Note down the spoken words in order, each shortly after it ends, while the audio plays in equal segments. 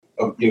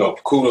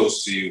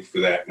kudos to you for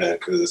that, man,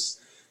 because,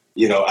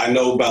 I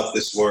know about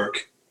this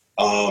work.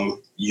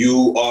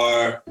 You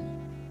are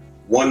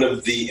one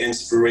of the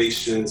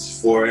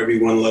inspirations for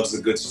Everyone Loves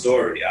a Good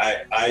Story.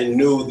 I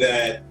knew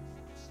that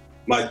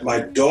my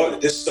daughter,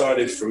 this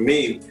started for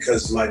me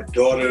because my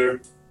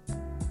daughter,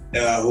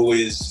 who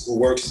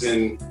works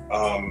in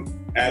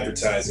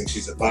advertising,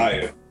 she's a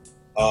buyer.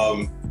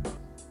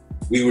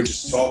 We were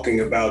just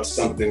talking about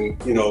something,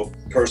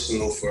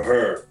 personal for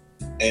her.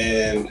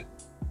 And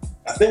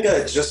I think I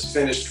had just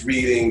finished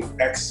reading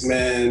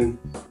X-Men,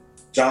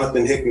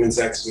 Jonathan Hickman's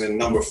X-Men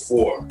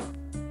 #4.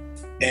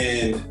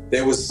 And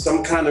there was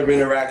some kind of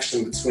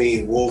interaction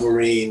between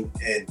Wolverine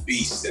and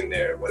Beast in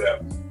there,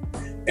 whatever.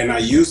 And I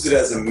used it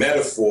as a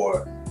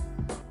metaphor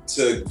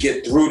to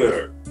get through to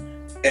her.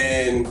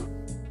 And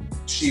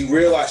she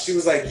realized, she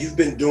was like, "You've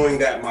been doing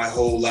that my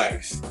whole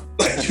life.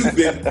 Like you've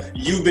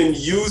been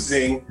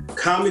using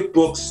comic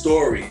book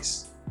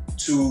stories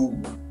to,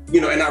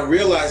 and I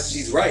realized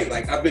she's right.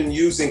 Like I've been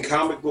using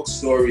comic book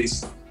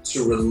stories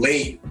to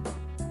relate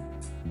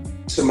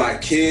to my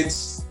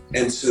kids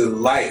and to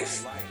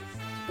life."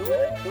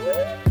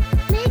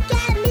 Make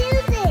that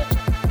music.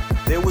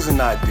 There was an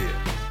idea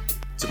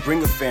to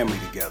bring a family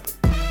together,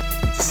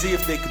 to see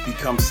if they could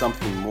become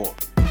something more,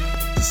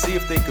 to see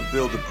if they could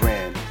build a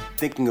brand,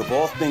 thinking of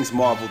all things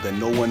Marvel that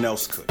no one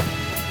else could.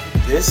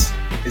 This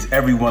is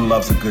Everyone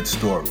Loves a Good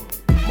Story.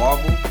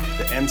 Marvel,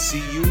 the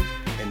MCU,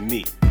 and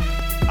me.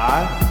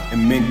 I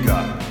am Mint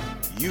God.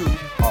 You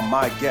are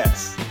my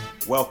guest.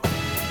 Welcome.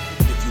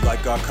 If you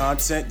like our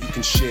content, you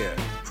can share,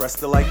 press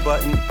the like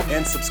button,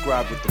 and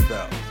subscribe with the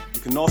bell. You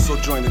can also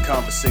join the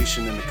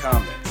conversation in the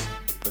comments,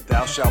 but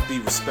thou shalt be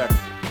respectful.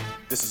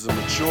 This is a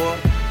mature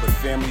but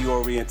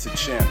family-oriented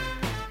channel.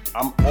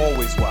 I'm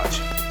always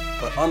watching,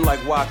 but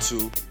unlike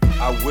Watu,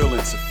 I will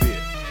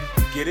interfere.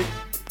 Get it?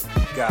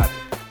 Got it.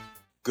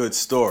 Good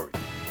story.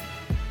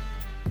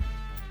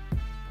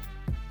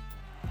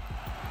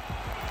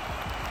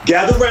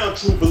 Gather round,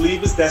 true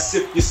believers, that's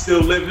if you're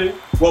still living.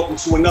 Welcome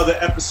to another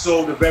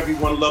episode of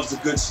Everyone Loves a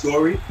Good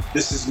Story.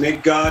 This is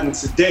Mint God, and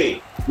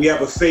today we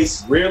have a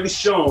face rarely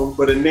shown,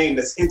 but a name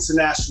that's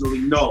internationally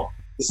known.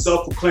 The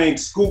self-proclaimed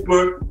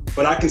scooper,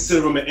 but I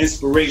consider him an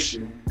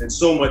inspiration and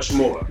so much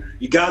more.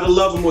 You gotta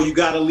love him or you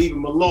gotta leave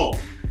him alone.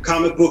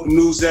 Comic book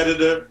news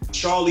editor,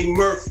 Charlie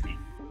Murphy,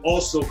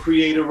 also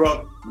creator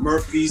of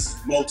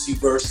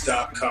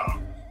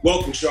MurphysMultiverse.com.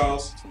 Welcome,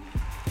 Charles.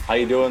 How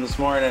you doing this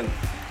morning?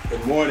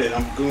 Good morning.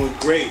 I'm doing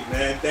great,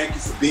 man. Thank you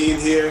for being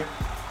here.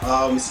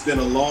 It's been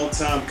a long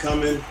time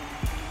coming,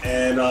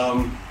 and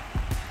I'm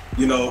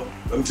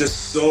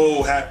just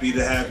so happy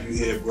to have you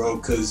here, bro,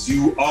 because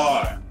you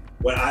are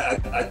what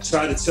I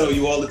try to tell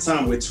you all the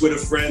time. We're Twitter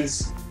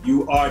friends.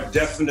 You are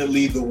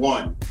definitely the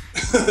one.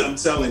 I'm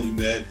telling you,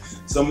 man.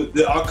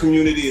 Our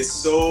community is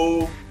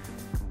so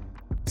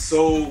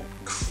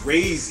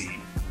crazy.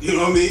 You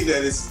know what I mean?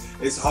 That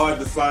it's hard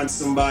to find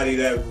somebody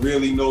that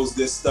really knows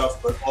this stuff,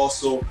 but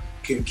also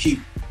can keep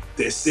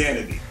their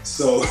sanity.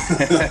 So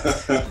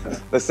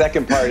the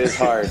second part is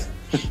hard.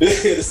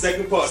 The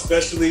second part,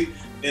 especially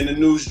in the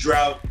news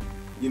drought,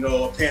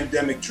 a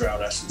pandemic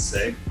drought, I should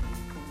say.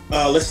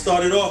 Let's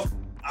start it off.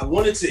 I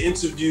wanted to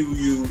interview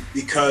you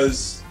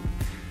because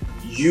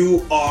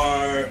you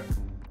are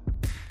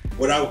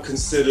what I would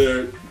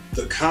consider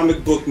the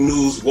comic book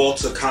news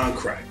Walter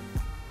Cronkite.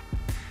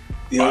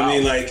 You know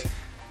Wow. what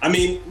I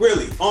mean?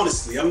 Really,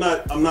 honestly, I'm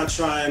not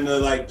trying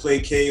to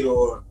placate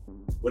or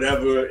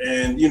whatever.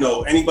 And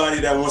anybody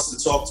that wants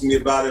to talk to me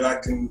about it, I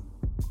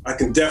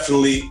can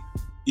definitely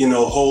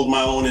hold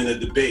my own in a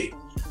debate.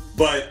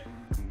 But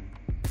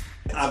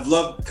I've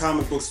loved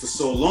comic books for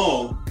so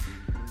long,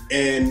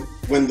 and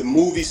when the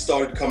movies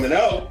started coming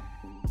out,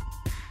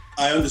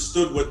 I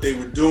understood what they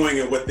were doing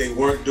and what they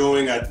weren't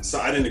doing. So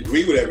I didn't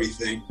agree with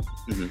everything,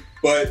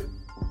 but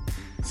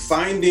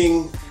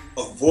finding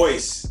a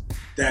voice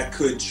that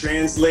could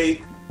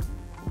translate,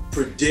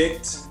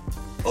 predict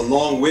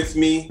along with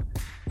me,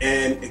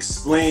 and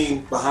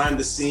explain behind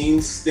the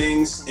scenes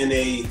things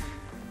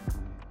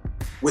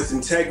with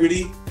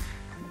integrity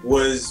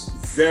was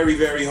very,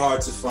 very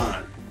hard to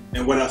find.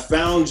 And when I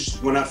found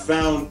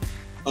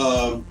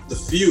the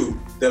few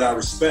that I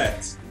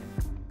respect,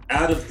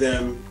 out of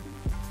them,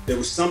 there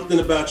was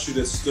something about you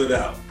that stood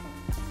out.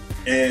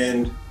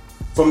 And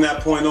from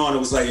that point on, it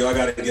was like, I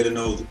gotta get to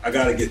know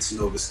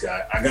this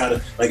guy.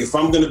 If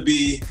I'm gonna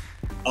be,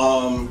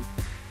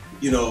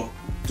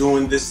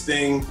 doing this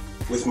thing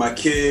with my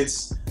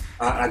kids,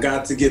 I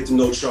got to get to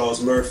know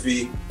Charles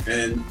Murphy.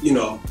 And,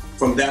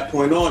 from that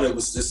point on, it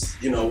was just,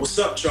 what's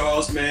up,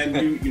 Charles, man?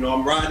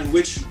 I'm riding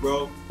with you,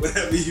 bro.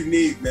 Whatever you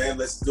need, man,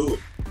 let's do it.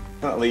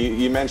 Well,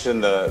 you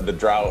mentioned the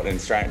drought and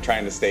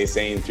trying to stay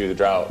sane through the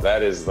drought.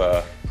 That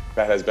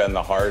has been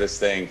the hardest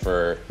thing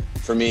for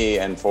me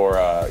and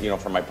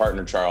for my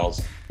partner,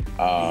 Charles,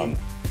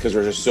 because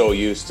we're just so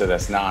used to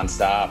this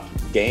nonstop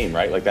game,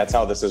 right? Like that's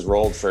how this has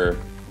rolled for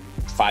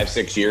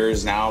 5-6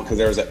 years now, because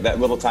there was that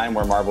little time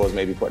where Marvel was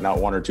maybe putting out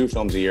 1 or 2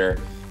 films a year,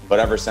 but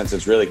ever since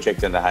it's really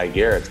kicked into high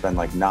gear, it's been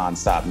like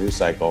nonstop news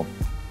cycle.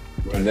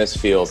 And this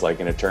feels like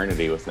an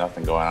eternity with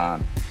nothing going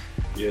on.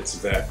 Yeah, it's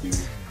a vacuum.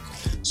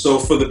 So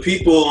for the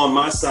people on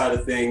my side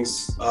of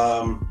things,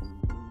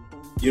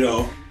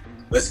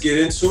 let's get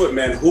into it,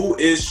 man. Who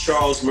is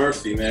Charles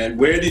Murphy, man?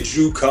 Where did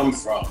you come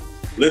from?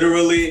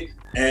 Literally,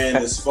 and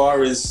as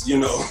far as,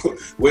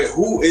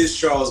 who is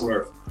Charles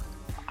Murphy?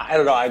 I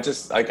don't know. I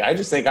just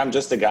think I'm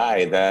just a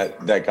guy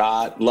that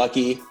got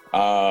lucky.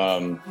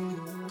 I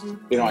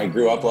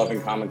grew up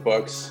loving comic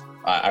books.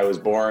 I was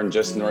born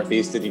just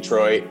northeast of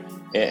Detroit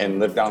and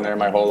lived down there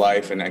my whole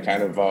life. And I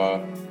kind of,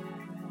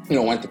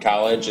 went to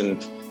college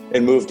and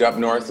moved up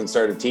north and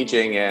started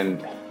teaching.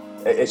 And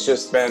it's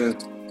just been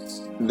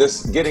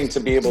this getting to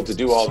be able to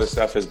do all this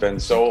stuff has been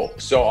so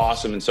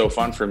awesome and so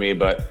fun for me.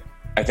 But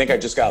I think I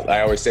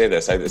always say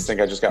this, I just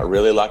think I just got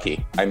really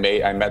lucky. I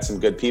met some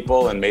good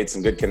people and made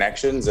some good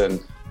connections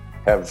and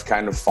have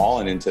kind of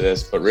fallen into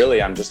this. But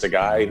really, I'm just a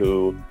guy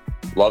who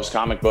loves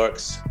comic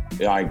books.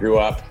 I grew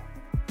up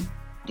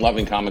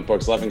loving comic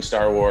books, loving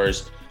Star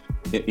Wars,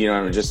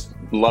 just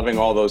loving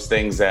all those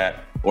things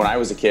that when I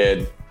was a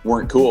kid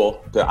weren't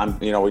cool.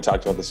 We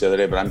talked about this the other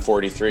day, but I'm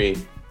 43.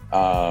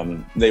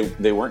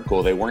 They weren't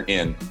cool. They weren't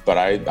in, but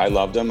I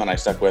loved them and I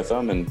stuck with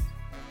them. And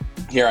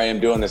here I am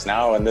doing this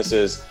now. And this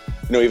is,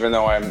 even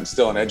though I'm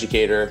still an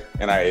educator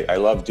and I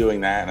love doing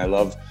that and I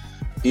love,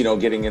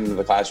 getting into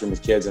the classroom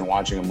with kids and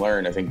watching them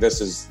learn, I think this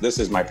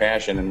is my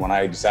passion. And when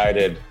I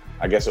decided,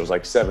 I guess it was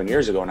like 7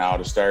 years ago now,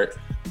 to start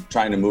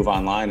trying to move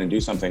online and do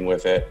something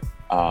with it,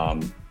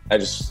 I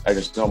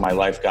just know my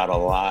life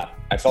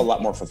I felt a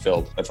lot more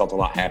fulfilled. I felt a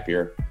lot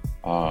happier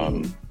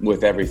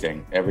with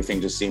everything.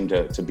 Everything just seemed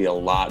to be a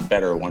lot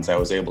better once I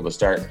was able to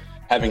start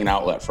having an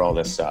outlet for all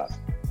this stuff.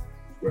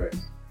 Right.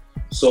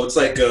 So it's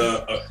like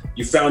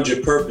you found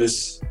your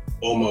purpose,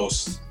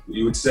 almost,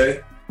 you would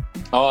say?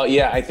 Oh,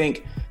 yeah, I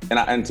think,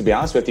 and to be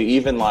honest with you,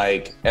 even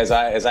like as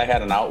I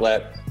had an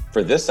outlet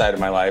for this side of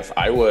my life,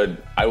 I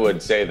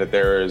would say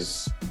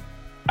that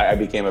I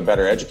became a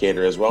better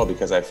educator as well,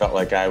 because I felt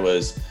like I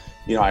was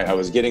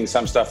getting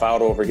some stuff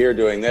out over here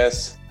doing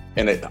this,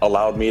 and it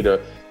allowed me to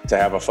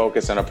have a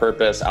focus and a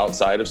purpose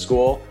outside of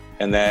school.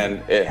 And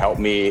then it helped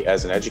me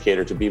as an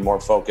educator to be more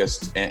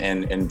focused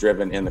and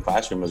driven in the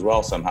classroom as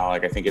well somehow.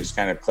 Like, I think it just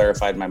kind of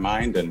clarified my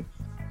mind and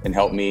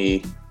helped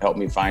me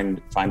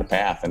find a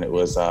path. And it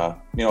was a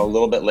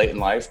little bit late in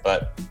life,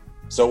 but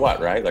so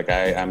what, right? Like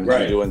I'm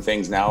doing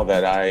things now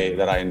that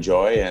I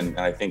enjoy, and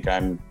I think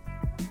I'm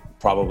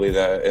probably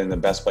in the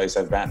best place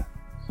I've been.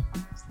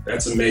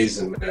 That's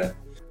amazing, man.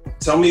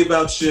 Tell me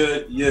about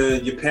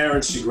your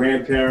parents, your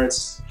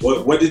grandparents.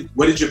 What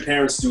did your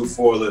parents do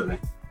for a living?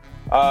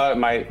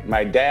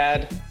 My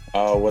dad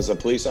was a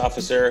police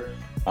officer.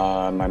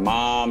 My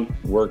mom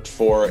worked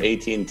for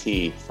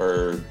AT&T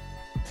for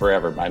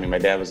forever. I mean, my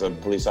dad was a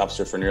police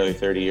officer for nearly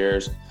 30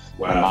 years.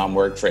 Wow. My mom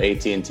worked for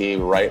AT&T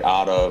right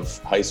out of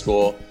high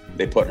school.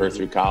 They put her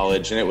through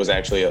college, and it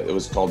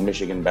was called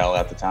Michigan Bell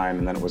at the time,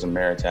 and then it was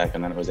Ameritech,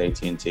 and then it was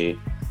AT&T.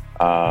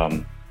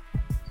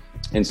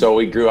 And so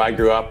I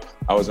grew up.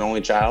 I was an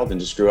only child and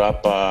just grew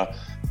up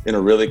in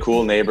a really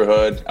cool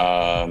neighborhood.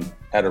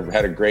 Had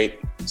a great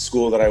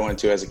school that I went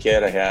to as a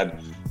kid. I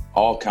had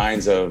all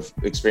kinds of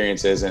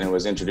experiences, and it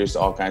was introduced to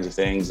all kinds of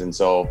things. And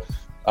so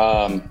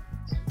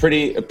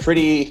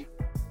pretty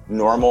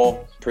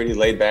normal, pretty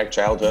laid back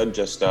childhood.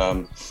 Just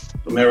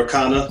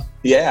Americana.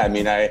 Yeah, I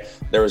mean,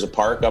 there was a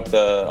park up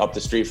the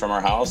street from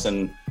our house,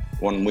 and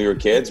when we were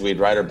kids, we'd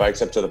ride our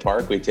bikes up to the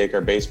park. We'd take our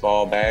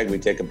baseball bag,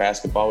 we'd take a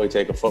basketball, we'd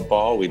take a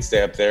football. We'd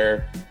stay up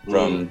there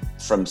from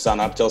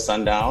sun up till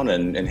sundown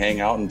and hang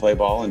out and play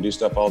ball and do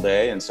stuff all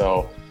day. And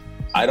so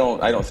I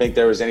don't think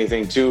there was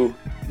anything too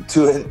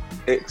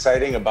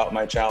exciting about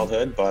my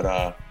childhood, but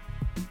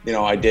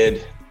I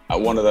did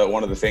one of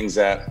the things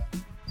that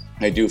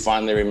I do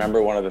fondly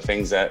remember. One of the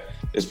things that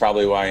is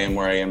probably why I am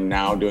where I am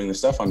now, doing the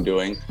stuff I'm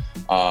doing.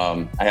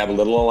 I had a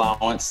little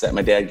allowance that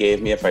my dad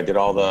gave me if I did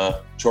all the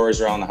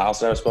chores around the house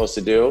that I was supposed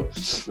to do.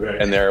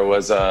 Right. And there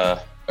was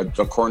a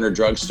corner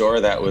drugstore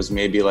that was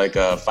maybe like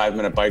a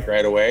 5-minute bike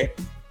ride away.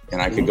 And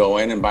I could go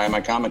in and buy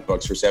my comic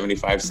books for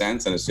 75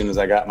 cents. And as soon as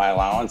I got my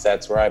allowance,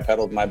 that's where I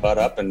pedaled my butt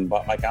up and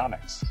bought my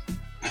comics.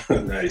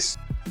 Nice.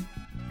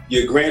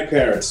 Your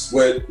grandparents,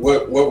 what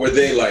were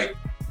they like?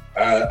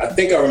 I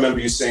think I remember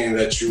you saying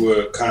that you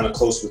were kind of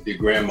close with your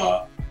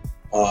grandma.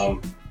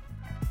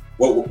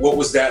 What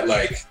was that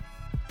like?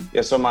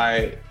 Yeah, so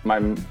my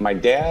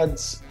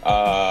dad's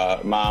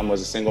mom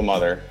was a single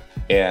mother,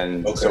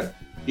 and so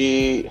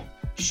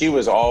she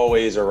was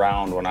always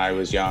around when I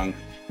was young,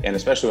 and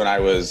especially when I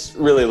was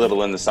really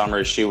little in the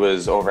summers, she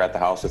was over at the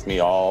house with me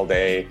all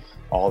day,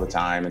 all the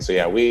time. And so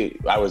yeah,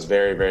 I was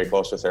very, very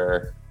close with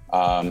her,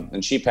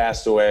 and she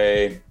passed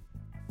away,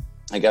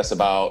 I guess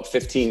about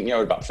 15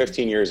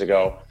 years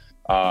ago,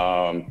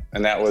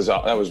 and that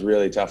was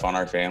really tough on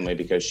our family,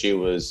 because she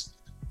was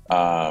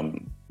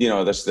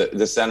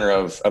the center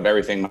of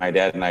everything my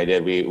dad and I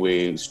did.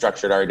 We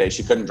structured our day.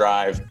 She couldn't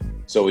drive,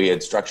 so we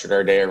had structured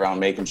our day around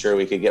making sure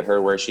we could get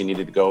her where she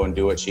needed to go and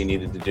do what she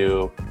needed to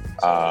do.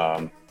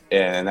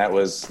 And that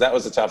was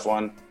a tough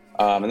one.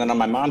 And then on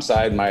my mom's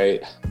side,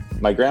 my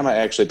my grandma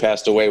actually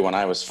passed away when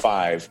I was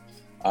 5.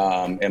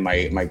 And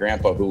my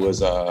grandpa, who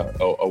was a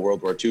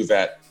World War II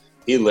vet,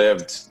 he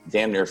lived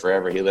damn near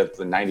forever. He lived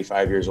to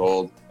 95 years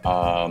old.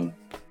 And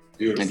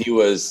he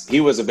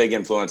was a big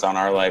influence on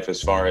our life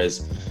as far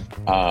as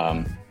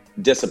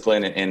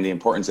discipline and the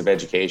importance of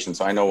education.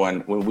 So I know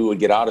when we would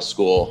get out of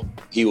school,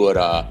 he would,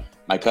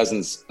 my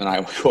cousins and I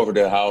would go over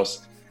to the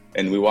house,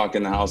 and we walk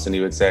in the house and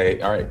he would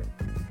say, all right,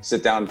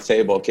 sit down at the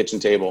table, kitchen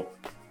table.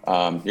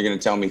 You're going to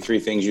tell me 3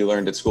 things you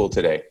learned at school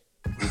today.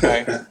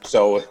 Okay.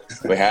 So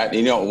we had,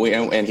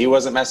 and he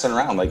wasn't messing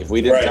around. Like if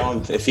we didn't tell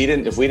him,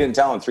 if we didn't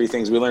tell him 3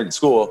 things we learned at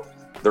school,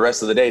 the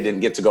rest of the day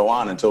didn't get to go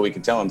on until we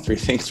could tell him 3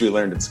 things we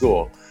learned at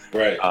school.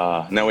 Right.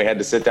 And then we had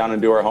to sit down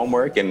and do our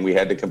homework, and we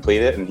had to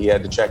complete it, and he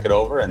had to check it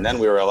over, and then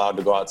we were allowed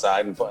to go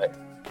outside and play.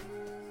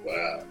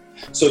 Wow.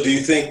 So do you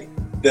think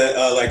that,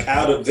 like,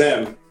 out of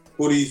them,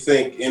 who do you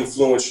think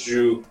influenced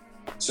you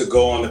to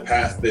go on the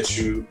path that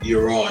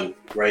you're on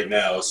right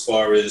now, as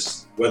far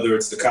as whether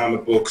it's the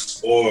comic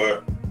books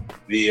or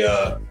the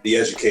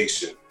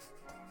education?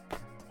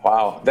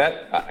 Wow.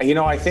 That,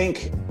 I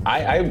think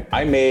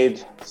I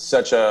made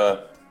such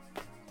a,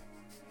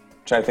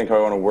 trying to think how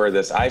I want to word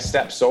this. I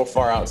stepped so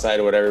far outside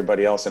of what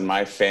everybody else in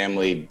my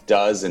family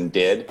does and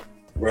did.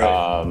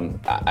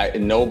 Right.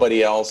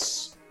 Nobody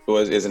else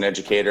is an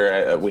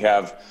educator. We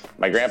have,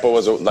 my grandpa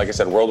was, like I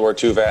said, World War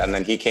II vet, and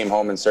then he came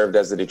home and served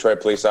as the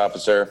Detroit police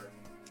officer.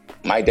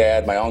 My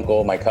dad, my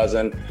uncle, my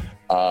cousin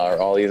are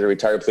all either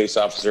retired police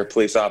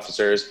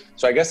officers.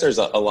 So I guess there's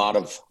a lot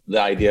of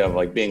the idea of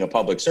like being a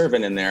public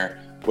servant in there,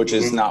 which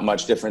is not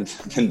much different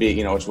than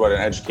being, which is what an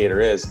educator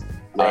is.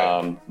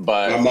 Right.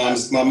 But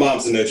my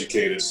mom's an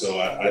educator, so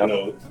I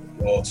know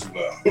all too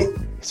well.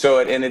 So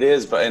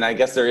and I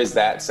guess there is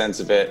that sense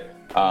of it.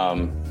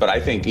 But I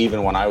think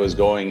even when I was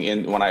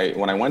when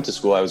I went to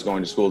school, I was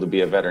going to school to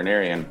be a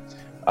veterinarian.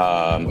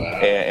 Wow.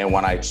 And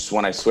when I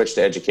switched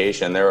to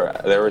education,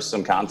 there was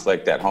some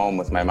conflict at home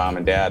with my mom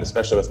and dad,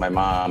 especially with my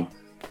mom,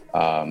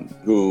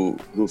 who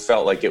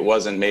felt like it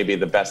wasn't maybe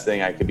the best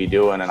thing I could be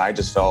doing. And I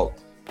just felt,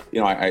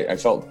 I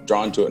felt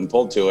drawn to it and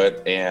pulled to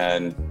it.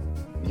 And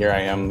here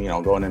I am,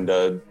 going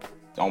into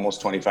almost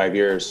 25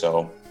 years.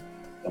 So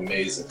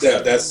amazing.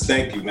 Yeah,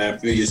 thank you, man,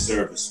 for your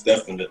service.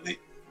 Definitely.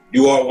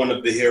 You are one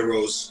of the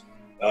heroes,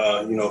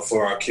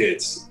 for our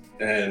kids.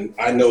 And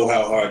I know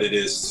how hard it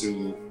is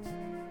to,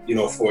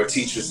 for a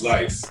teacher's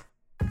life.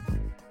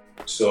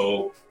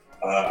 So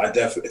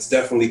it's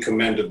definitely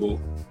commendable.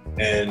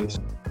 And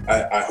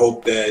I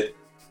hope that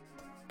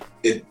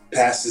it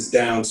passes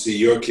down to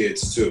your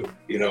kids too,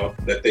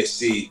 that they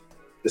see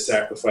the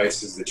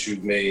sacrifices that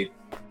you've made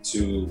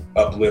to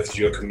uplift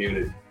your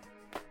community.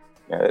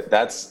 Yeah,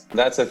 that's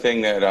a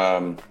thing that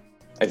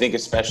I think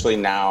especially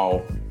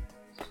now,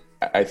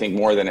 I think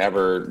more than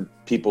ever,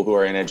 people who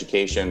are in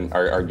education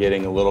are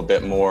getting a little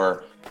bit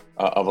more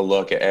of a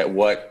look at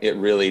what it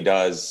really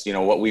does,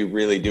 what we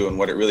really do and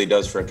what it really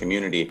does for a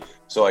community.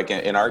 So like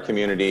in our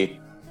community,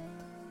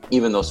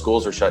 even though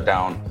schools are shut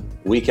down,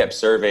 we kept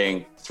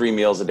serving 3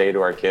 meals a day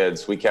to our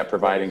kids. We kept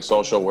providing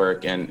social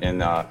work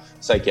and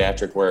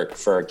psychiatric work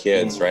for our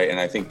kids, right? And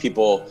I think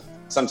people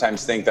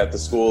sometimes think that the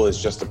school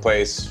is just a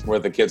place where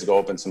the kids go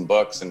open some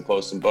books and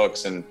close some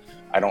books. And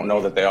I don't know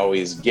that they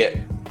always get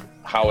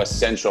how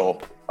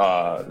essential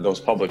those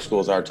public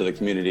schools are to the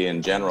community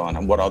in general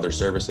and what other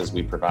services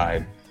we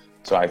provide.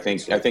 So I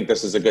think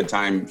this is a good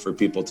time for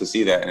people to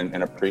see that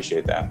and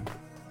appreciate that.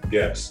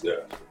 Yes,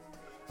 yeah.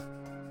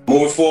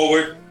 Moving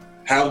forward,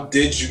 how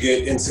did you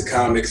get into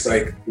comics?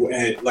 When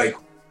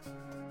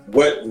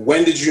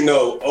did you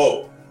know,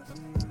 oh,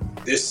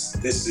 this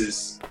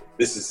is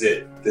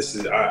it.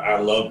 I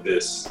love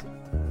this.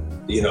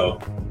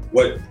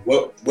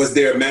 What was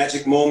there a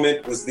magic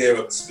moment? Was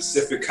there a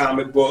specific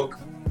comic book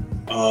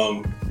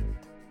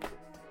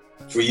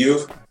for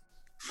you?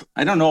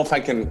 I don't know if I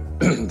can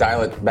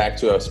dial it back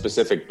to a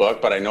specific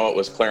book, but I know it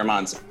was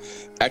Claremont's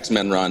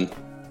X-Men run.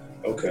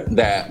 Okay.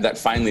 That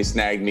finally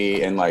snagged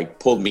me and like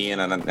pulled me in,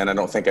 and I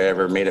don't think I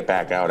ever made it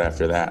back out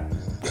after that.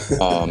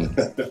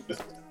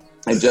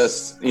 I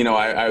just,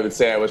 I would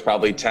say I was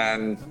probably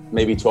 10,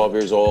 maybe 12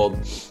 years old.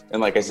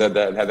 And like I said,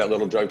 that had that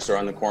little drugstore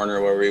on the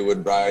corner where we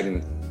would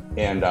ride.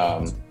 And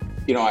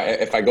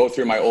if I go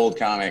through my old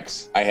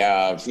comics, I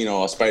have,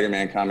 a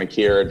Spider-Man comic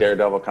here, a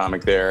Daredevil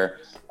comic there.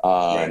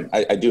 Right.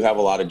 I do have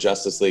a lot of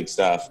Justice League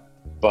stuff,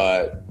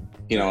 but,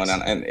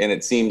 and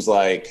it seems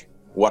like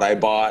what I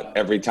bought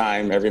every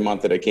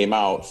month that it came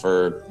out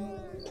for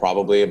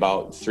probably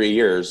about 3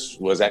 years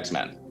was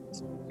X-Men.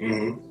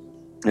 Mm-hmm.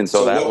 And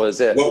so that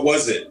was it. What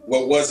was it?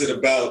 What was it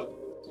about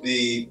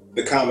the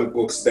comic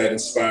books that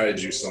inspired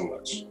you so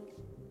much?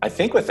 I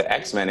think with the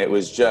X-Men, it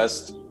was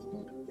just,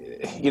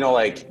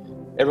 like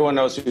everyone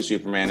knows who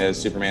Superman is.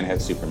 Superman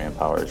has Superman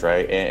powers,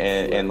 right?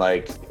 And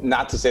like,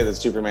 not to say that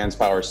Superman's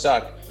powers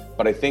suck,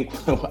 but I think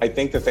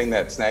the thing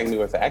that snagged me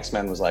with the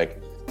X-Men was like,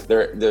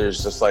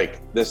 there's just like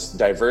this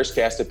diverse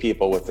cast of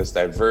people with this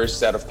diverse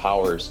set of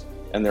powers,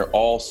 and they're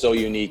all so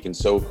unique and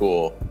so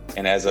cool.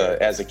 And as a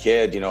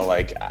kid,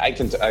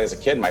 as a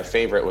kid, my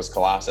favorite was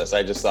Colossus.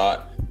 I just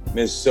thought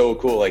is so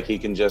cool. Like he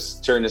can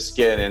just turn his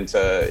skin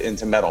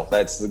into metal.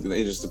 That's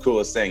just the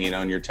coolest thing,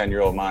 in your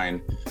 10-year-old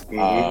mind.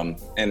 And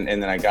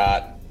then I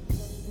got,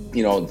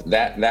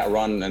 that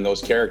run and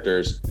those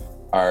characters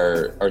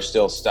are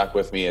still stuck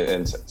with me,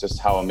 and just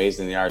how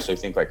amazing they are. So you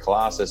think like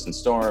Colossus and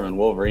Storm and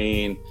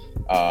Wolverine,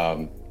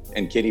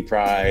 and Kitty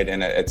Pryde.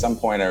 And at some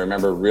point I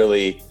remember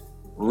really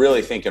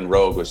thinking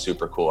Rogue was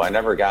super cool. I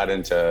never got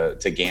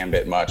into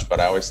Gambit much, but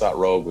I always thought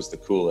Rogue was the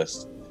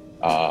coolest.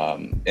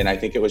 And I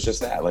think it was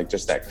just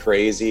that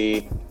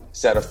crazy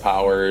set of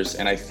powers.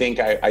 And I think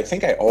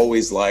I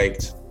always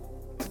liked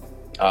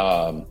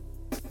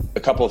a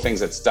couple of things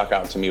that stuck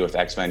out to me with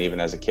X-Men, even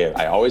as a kid.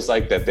 I always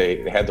liked that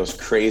they had those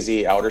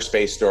crazy outer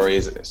space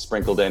stories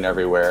sprinkled in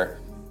everywhere.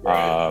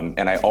 Right.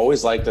 And I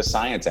always liked the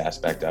science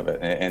aspect of it.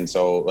 And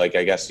so, like,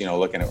 I guess,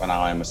 looking at when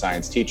now I'm a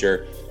science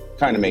teacher,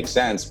 kind of makes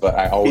sense, but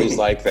I always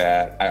liked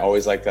that. I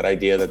always liked that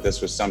idea that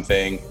this was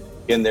something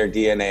in their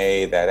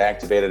DNA that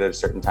activated at a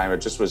certain time.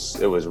 It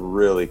was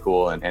really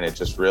cool. And it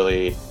just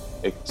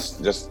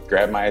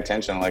grabbed my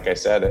attention. Like I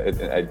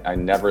said, I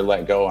never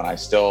let go. And I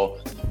still,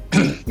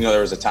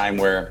 there was a time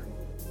where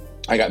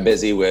I got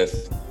busy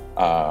with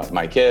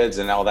my kids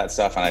and all that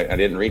stuff. And I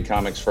didn't read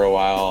comics for a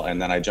while.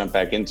 And then I jumped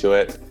back into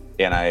it.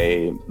 And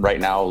I, right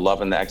now,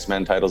 loving the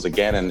X-Men titles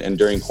again. And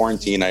during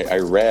quarantine, I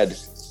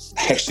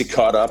actually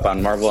caught up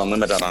on Marvel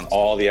Unlimited on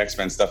all the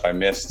X-Men stuff I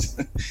missed.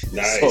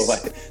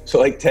 Nice. so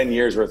like 10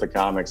 years worth of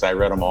comics, I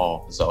read them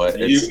all. So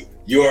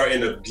you are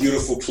in a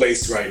beautiful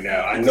place right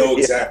now. I know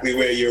exactly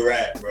where you're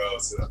at, bro.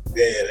 So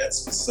yeah,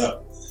 that's what's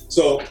up.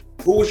 So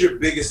who was your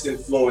biggest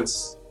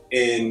influence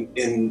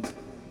in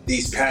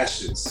these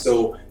passions?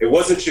 So it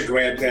wasn't your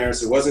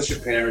grandparents, it wasn't your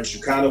parents,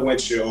 you kind of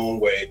went your own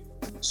way.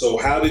 So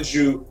how did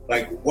you,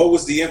 what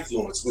was the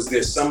influence? Was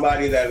there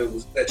somebody that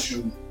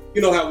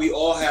you know how we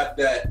all have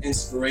that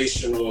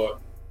inspiration or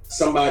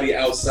somebody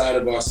outside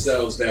of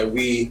ourselves that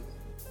we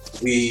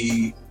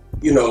can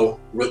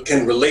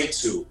relate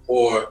to,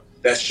 or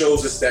that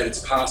shows us that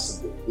it's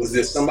possible? Was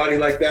there somebody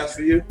like that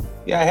for you?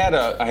 Yeah,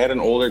 I had an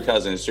older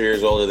cousin, 3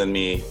 years older than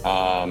me.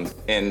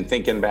 And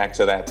thinking back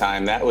to that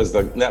time, that was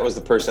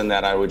the person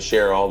that I would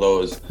share all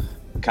those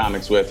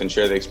comics with and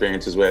share the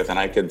experiences with. And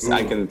I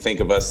can think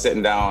of us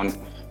sitting down,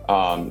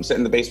 sitting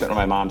in the basement of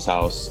my mom's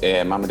house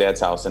and mom and dad's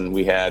house, and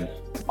we had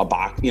a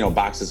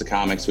boxes of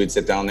comics we'd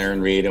sit down there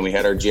and read, and we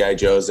had our G.I.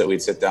 Joes that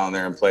we'd sit down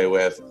there and play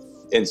with.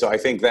 And so I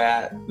think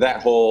that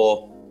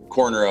whole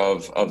corner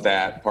of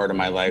that part of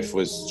my life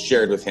was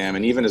shared with him.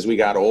 And even as we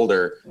got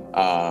older,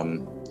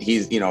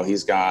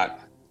 he's got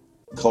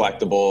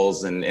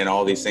collectibles and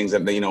all these things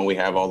that, we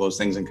have all those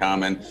things in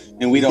common,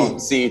 and we don't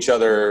see each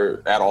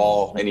other at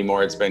all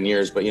anymore. It's been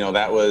years, but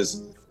that was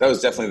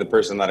definitely the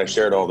person that I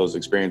shared all those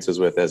experiences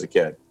with as a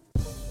kid.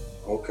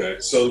 Okay.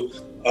 So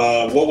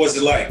what was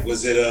it like?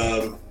 Was it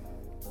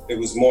it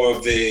was more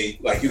of a,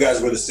 like, you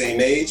guys were the same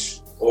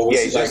age, or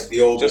was he like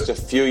the older? Just a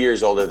few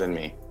years older than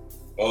me.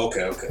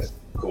 Okay,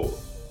 cool.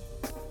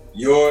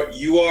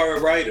 You are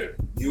a writer.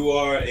 You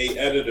are a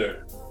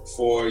editor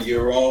for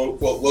your own.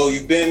 Well,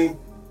 you've been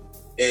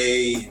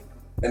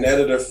an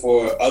editor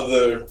for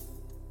other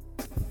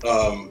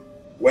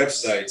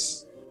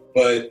websites,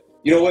 but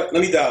you know what?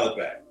 Let me dial it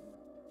back.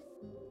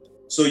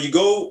 So you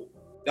go,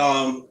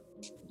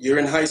 you're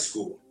in high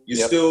school.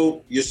 You're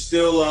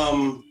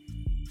still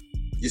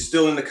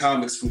in the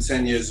comics from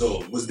 10 years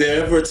old. Was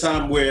there ever a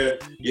time where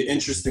your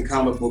interest in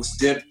comic books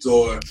dipped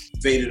or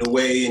faded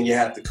away and you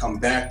had to come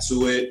back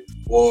to it?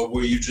 Or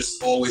were you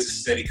just always a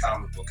steady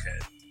comic book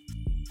head?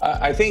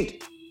 I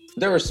think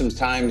there were some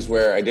times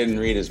where I didn't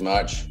read as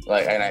much.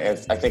 And I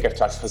think I've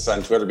talked about this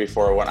on Twitter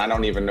before. When I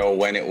don't even know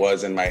when it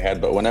was in my head,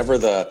 but whenever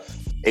the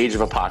Age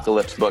of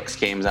Apocalypse books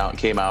came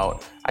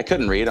out, I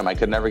couldn't read them. I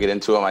could never get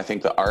into them. I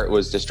think the art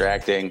was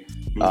distracting.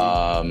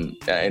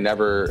 I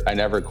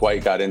never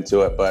quite got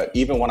into it, but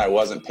even when I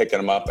wasn't picking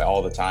them up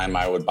all the time,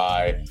 I would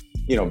buy,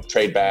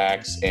 trade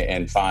backs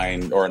and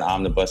find, or an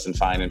omnibus and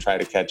find and try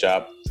to catch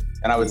up.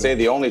 And I would say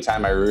the only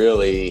time I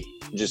really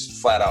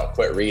just flat out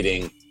quit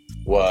reading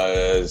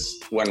was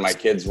when my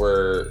kids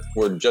were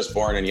just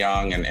born and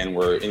young and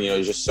were,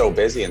 just so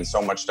busy and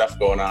so much stuff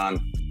going on.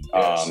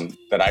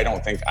 That I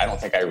don't think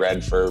I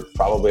read for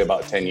probably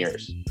about 10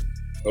 years.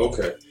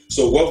 Okay.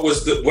 So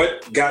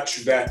what got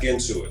you back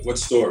into it? What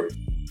story?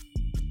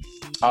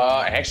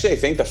 Actually, I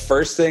think the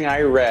first thing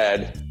I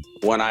read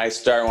when I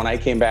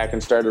came back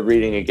and started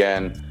reading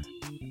again,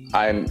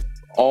 I'm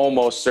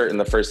almost certain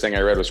the first thing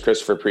I read was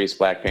Christopher Priest's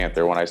Black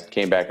Panther when I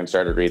came back and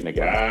started reading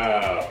again.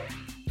 Wow.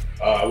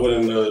 I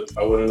wouldn't have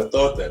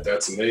thought that.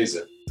 That's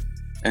amazing.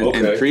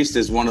 And Priest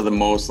is one of the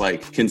most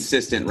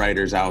consistent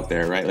writers out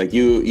there, right? Like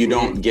you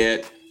don't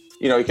get,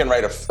 you can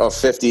write a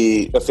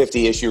 50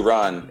 issue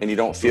run and you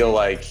don't feel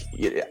I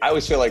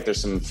always feel like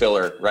there's some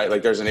filler, right?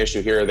 Like there's an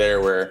issue here or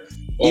there where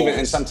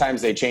and sometimes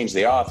they change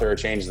the author or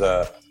change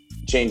the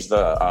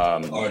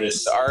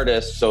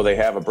artist so they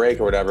have a break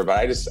or whatever. But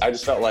I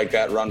just felt like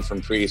that run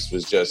from Priest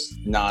was just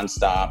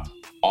nonstop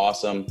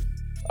awesome.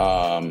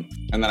 And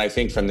then I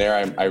think from there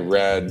I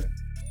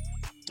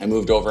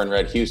moved over and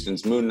read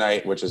Huston's Moon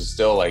Knight, which is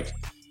still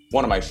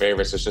one of my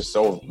favorites. It's just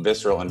so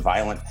visceral and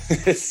violent.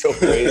 It's so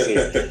crazy.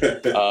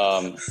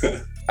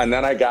 And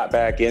then I got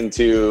back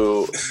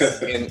into,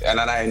 and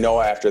then I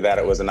know after that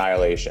it was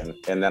Annihilation.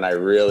 And then I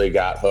really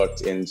got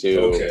hooked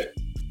into,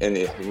 and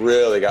it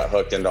really got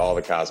hooked into all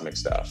the cosmic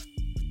stuff.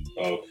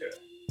 Okay.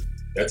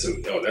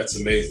 That's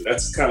amazing.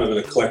 That's kind of an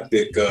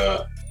eclectic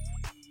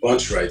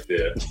bunch right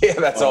there. Yeah,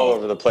 that's all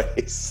over the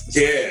place.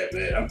 Yeah,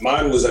 man.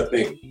 Mine was, I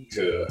think,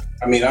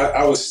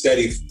 I was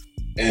steady,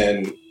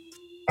 and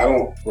I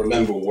don't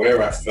remember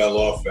where I fell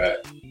off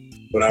at,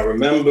 but I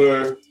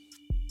remember,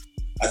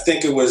 I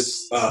think it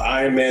was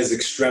Iron Man's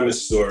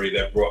Extremis story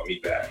that brought me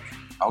back.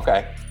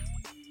 Okay.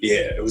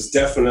 Yeah, it was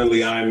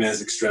definitely Iron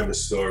Man's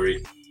Extremis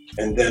story,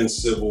 and then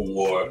Civil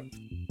War,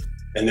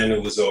 and then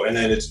it was, and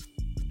then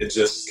it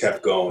just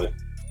kept going.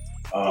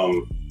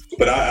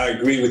 But I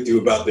agree with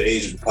you about the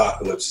Age of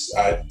Apocalypse.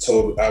 I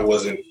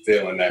wasn't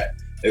feeling that.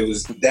 It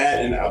was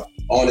that, and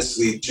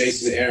honestly,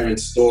 Jason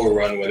Aaron's Thor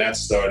run, when that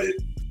started,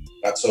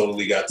 I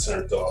totally got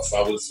turned off.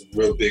 I was a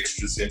real big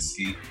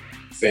Straczynski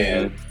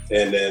fan,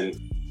 and then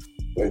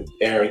when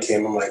Aaron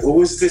came, I'm like,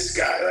 who is this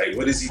guy? Like,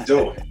 what is he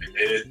doing?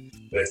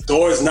 And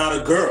Thor's not a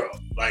girl.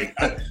 Like,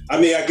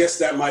 I guess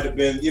that might have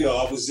been,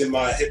 I was in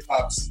my hip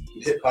hop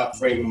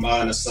frame of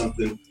mind or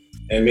something,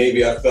 and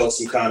maybe I felt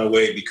some kind of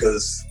way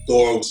because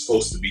Thor was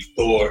supposed to be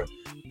Thor,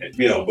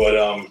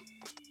 but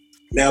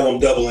now I'm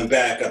doubling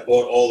back. I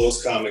bought all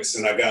those comics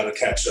and I got to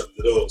catch up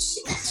to those.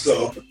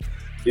 So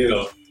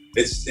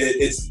it's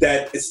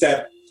that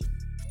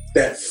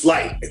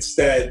flight, it's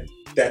that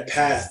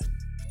path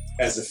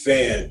as a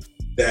fan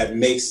that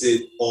makes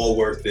it all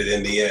worth it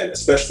in the end,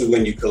 especially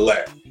when you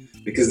collect,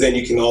 because then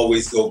you can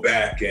always go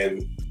back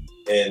and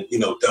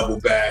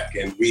double back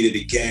and read it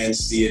again,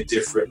 see it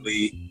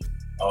differently.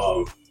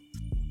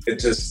 It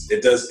just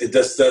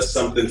does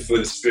something for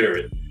the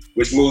spirit,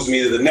 which moves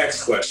me to the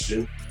next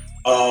question.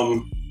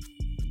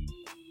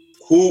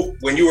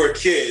 When you were a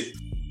kid,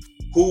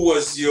 who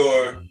was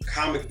your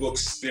comic book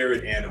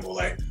spirit animal?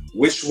 Like,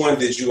 which one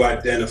did you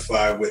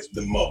identify with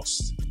the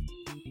most?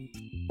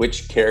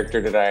 Which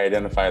character did I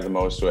identify the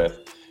most with?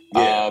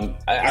 Yeah.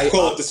 I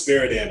call it the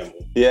spirit animal.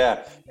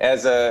 Yeah.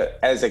 As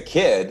a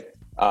kid,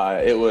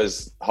 it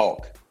was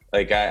Hulk.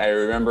 Like, I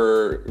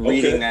remember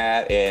reading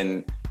that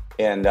and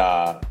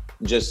I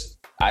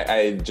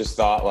just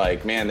thought,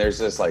 like, man, there's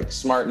this like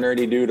smart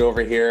nerdy dude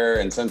over here,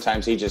 and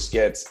sometimes he just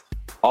gets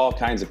all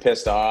kinds of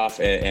pissed off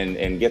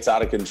and gets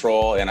out of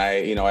control. And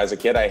as a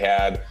kid, I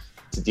had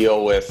to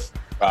deal with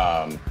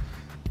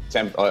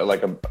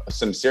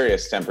some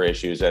serious temper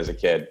issues as a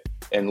kid,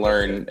 and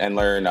learn. And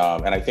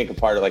I think a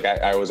part of, like,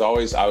 I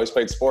always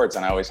played sports,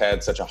 and I always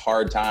had such a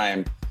hard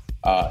time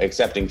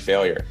accepting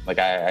failure. Like,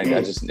 I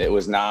just, it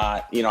was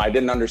not, I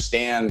didn't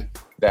understand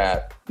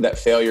that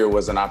failure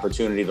was an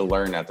opportunity to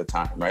learn at the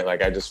time, right?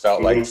 Like, I just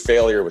felt like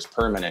failure was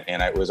permanent,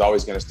 and it was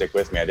always going to stick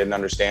with me. I didn't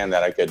understand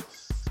that I could,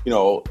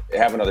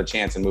 have another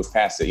chance and move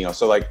past it.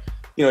 So, like,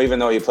 even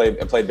though you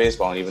played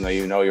baseball, and even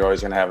though you're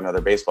always going to have another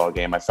baseball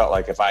game, I felt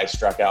like if I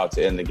struck out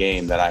to end the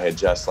game, that I had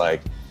just,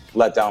 like,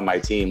 let down my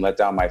team, let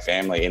down my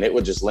family, and it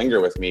would just linger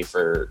with me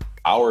for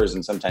hours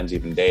and sometimes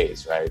even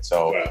days, right?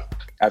 So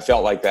I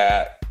felt like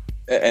that,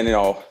 and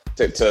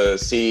to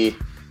see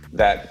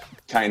that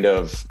kind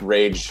of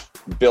rage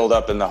build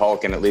up in the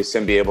Hulk, and at least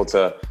him be able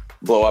to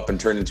blow up and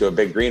turn into a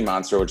big green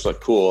monster, which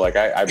looked cool. Like,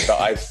 I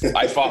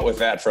fought with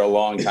that for a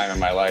long time in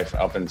my life,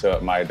 up into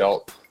my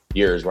adult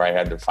years, where I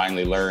had to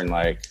finally learn,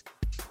 like,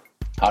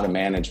 how to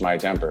manage my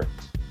temper.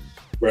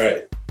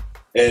 Right.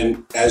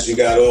 And as you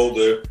got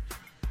older,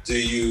 do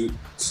you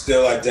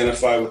still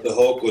identify with the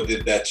Hulk, or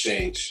did that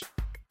change?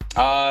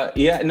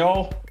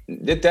 No,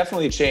 it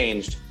definitely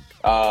changed.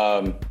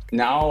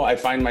 Now I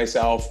find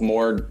myself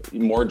more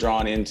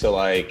drawn into,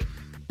 like,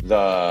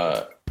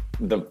 the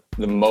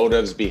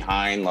motives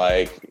behind,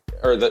 like,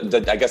 or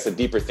I guess the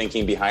deeper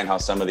thinking behind how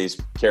some of these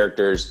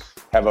characters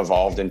have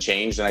evolved and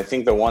changed. And I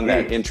think the one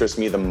that interests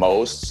me the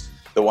most,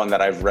 the one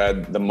that I've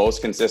read the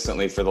most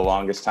consistently for the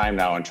longest time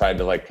now, and tried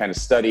to, like, kind of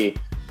study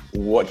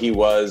what he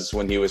was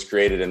when he was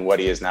created and what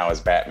he is now as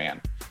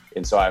Batman.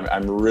 And so I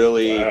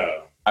really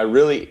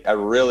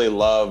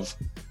love,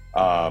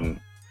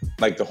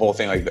 like, the whole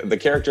thing. Like, the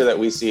character that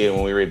we see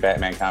when we read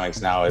Batman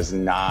comics now is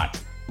not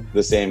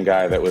the same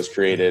guy that was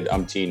created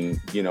umpteen,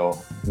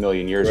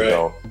 million years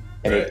ago.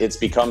 And it's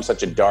become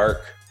such a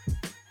dark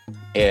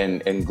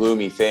and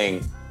gloomy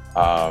thing.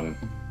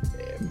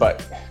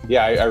 But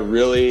yeah, I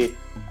really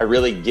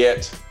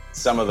get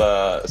some of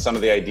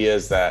the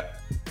ideas that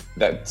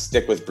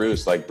stick with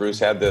Bruce. Like, Bruce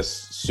had this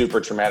super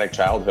traumatic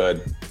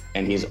childhood,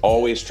 and he's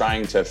always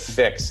trying to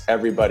fix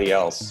everybody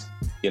else,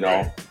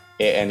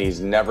 and he's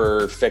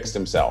never fixed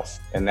himself.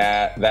 And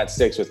that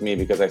sticks with me,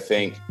 because I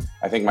think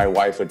my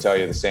wife would tell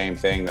you the same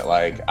thing, that,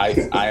 like,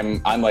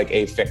 I'm like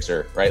a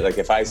fixer, right? Like,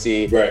 if I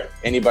see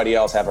anybody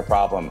else have a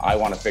problem, I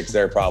want to fix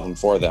their problem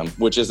for them,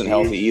 which isn't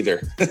healthy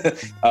either.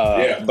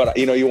 But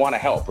you want to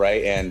help,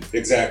 right? And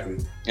exactly.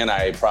 And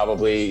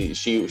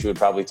she would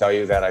probably tell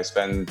you that I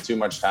spend too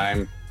much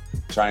time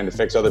trying to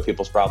fix other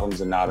people's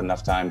problems and not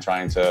enough time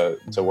trying to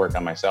work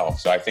on myself.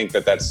 So I think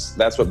that's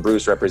what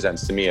Bruce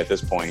represents to me at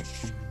this point,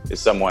 is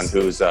someone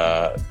who's,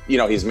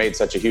 he's made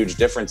such a huge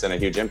difference and a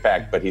huge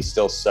impact, but he's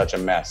still such a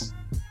mess.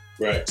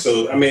 Right.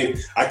 So, I mean,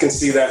 I can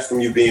see that from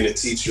you being a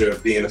teacher,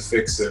 being a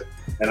fixer,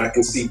 and I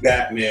can see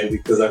Batman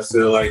because I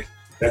feel like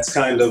that's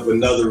kind of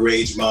another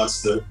rage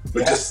monster,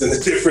 but just in a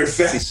different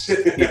fashion.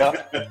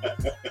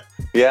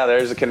 Yeah,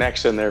 there's a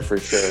connection there for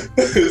sure.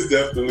 There's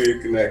definitely a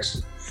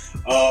connection.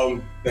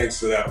 Thanks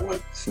for that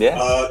one.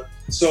 Yeah.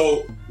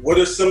 So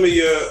who are some of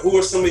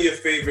your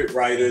favorite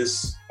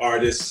writers,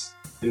 artists,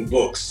 and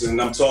books?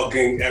 And I'm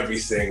talking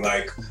everything,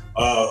 like,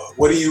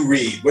 what do you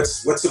read?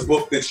 What's a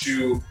book that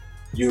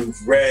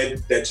you've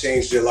read that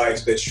changed your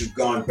life that you've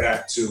gone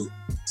back to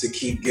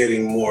keep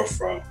getting more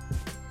from?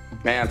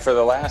 Man,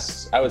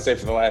 I would say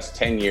for the last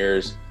 10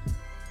 years,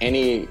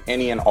 any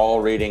and all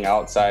reading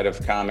outside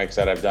of comics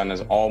that I've done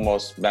has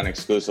almost been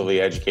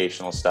exclusively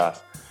educational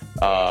stuff.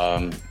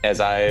 As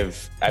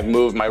I've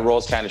moved, my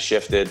role's kind of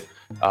shifted.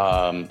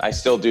 I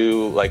still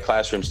do like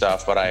classroom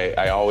stuff, but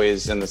I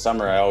always, in the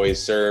summer, I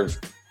always try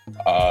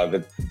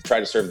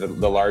to serve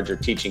the larger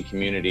teaching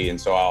community. And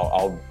so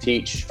I'll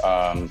teach,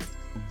 at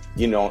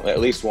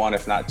least one,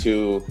 if not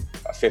two,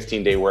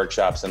 15-day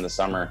workshops in the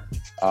summer.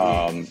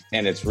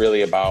 And it's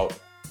really about,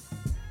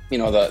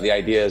 the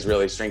idea is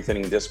really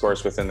strengthening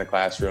discourse within the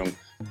classroom,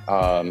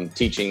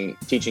 teaching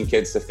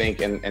kids to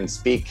think and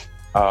speak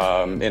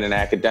in an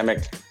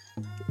academic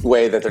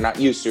way that they're not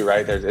used to,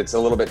 right? It's a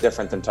little bit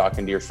different than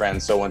talking to your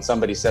friends. So when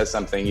somebody says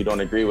something you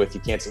don't agree with,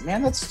 you can't say,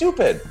 "Man, that's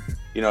stupid."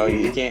 You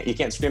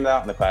can't scream that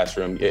out in the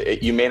classroom.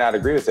 You may not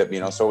agree with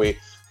it, so we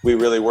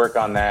really work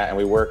on that, and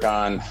we work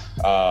on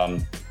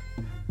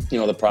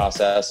the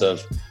process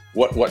of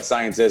what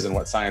science is and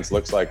what science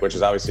looks like, which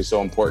is obviously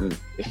so important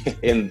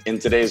in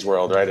today's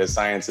world, right? As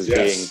science is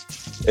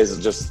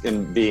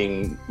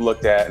being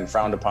looked at and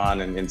frowned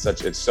upon, and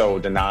it's so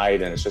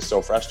denied, and it's just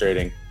so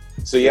frustrating.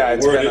 So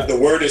the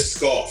word is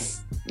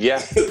scoff. Yeah.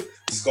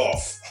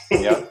 Scoff.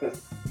 Yep.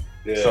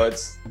 Yeah. So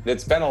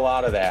it's been a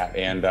lot of that,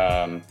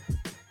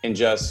 and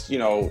just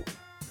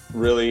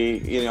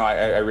really,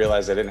 I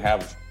realized I didn't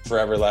have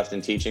forever left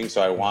in teaching,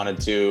 so I wanted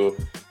to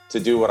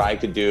do what I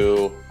could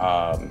do,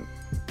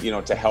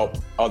 to help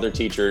other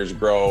teachers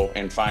grow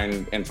and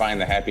find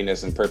the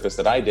happiness and purpose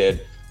that I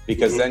did,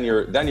 because then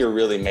you're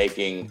really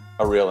making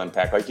a real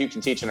impact. Like, you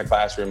can teach in a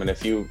classroom, and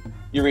if you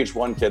reach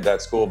one kid,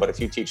 that's cool, but if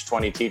you teach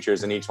 20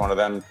 teachers and each one of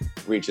them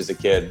reaches a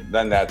kid,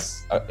 then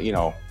that's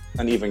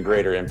an even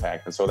greater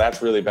impact. And so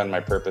that's really been my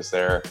purpose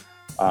there,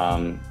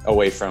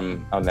 away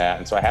from that.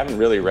 And so I haven't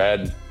really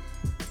read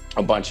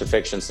a bunch of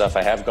fiction stuff.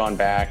 I have gone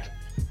back,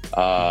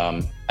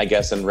 I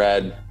guess, and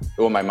read,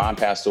 when my mom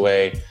passed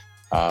away,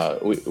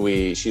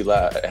 she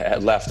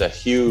had left a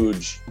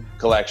huge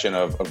collection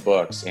of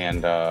books,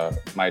 and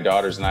my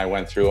daughters and I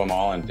went through them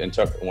all and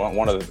took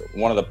one of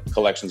the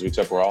collections we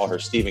took were all her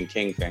Stephen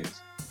King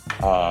things.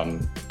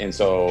 And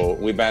so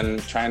we've been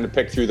trying to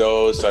pick through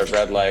those. So I've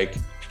read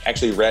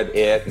read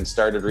It and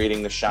started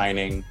reading The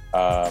Shining.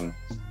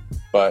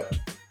 But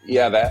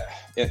yeah,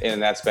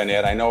 that's been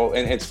it. I know,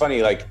 and it's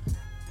funny, like,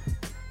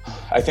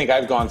 I think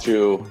I've gone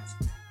through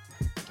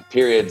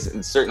periods,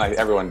 and certainly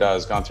everyone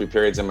does, gone through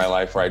periods in my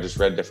life where I just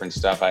read different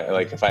stuff.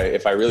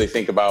 If I really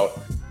think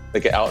about,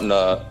 like, out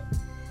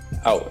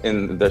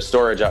in the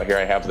storage out here,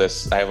 I have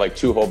like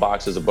 2 whole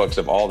boxes of books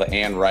of all the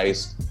Anne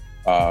Rice,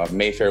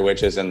 Mayfair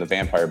Witches, and the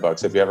vampire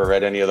books. Have you ever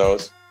read any of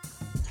those?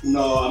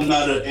 No, I'm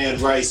not an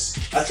Anne Rice.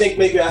 I think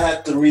maybe I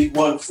had to read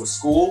one for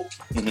school.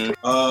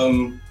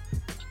 Mm-hmm.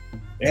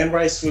 Anne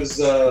Rice was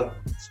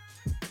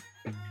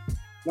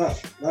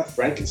not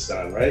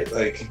Frankenstein, right?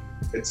 Like,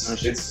 it's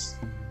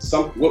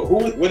some.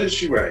 What did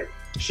she write?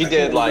 She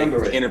did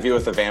Interview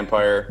with the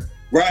Vampire.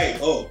 Right.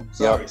 Oh,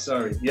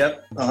 sorry.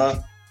 Yep.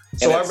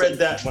 So I read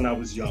that when I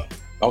was young.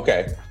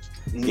 Okay.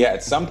 Mm-hmm. Yeah,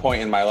 at some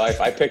point in my life,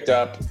 I picked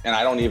up, and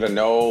I don't even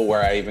know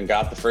where I even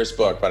got the first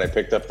book, but I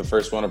picked up the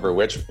first one of her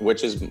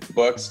witches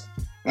books.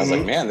 And I was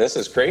like, man, this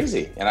is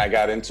crazy. And I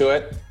got into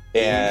it.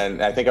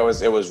 And I think it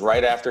was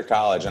right after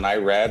college, and I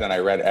read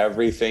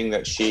everything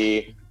that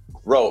she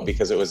wrote,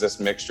 because it was this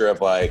mixture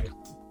of like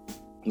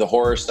the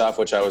horror stuff,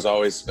 which I was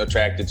always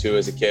attracted to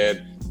as a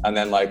kid, and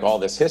then like all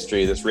this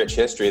history, this rich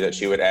history that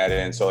she would add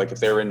in. So like if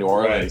they were in New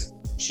Orleans,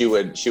 she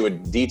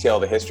would detail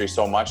the history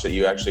so much that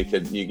you actually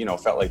could,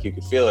 felt like you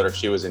could feel it. Or if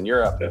she was in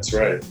Europe. That's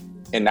right.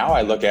 And now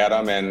I look at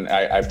them, and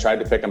I've tried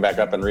to pick them back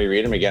up and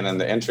reread them again, and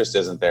the interest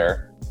isn't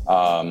there.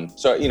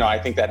 So I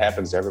think that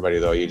happens to everybody,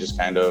 though. You just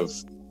kind of,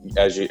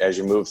 as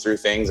you move through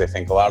things, I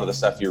think a lot of the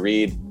stuff you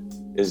read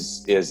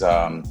is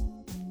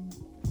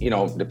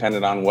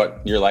dependent on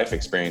what your life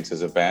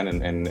experiences have been,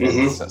 and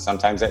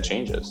sometimes that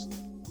changes.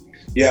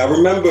 Yeah, I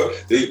remember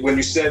when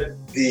you said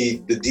the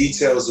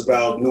details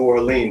about New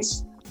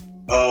Orleans.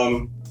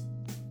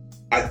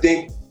 I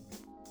think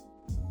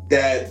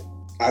that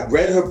I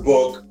read her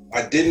book.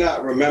 I did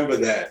not remember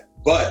that,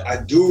 but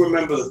I do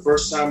remember the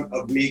first time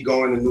of me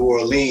going to New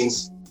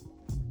Orleans,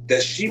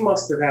 that she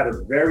must have had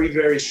a very,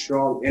 very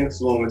strong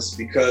influence,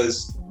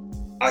 because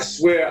I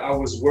swear I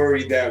was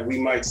worried that we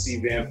might see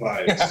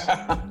vampires.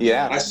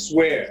 Yeah. I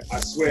swear.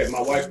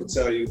 My wife will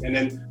tell you. And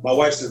then my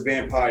wife's a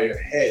vampire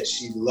head.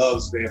 She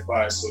loves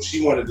vampires, so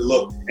she wanted to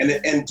look.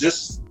 And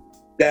just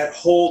that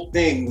whole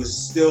thing was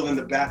still in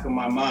the back of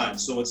my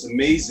mind. So it's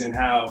amazing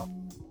how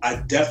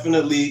I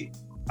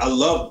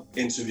love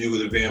Interview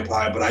with a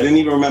Vampire, but I didn't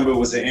even remember it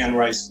was an Anne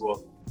Rice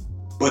book.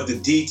 But the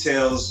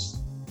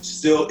details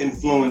still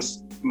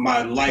influenced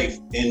my life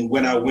and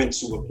when I went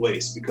to a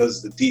place,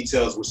 because the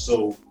details were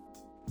so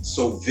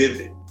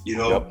vivid, you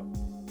know.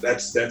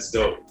 Yep. That's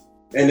dope.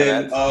 And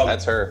then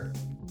that's her.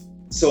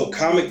 So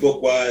comic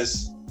book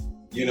wise,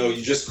 you know,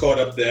 you just caught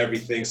up to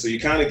everything. So you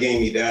kind of gave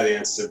me that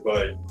answer,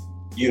 but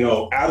you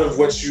know, out of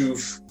what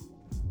you've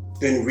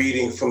been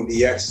reading from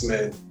the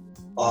X-Men,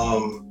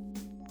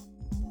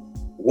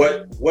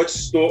 what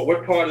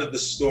part of the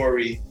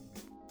story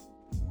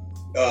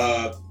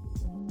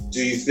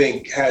do you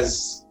think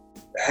has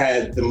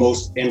had the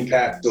most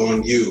impact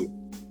on you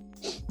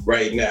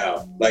right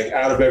now? Like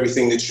out of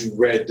everything that you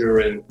read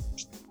during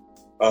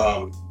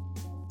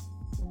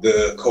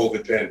the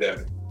COVID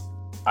pandemic?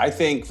 I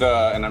think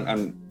and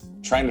I'm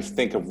trying to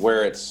think of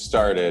where it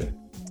started,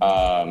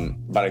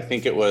 but I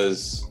think it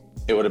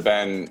would have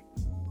been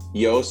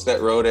Yost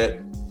that wrote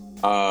it,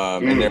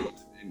 and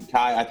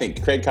I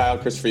think Craig Kyle,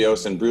 Christopher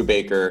Yost, and Brew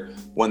Baker,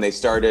 when they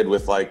started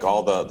with like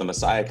all the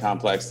Messiah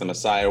Complex, the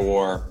Messiah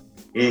War,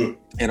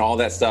 and all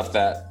that stuff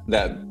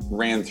that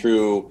ran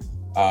through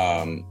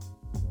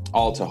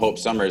all to Hope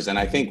Summers. And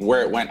I think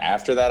where it went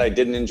after that, I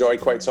didn't enjoy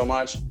quite so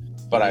much,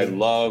 but I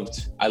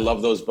loved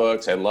those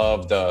books. I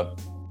loved the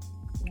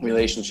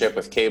relationship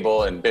with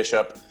Cable and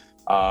Bishop.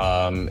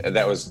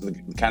 That was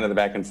kind of the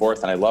back and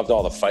forth. And I loved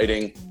all the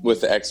fighting with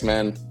the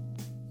X-Men.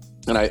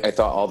 And I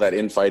thought all that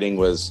infighting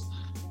was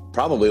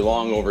probably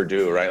long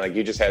overdue, right? Like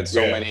you just had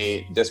so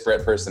many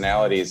disparate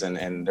personalities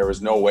and there was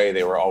no way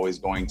they were always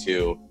going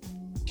to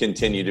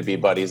continue to be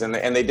buddies. And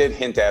they did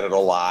hint at it a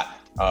lot.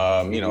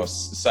 You know,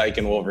 Psyche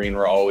and Wolverine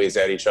were always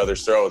at each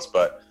other's throats,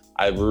 but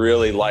I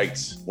really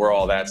liked where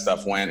all that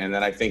stuff went. And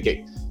then I think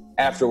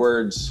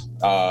afterwards,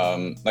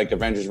 like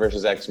Avengers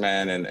versus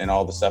X-Men and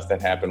all the stuff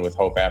that happened with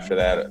Hope after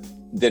that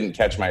didn't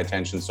catch my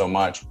attention so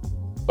much.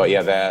 But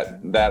yeah,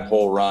 that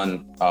whole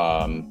run,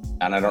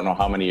 and I don't know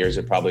how many years,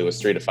 it probably was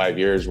 3 to 5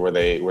 years where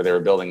they were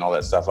building all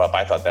that stuff up.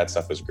 I thought that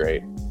stuff was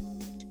great.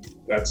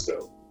 That's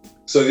dope.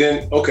 So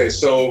then, okay,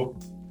 so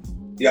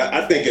yeah,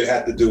 I think it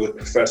had to do with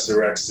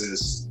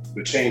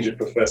the change of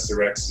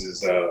Professor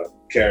X's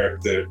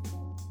character.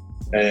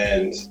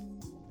 And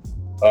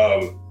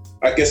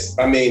I guess,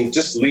 I mean,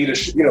 just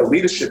leadership, you know,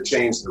 leadership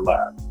changed a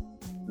lot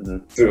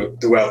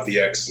throughout the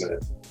X-Men.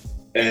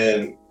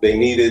 And they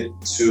needed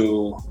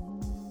to,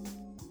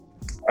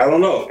 I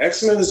don't know,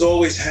 X-Men has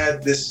always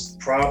had this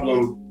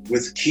problem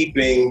with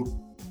keeping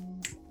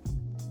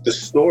the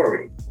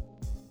story.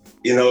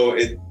 You know,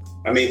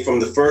 from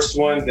the first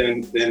one,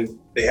 then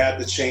they had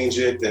to change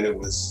it, then it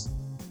was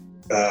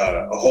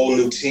a whole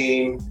new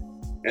team.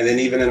 And then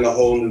even in the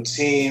whole new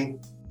team,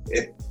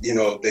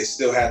 they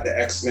still had the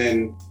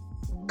X-Men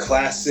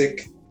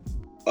classic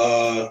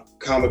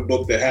comic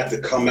book that had to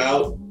come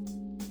out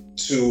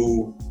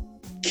to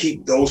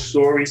keep those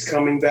stories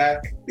coming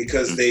back,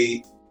 because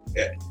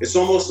it's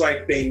almost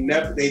like they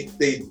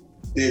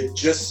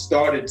just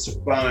started to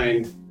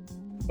find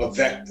a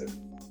vector,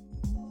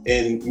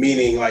 and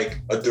meaning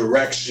like a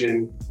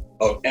direction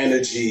of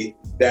energy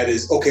that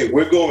is, okay,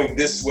 we're going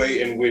this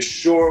way and we're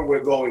sure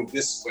we're going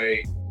this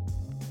way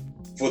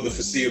for the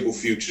foreseeable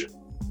future.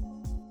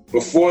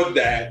 Before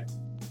that,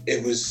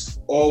 it was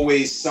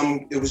always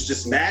it was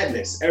just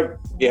madness. It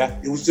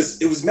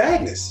was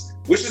madness,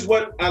 which is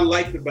what I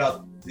liked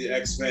about the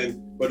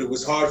X-Men, but it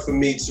was hard for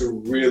me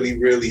to really,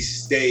 really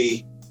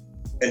stay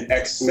an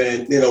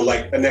X-Men,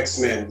 like an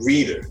X-Men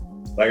reader.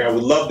 Like I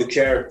would love the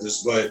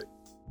characters, but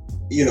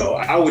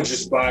I would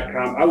just buy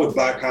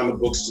comic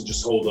books to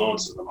just hold on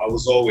to them. I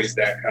was always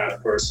that kind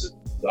of person.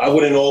 So I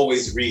wouldn't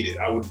always read it.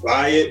 I would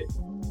buy it,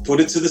 put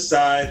it to the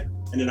side,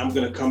 and then I'm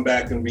gonna come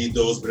back and read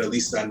those, but at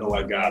least I know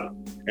I got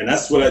them. And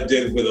that's what I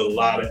did with a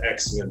lot of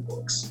X-Men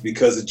books,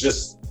 because it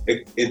just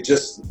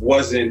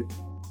wasn't,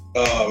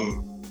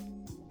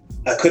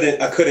 I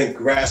couldn't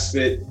grasp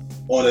it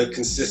on a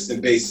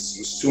consistent basis.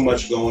 There was too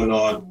much going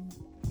on,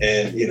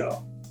 and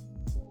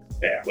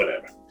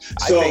whatever.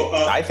 So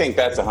I think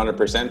that's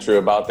 100% true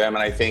about them.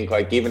 And I think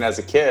like even as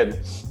a kid,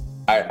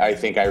 I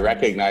think I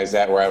recognized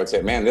that, where I would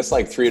say, man, this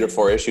like 3 to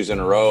 4 issues in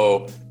a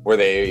row where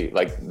they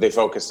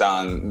focused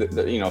on,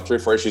 3 or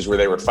 4 issues where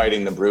they were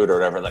fighting the Brood or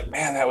whatever. Like,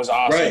 man, that was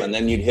awesome. Right. And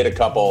then you'd hit a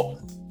couple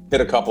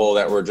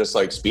that were just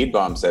like speed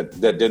bumps that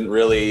didn't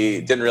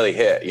really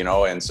hit,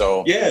 And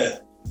so, yeah.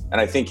 And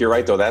I think you're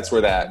right though. That's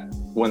where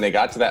when they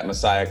got to that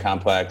Messiah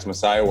Complex,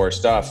 Messiah War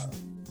stuff,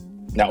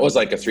 that was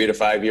like a 3 to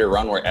 5 year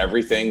run where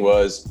everything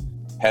was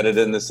headed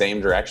in the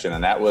same direction.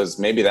 And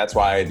that's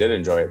why I did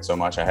enjoy it so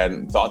much. I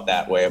hadn't thought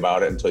that way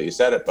about it until you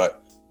said it,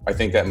 but I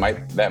think that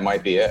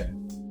might be it.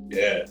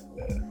 Yeah.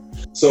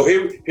 So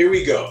here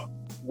we go.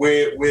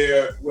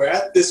 We're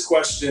at this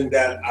question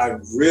that I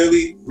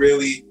really,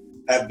 really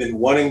have been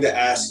wanting to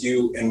ask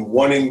you and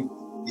wanting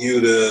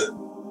you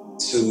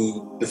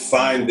to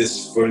define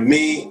this for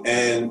me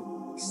and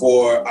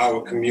for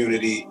our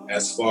community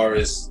as far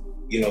as,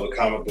 the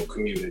comic book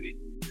community.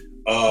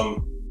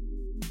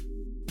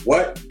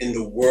 What in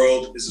the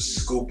world is a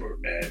scooper,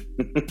 man?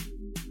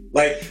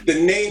 Like, the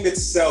name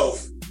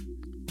itself,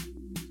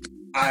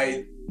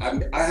 I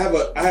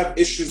have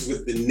issues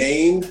with the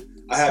name.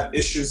 I have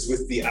issues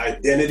with the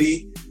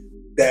identity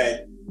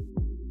that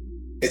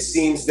it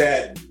seems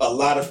that a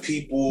lot of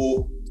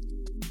people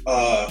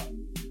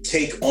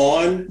take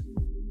on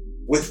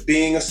with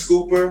being a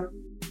scooper.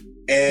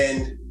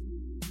 And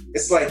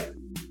it's like,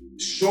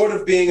 short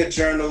of being a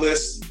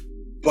journalist,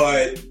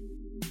 but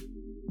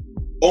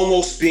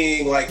almost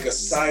being like a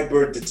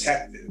cyber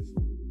detective.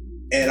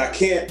 And I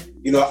can't,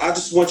 I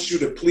just want you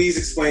to please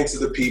explain to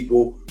the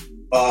people,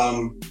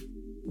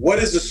 what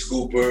is a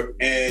scooper?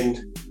 And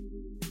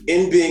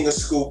in being a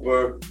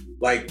scooper,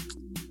 like,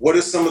 what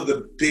are some of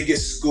the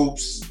biggest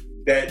scoops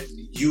that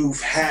you've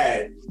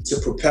had to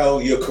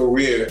propel your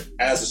career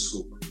as a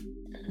scooper?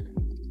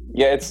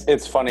 Yeah,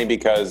 it's funny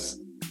because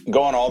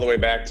going all the way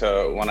back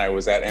to when I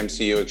was at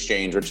MCU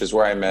Exchange, which is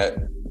where I met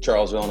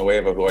Charles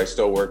Villanueva, who I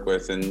still work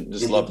with and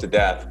just love to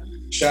death.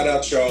 Shout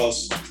out,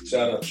 Charles.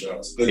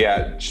 Good.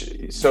 Yeah.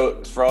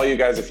 So for all you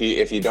guys,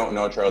 if you don't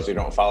know Charles, you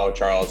don't follow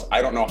Charles,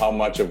 I don't know how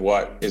much of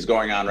what is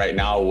going on right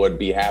now would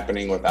be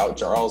happening without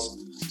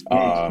Charles.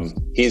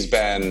 He's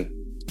been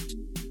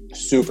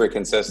super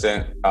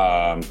consistent.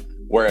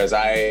 Whereas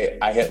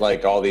I hit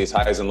like all these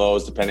highs and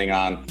lows depending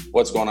on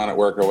what's going on at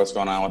work or what's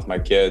going on with my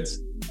kids.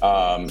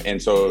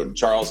 And so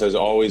Charles has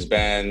always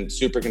been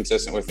super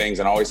consistent with things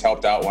and always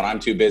helped out when I'm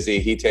too busy.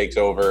 He takes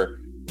over.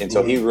 And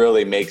so he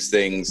really makes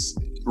things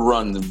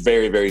run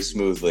very, very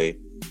smoothly.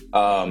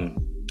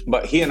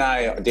 But he and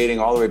I, dating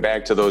all the way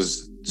back to the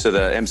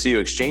MCU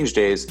Exchange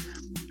days,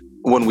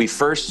 when we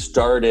first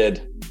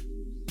started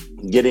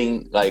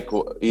getting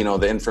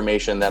the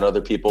information that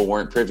other people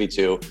weren't privy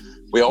to,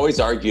 we always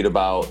argued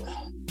about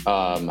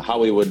how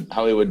we would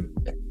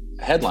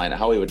headline it,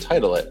 how we would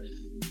title it.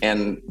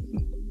 And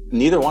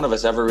neither one of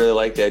us ever really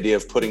liked the idea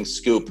of putting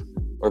scoop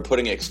or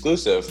putting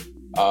exclusive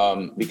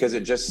because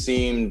it just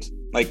seemed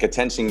like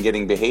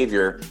attention-getting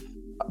behavior.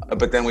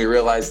 But then we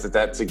realized that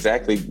that's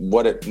exactly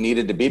what it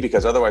needed to be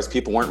because otherwise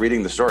people weren't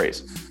reading the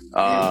stories.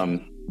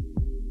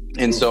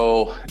 And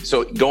so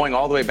going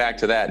all the way back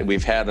to that,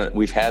 we've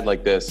had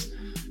like this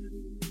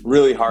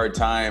really hard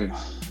time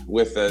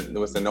with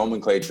the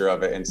nomenclature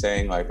of it and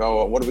saying like,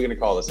 oh, what are we going to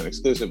call this? An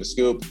exclusive, a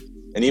scoop?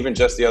 And even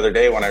just the other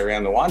day when I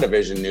ran the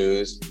WandaVision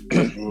news,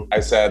 I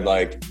said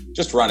like,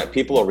 just run it.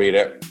 People will read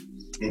it.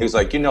 He was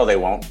like, they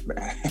won't.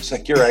 I was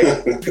like, you're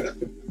right.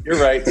 You're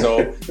right.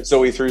 So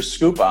we threw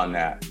scoop on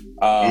that.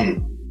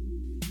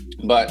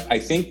 But I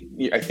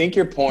think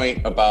your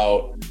point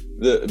about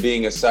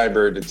being a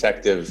cyber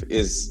detective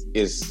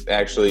is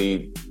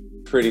actually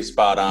pretty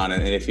spot on.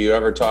 And if you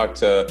ever talk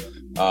to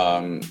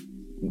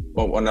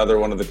another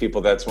one of the people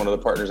that's one of the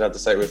partners at the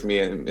site with me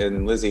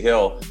in Lizzie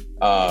Hill,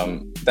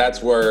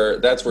 that's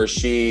where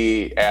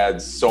she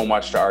adds so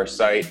much to our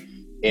site.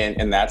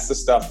 And that's the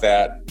stuff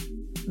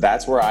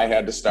that's where I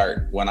had to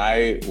start. When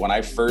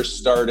I first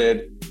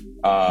started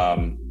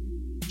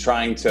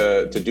trying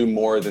to do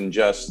more than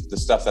just the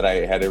stuff that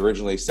I had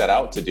originally set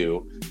out to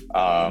do.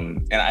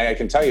 And I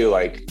can tell you,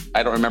 like,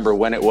 I don't remember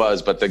when it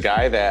was, but the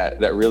guy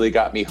that really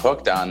got me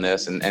hooked on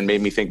this and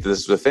made me think that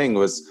this was a thing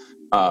was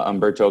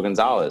Humberto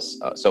Gonzalez.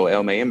 So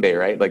El Mayimbe,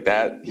 right? Like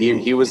that,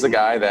 he was the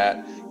guy that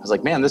I was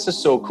like, man, this is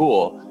so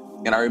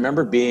cool. And I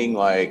remember being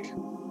like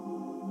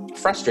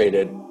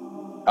frustrated.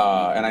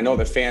 And I know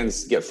that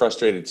fans get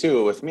frustrated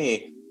too with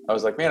me. I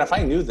was like, man, if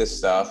I knew this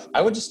stuff,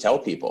 I would just tell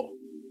people.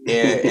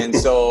 And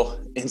so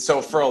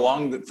for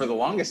the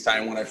longest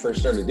time when I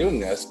first started doing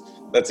this,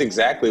 that's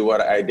exactly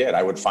what I did.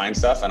 I would find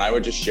stuff and I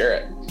would just share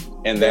it.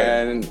 And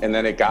then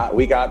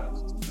we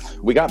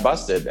got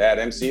busted at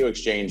MCU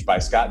Exchange by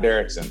Scott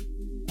Derrickson.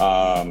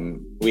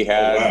 We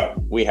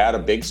had a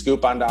big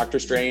scoop on Doctor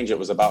Strange. It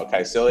was about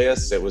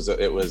Caecilius. It was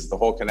the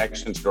whole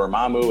connection to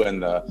Dormammu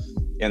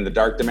and the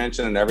dark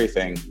dimension and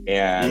everything.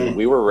 And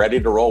we were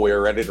ready to roll. We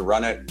were ready to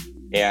run it.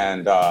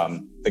 And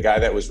the guy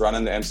that was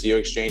running the MCU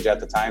Exchange at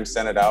the time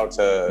sent it out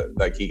to,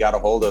 like, he got a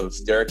hold of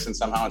Derrickson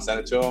somehow and sent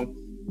it to him.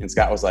 And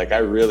Scott was like, I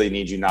really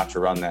need you not to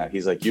run that.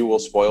 He's like, you will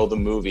spoil the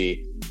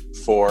movie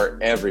for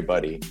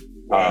everybody.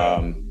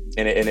 Wow.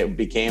 And it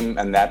became,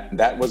 and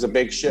that was a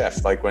big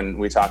shift. Like when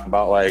we talk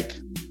about like,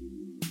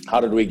 how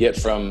did we get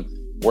from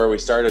where we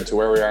started to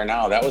where we are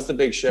now? That was the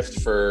big shift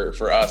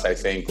for us, I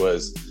think,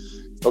 was,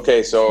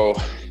 okay, so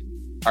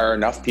are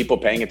enough people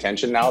paying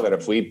attention now that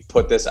if we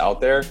put this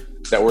out there,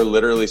 that we're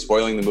literally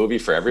spoiling the movie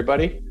for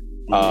everybody?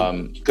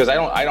 Because I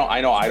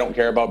don't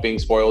care about being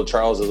spoiled.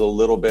 Charles is a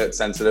little bit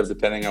sensitive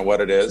depending on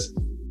what it is.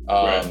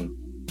 Right.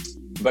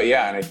 But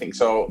yeah, and I think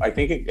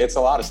it's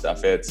a lot of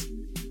stuff.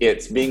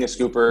 It's being a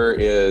scooper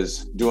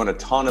is doing a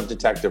ton of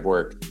detective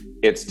work.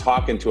 It's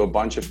talking to a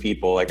bunch of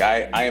people. Like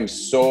I am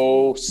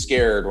so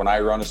scared when I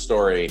run a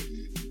story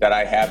that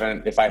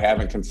if I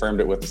haven't confirmed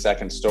it with a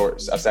second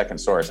source.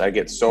 I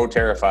get so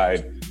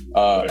terrified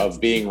of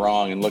being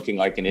wrong and looking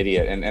like an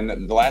idiot.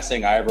 And the last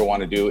thing I ever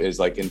want to do is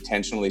like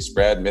intentionally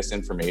spread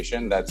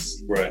misinformation.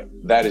 That's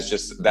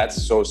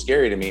so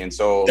scary to me. And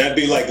so that'd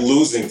be like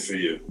losing for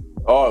you.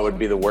 Oh, it would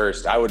be the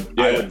worst. I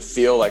would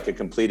feel like a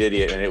complete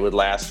idiot, and it would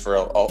last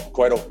for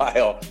quite a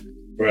while.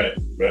 Right.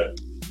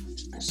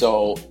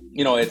 So,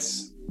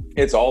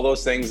 it's all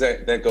those things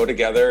that go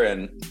together.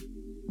 And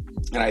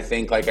I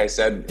think, like I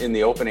said in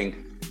the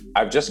opening,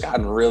 I've just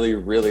gotten really,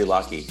 really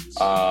lucky.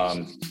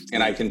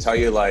 And I can tell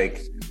you,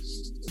 like,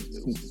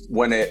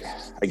 when it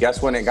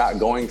got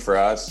going for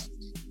us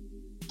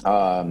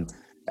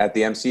at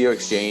the MCU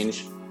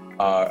Exchange,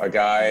 a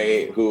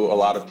guy who a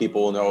lot of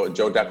people will know,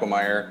 Joe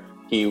Deckelmeyer,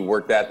 he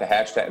worked at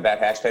that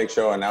hashtag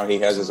show, and now he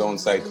has his own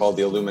site called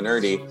The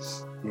Illuminati.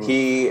 Mm-hmm.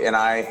 He and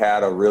I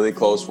had a really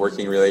close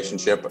working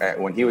relationship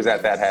when he was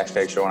at that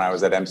hashtag show and I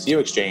was at MCU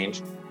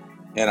Exchange.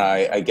 And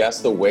I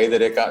guess the way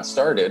that it got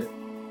started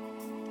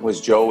was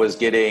Joe was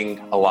getting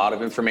a lot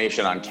of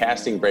information on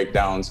casting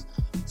breakdowns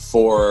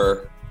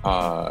for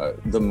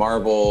the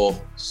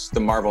Marvel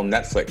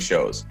Netflix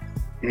shows.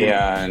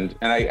 Mm.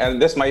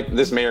 And this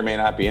may or may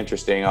not be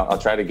interesting. I'll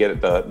try to get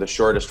it the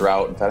shortest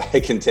route that I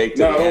can take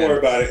to the end. Don't worry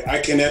about it. I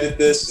can edit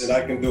this and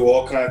I can do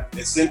all kinds.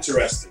 It's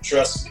interesting.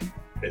 Trust me.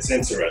 It's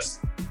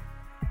interesting.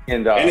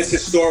 And it's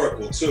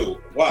historical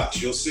too.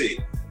 Watch, you'll see.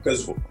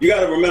 Because you got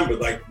to remember,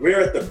 like,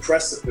 we're at the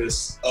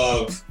precipice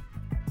of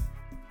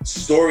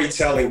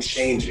storytelling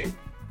changing.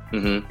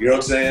 Mm-hmm. You know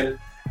what I'm saying?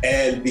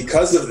 And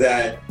because of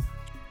that,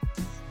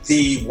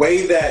 the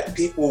way that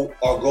people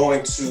are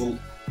going to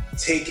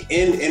take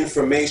in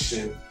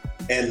information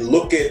and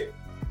look at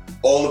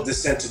all of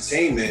this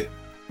entertainment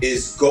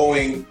is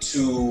going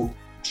to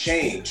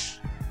change.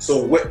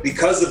 So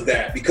because of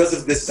that, because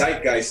of this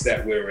zeitgeist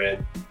that we're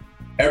in,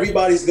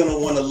 everybody's going to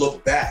want to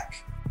look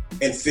back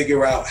and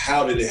figure out,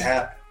 how did it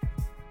happen?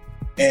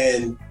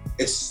 And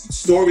it's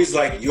stories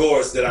like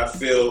yours that I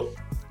feel,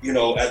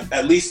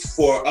 at least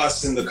for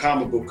us in the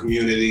comic book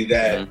community,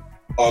 that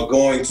are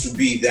going to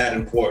be that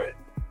important.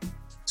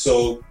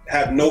 So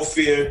have no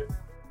fear.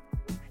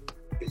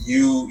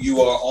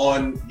 You are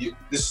on.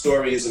 This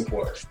story is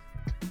important.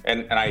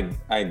 And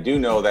I do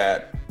know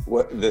that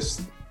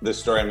this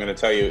story I'm going to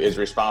tell you is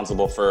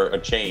responsible for a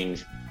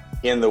change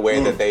in the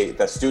way that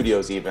the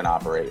studios even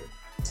operate.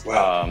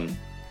 Wow.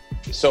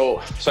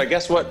 So I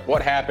guess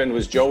what happened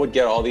was Joe would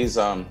get all these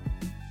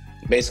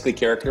basically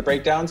character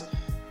breakdowns,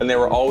 and they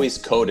were always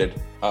coded.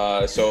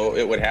 So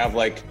it would have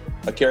like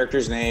a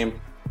character's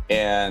name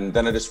and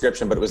then a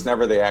description, but it was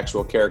never the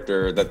actual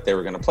character that they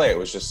were going to play. It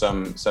was just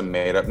some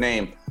made up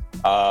name.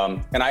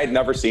 And I had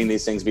never seen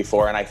these things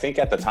before. And I think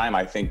at the time,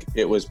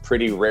 it was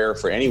pretty rare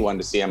for anyone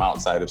to see them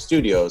outside of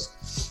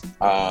studios.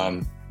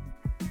 And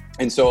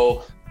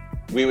so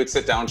we would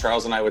sit down,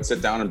 Charles and I would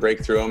sit down and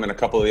break through them, and a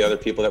couple of the other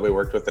people that we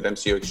worked with at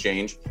MCU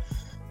Exchange.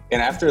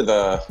 And after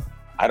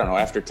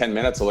 10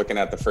 minutes of looking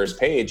at the first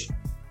page,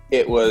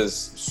 it was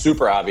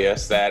super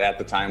obvious that at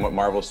the time what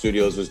Marvel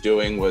Studios was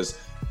doing was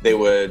they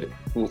would,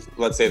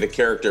 let's say the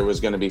character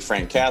was going to be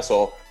Frank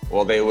Castle.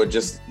 Well, they would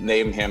just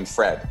name him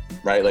Fred,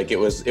 right? Like it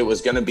was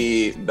going to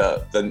be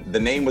the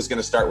name was going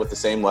to start with the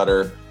same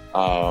letter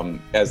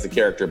as the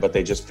character, but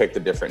they just picked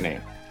a different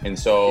name. And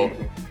so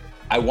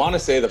I want to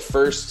say the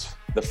first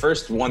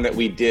one that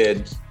we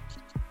did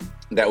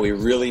that we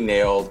really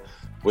nailed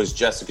was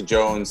Jessica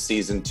Jones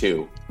season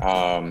 2.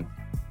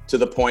 To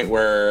the point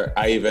where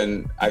I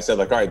said,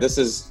 like, all right, this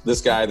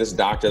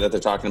doctor that they're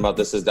talking about,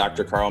 this is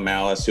Dr. Carl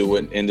Malice, who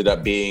ended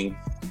up being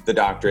the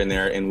doctor in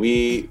there. And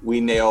we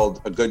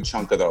nailed a good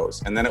chunk of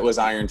those. And then it was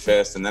Iron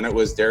Fist, and then it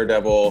was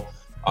Daredevil.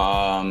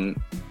 And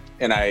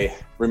I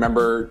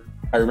remember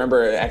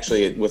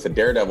actually with the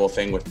Daredevil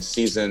thing with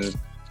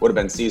would have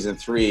been season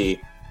 3,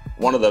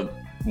 one of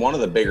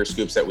the bigger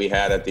scoops that we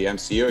had at the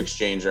MCU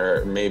Exchange,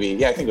 or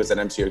maybe, I think it was at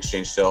MCU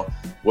Exchange still,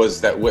 was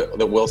that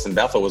Wilson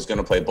Bethel was going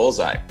to play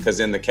Bullseye, because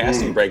in the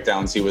casting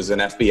breakdowns, he was an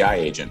FBI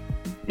agent.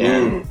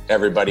 And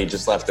everybody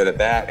just left it at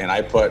that. And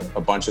I put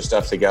a bunch of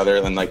stuff together.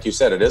 And like you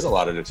said, it is a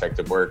lot of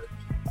detective work.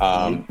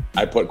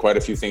 I put quite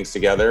a few things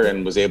together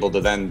and was able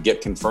to then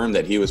get confirmed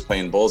that he was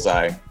playing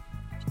Bullseye.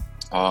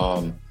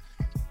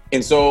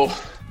 And so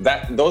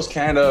those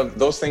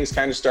things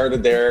kind of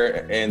started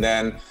there. And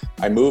then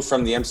I moved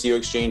from the MCU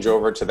Exchange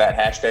over to that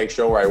hashtag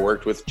show where I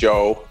worked with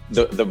Joe.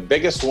 The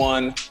biggest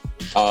one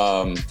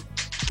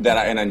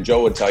and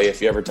Joe would tell you,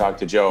 if you ever talk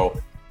to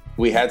Joe,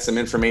 we had some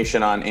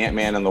information on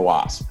Ant-Man and the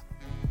Wasp.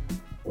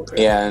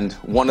 Okay. And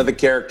one of the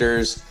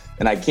characters,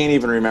 and I can't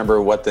even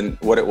remember what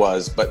it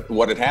was, but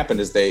what had happened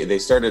is they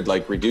started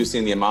like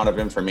reducing the amount of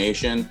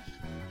information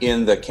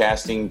in the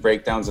casting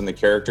breakdowns and the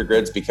character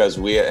grids, because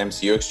we at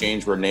MCU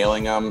Exchange were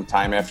nailing them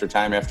time after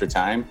time after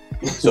time.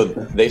 So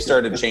they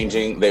started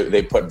changing.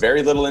 They put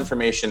very little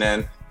information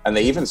in, and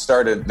they even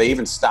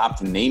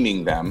stopped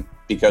naming them,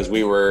 because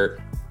we were,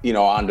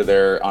 onto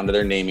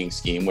their naming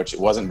scheme, which it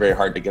wasn't very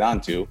hard to get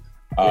onto.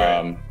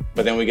 Right.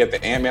 But then we get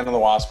the Ant-Man and the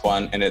Wasp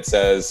one, and it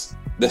says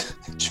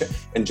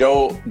and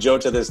Joe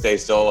to this day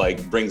still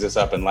like brings this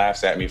up and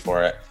laughs at me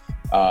for it.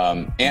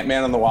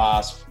 Ant-Man and the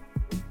Wasp,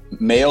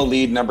 male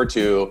lead number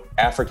 2,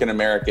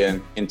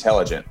 African-American,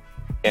 intelligent.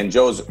 And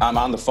I'm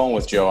on the phone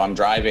with Joe. I'm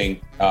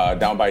driving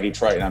down by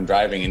Detroit, and I'm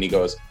driving, and he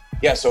goes,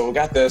 yeah, so we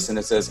got this, and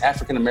it says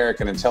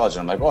African-American intelligent.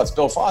 I'm like, oh, it's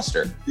Bill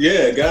Foster. Yeah,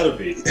 it gotta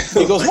be.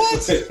 He goes,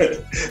 what?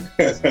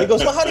 He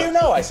goes, well, how do you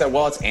know? I said,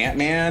 well, it's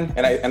Ant-Man.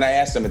 And I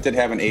asked him, it did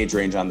have an age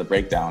range on the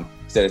breakdown.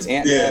 He said, it's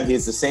Ant-Man. Yeah.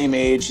 He's the same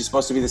age. He's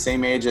supposed to be the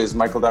same age as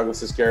Michael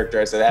Douglas's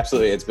character. I said,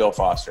 absolutely, it's Bill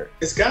Foster.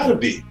 It's gotta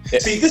be. Yeah.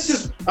 See, this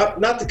is,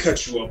 not to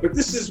cut you off, but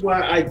this is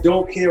why I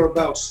don't care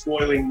about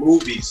spoiling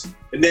movies.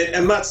 And then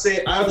I'm not saying,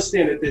 I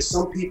understand that there's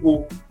some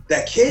people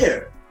that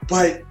care,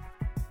 but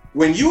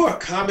when you're a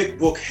comic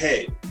book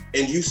head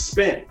and you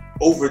spent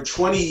over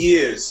 20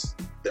 years,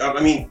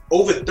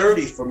 over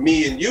 30 for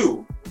me and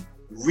you,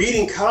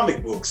 reading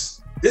comic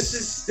books, this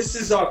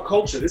is our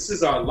culture, this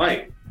is our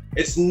life.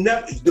 It's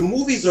never, the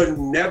movies are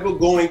never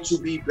going to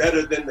be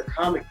better than the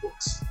comic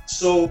books.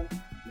 So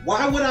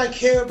why would I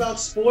care about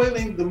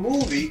spoiling the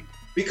movie?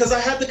 Because I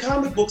have the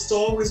comic books to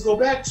always go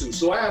back to.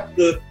 So I have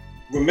to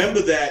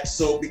remember that.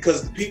 So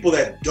because the people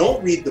that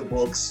don't read the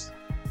books,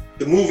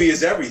 the movie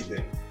is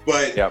everything.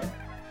 But yep.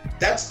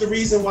 That's the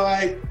reason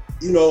why,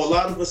 a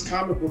lot of us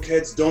comic book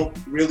heads don't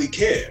really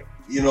care,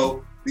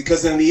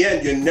 because in the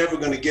end, you're never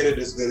going to get it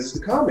as good as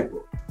the comic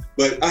book.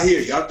 But I hear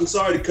you. I'm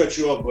sorry to cut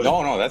you off, but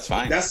no, that's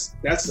fine.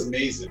 That's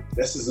amazing.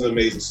 This is an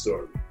amazing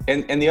story.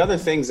 And the other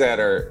things that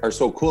are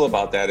so cool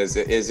about that is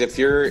if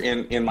you're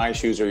in my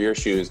shoes or your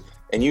shoes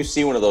and you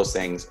see one of those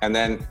things and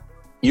then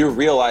you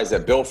realize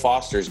that Bill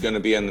Foster is going to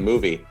be in the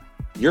movie,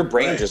 your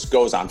brain just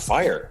goes on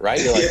fire, right?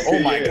 You're like, oh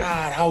my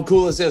God, how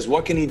cool is this?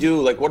 What can he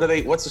do? Like,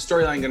 what's the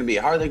storyline going to be?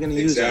 How are they going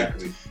to use it?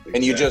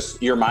 And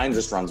your mind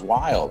just runs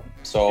wild.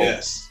 So,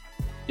 yes.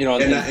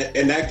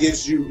 And that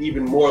gives you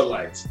even more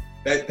life.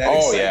 That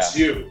excites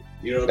you.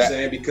 You know what I'm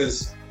saying?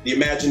 Because the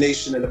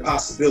imagination and the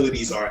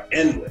possibilities are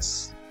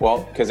endless.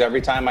 Well, because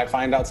every time I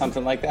find out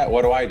something like that,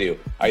 what do?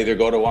 I either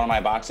go to one of my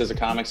boxes of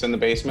comics in the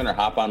basement or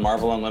hop on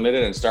Marvel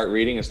Unlimited and start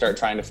reading and start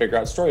trying to figure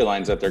out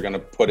storylines that they're going to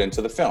put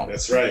into the film.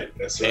 That's right.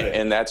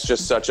 And that's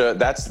just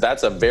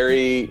that's a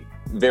very,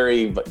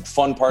 very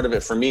fun part of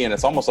it for me. And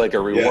it's almost like a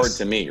reward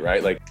to me,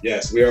 right? Like,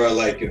 yes, we are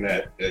alike in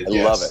that. I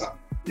love it.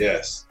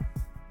 Yes.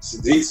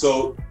 So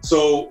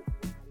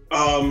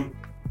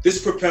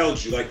this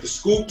propelled you, like the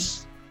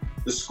scoops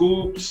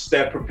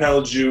that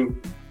propelled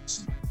you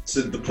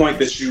to the point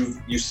that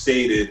you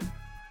stated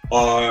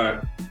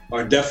are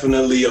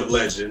definitely of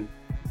legend.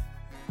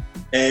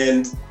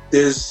 And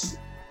there's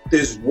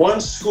one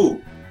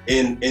scoop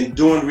in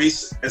doing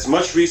as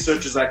much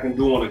research as I can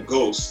do on a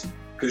ghost,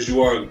 because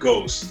you are a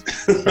ghost.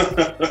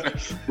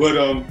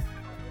 But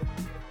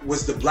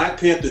was the Black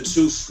Panther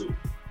 2 scoop.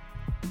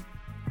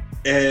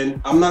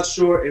 And I'm not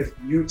sure if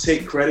you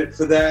take credit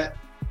for that,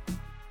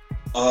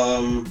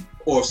 or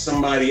if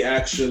somebody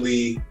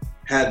actually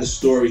had the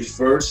story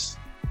first.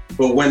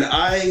 But when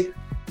I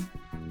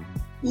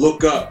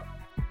look up,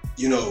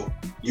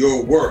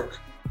 your work,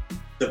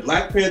 the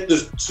Black Panther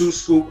 2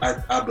 scoop,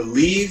 I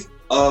believe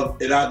of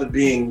it either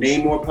being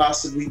Namor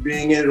possibly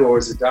being in it, or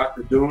is it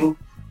Dr. Doom?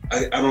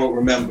 I don't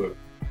remember.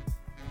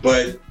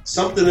 But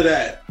something of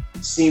that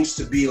seems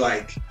to be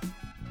like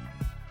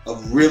a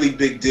really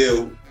big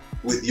deal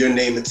with your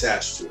name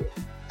attached to it.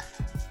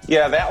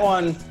 Yeah, that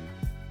one.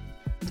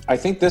 I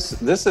think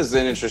this is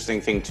an interesting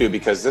thing too,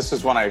 because this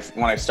is when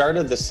I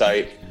started the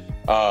site,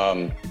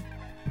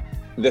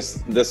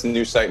 this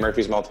new site,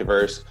 Murphy's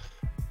Multiverse.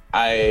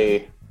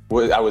 I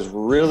was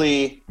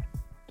really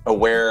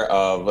aware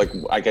of,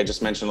 like I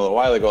just mentioned a little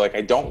while ago, like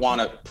I don't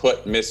want to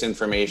put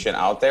misinformation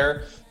out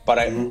there, but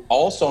I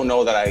also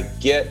know that I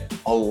get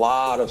a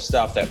lot of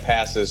stuff that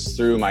passes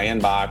through my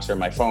inbox or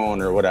my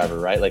phone or whatever,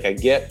 right? Like I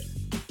get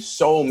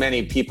so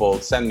many people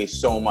send me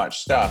so much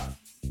stuff.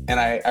 And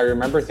I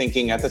remember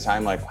thinking at the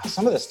time, like, wow,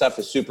 some of this stuff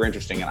is super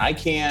interesting and I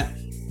can't.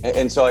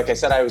 And so, like I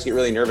said, I always get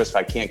really nervous if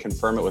I can't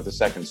confirm it with a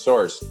second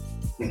source.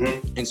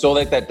 Mm-hmm. And so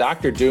like that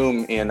Dr.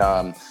 Doom in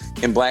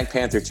Black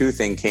Panther 2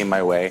 thing came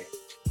my way.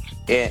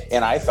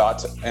 And I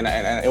thought, and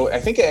I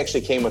think it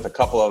actually came with a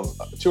couple of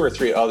 2 or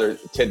 3 other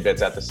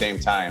tidbits at the same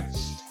time.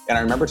 And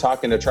I remember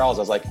talking to Charles,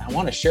 I was like, I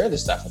want to share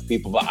this stuff with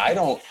people, but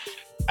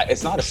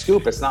it's not a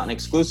scoop. It's not an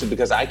exclusive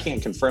because I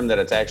can't confirm that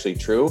it's actually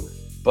true.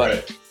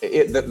 But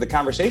the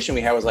conversation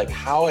we had was like,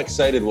 how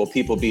excited will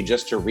people be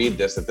just to read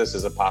this, that this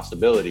is a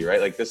possibility, right?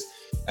 Like this,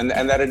 and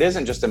that it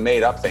isn't just a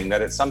made up thing,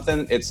 that it's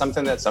something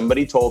that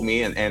somebody told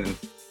me, and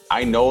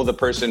I know the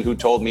person who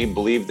told me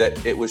believed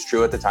that it was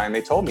true at the time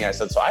they told me. I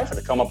said, so I have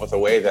to come up with a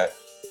way that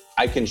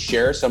I can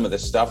share some of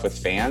this stuff with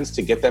fans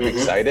to get them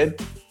excited,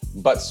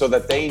 but so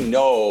that they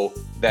know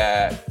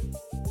that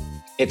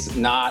it's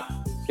not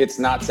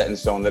set in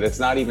stone, that it's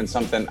not even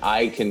something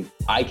I can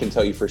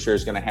tell you for sure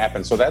is going to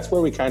happen. So that's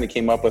where we kind of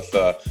came up with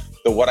the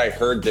what I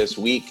heard this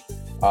week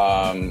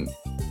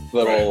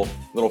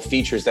little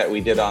features that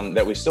we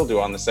still do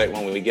on the site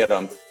when we get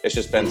them. It's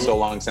just been so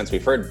long since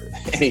we've heard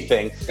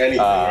anything.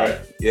 Right?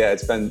 Yeah,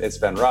 it's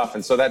been rough.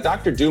 And so that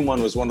Dr. Doom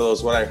one was one of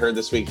those what I heard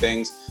this week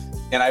things,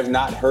 and I've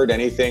not heard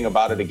anything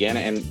about it again.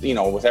 And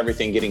with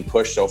everything getting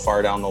pushed so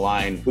far down the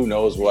line, who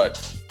knows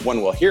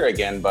when we'll hear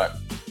again. But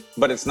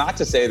it's not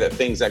to say that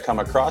things that come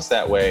across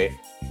that way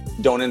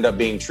don't end up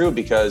being true,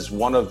 because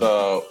one of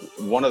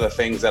the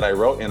things that I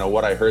wrote in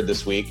what I heard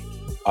this week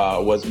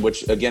was,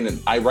 which again,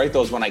 I write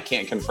those when I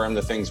can't confirm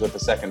the things with the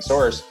second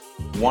source.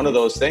 One of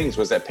those things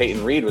was that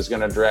Peyton Reed was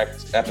going to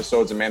direct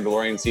episodes of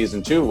Mandalorian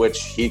season 2,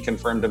 which he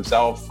confirmed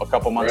himself a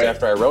couple months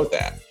after I wrote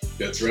that.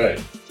 That's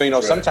right.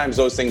 So, sometimes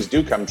those things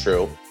do come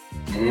true.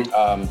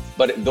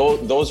 But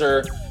those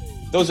are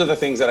the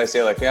things that I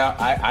say, like, yeah,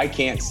 I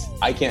can't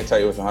tell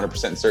you with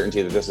 100%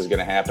 certainty that this is going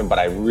to happen, but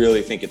I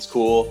really think it's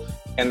cool.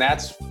 And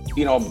that's,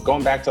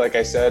 going back to, like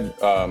I said,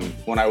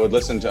 when I would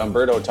listen to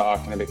Umberto talk,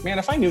 and I'd be like, man,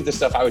 if I knew this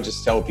stuff, I would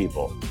just tell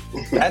people.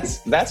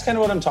 That's kind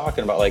of what I'm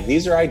talking about. Like,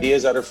 these are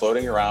ideas that are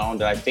floating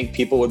around, and I think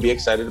people would be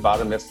excited about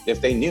them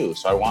if they knew.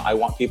 So I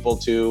want people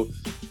to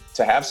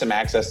have some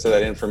access to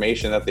that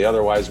information that they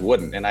otherwise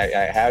wouldn't. And I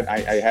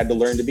had to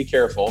learn to be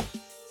careful.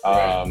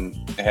 I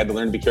had to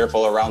learn to be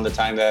careful around the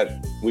time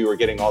that we were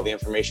getting all the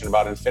information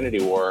about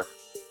Infinity War,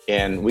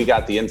 and we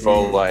got the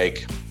info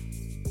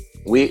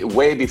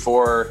way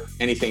before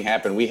anything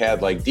happened. We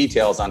had like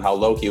details on how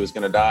Loki was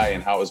going to die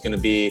and how it was going to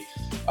be,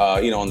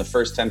 in the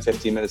first 10,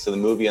 15 minutes of the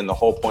movie. And the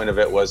whole point of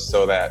it was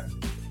so that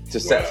to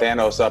set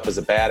Thanos up as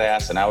a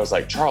badass. And I was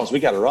like, Charles, we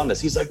got to run this.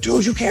 He's like,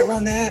 dude, you can't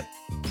run that.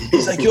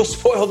 He's like, you'll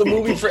spoil the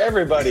movie for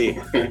everybody.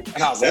 And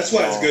that's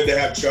why it's good to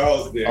have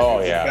Charles there.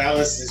 Oh yeah, it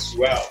balances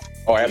you out.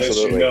 Oh,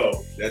 absolutely.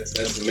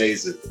 That's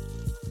amazing.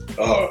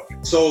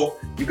 So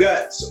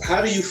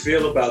how do you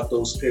feel about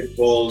those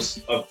pitfalls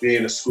of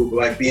being a scooper?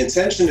 Like, the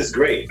intention is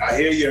great. I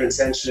hear your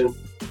intention,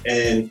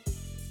 and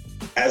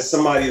as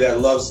somebody that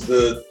loves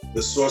the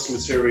source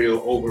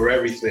material over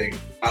everything,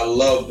 I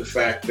love the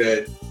fact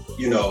that,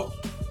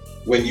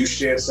 when you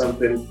share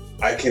something,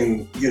 I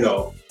can,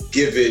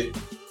 give it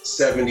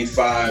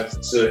 75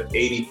 to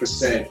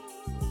 80%,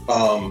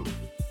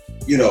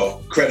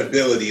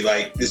 credibility.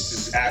 Like, this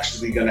is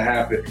actually going to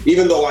happen,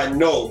 even though I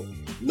know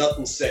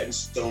nothing's set in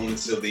stone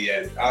until the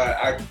end.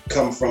 I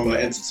come from an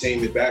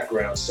entertainment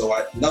background, so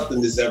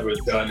nothing is ever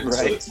done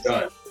until it's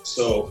done.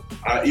 So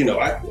how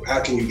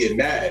can you get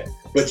mad?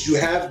 But you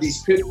have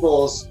these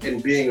pitfalls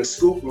in being a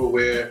scooper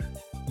where,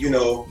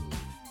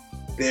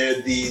 there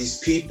are these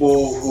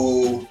people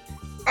who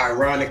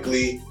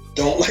ironically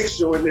don't like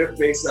showing their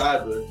face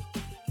either,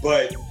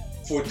 but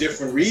for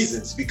different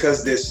reasons,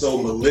 because they're so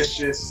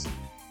malicious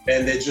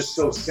and they're just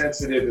so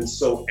sensitive and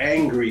so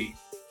angry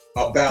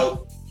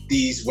about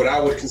these, what I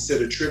would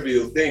consider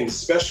trivial things,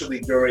 especially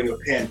during a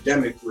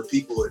pandemic where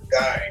people are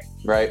dying.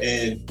 Right.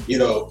 And,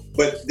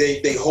 but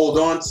they hold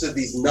on to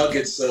these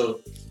nuggets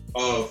of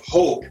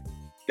hope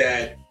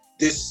that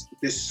this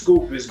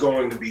scoop is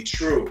going to be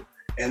true.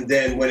 And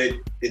then when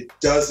it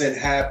doesn't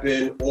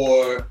happen,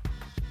 or,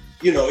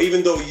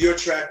 even though your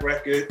track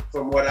record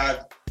from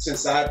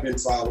since I've been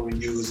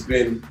following you has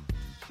been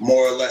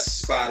more or less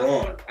spot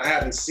on, I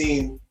haven't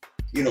seen,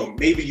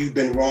 maybe you've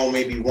been wrong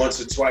maybe once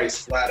or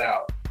twice flat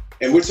out.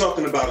 And we're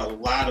talking about a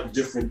lot of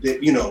different,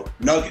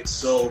 nuggets.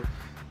 So,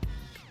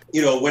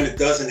 when it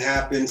doesn't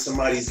happen,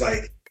 somebody's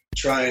like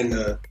trying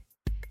to,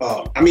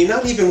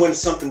 not even when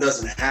something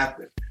doesn't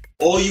happen,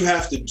 all you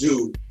have to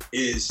do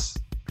is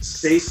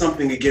say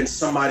something against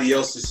somebody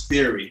else's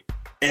theory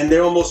and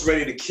they're almost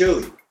ready to kill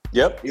you.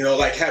 Yep.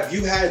 Have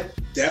you had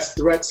death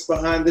threats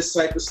behind this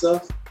type of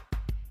stuff?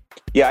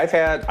 Yeah, I've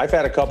had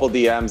a couple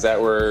DMs that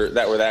were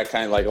that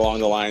kind of, like, along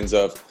the lines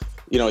of,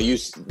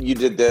 you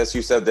did this,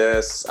 you said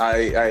this,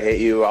 I hate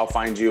you, I'll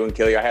find you and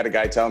kill you. I had a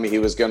guy tell me he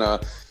was gonna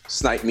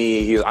snipe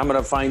me. I'm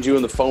gonna find you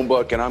in the phone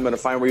book, and I'm gonna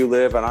find where you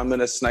live, and I'm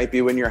gonna snipe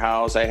you in your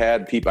house. I've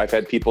had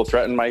people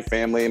threaten my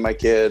family and my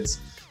kids.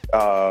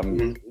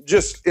 And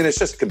it's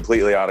just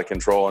completely out of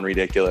control and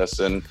ridiculous.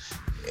 And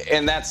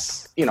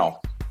that's,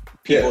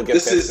 people get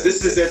this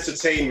is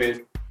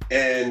entertainment,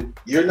 and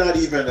you're not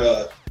even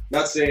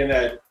not saying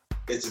that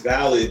it's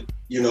valid,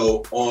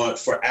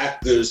 for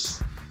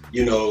actors,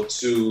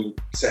 to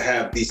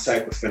have these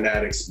type of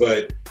fanatics,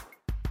 but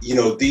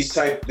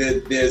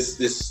there's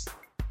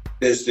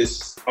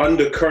this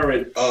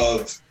undercurrent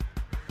of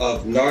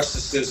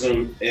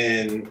narcissism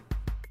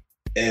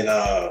and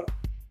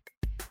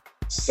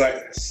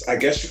I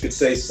guess you could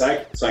say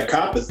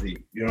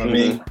psychopathy, what I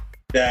mean,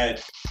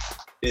 that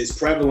is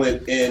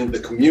prevalent in the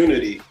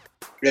community.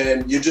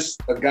 And you're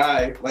just a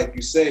guy, like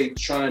you say,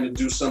 trying to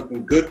do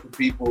something good for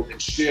people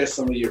and share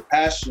some of your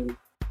passion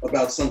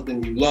about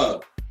something you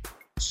love.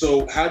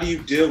 So how do you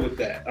deal with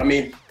that? I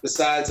mean,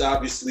 besides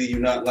obviously you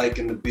not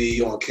liking to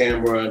be on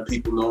camera and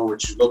people know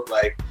what you look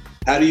like,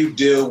 how do you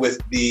deal with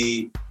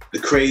the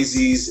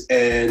crazies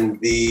and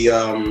the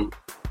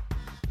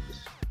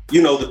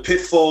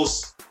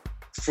pitfalls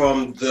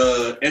from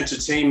the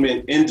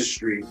entertainment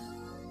industry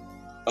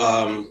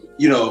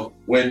you know,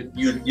 when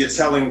you're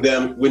telling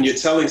them, when you're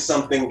telling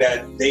something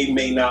that they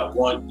may not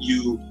want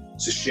you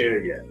to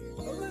share yet?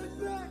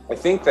 I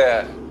think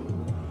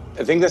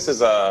this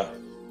is a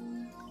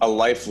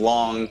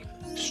lifelong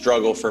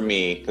struggle for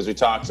me, because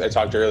I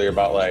talked earlier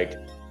about like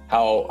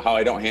how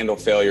I don't handle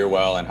failure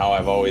well, and how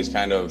I've always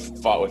kind of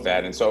fought with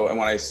that. And so, when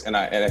I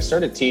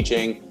started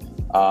teaching,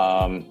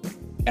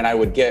 and I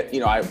would get,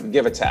 I would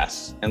give a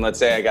test, and let's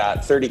say I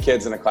got 30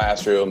 kids in a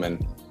classroom,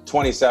 and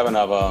 27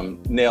 of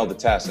them nailed the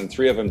test and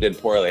 3 of them did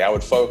poorly. I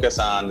would focus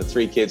on the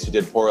 3 kids who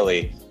did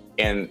poorly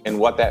and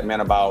what that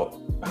meant about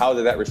how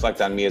did that reflect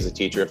on me as a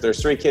teacher. If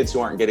there's 3 kids who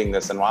aren't getting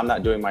this, then I'm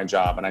not doing my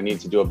job and I need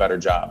to do a better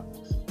job.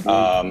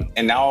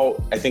 And now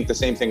I think the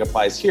same thing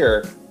applies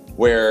here,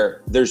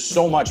 where there's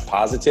so much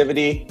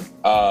positivity.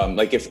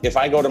 Like if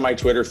I go to my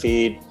Twitter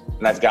feed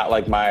and I've got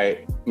like my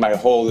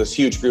whole, this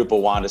huge group of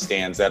Wanda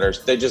stans that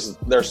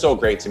they're so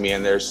great to me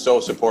and they're so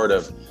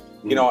supportive,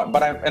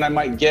 but I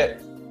might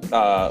get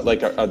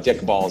like a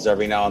Dick Balls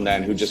every now and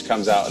then who just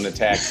comes out and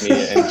attacks me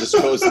and just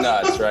goes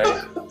nuts, right?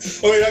 Oh,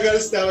 wait, I gotta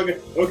stop.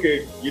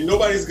 Okay,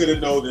 nobody's gonna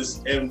know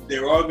this, and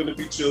there are gonna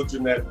be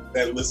children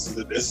that listen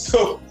to this.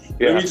 So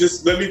let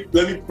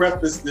me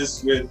preface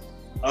this with,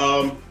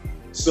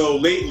 so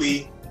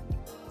lately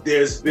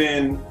there's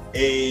been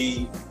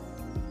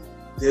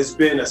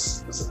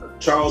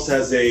Charles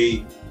has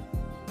a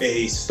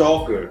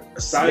stalker, a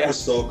cyber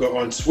stalker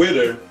on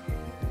Twitter,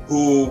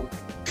 who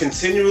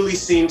continually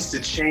seems to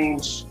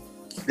change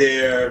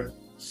their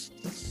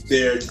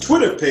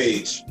Twitter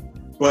page,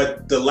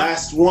 but the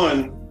last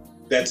one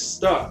that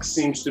stuck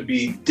seems to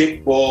be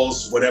Dick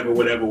Balls, whatever.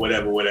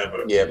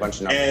 Yeah, a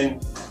bunch of numbers.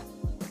 And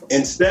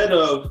instead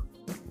of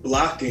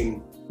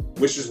blocking,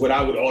 which is what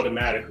I would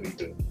automatically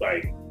do,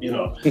 like,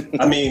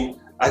 I mean,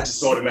 I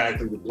just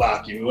automatically would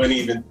block you. It wouldn't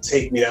even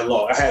take me that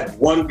long. I had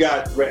one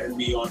guy threaten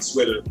me on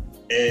Twitter,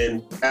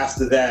 and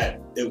after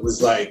that, it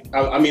was like,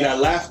 I mean, I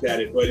laughed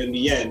at it, but in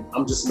the end,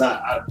 I'm just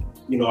not, I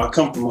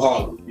come from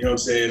Harlem, you know what I'm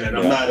saying? And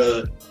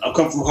I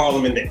come from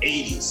Harlem in the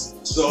 80s.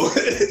 So,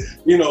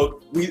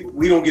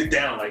 we don't get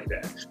down like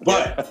that.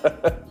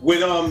 But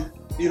with,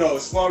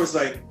 as far as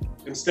like,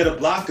 instead of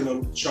blocking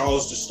them,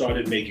 Charles just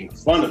started making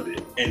fun of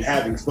it and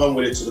having fun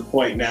with it to the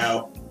point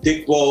now,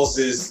 Dick Balls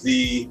is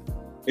the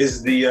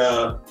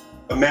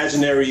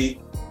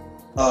imaginary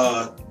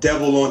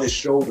devil on his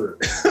shoulder.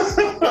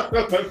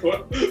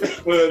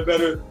 For a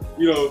better,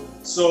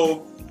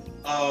 so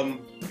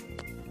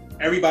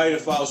everybody that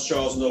follows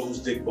Charles know who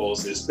Dick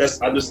Balls is.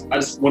 I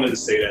just wanted to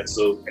say that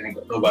so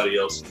nobody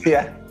else.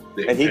 Yeah.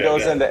 And he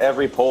goes into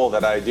every poll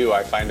that I do.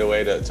 I find a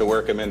way to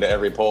work him into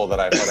every poll that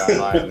I put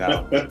online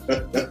now.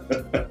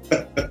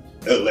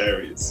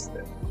 Hilarious.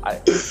 I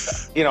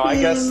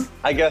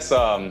guess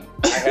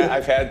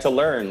I've had to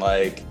learn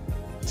like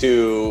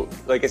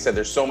I said,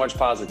 there's so much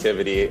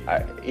positivity.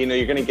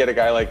 You're going to get a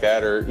guy like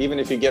that, or even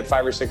if you get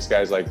 5 or 6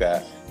 guys like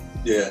that.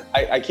 Yeah.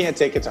 I can't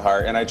take it to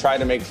heart, and I try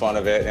to make fun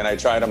of it, and I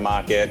try to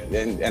mock it,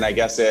 and I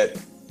guess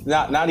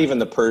not even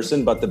the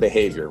person, but the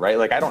behavior, right?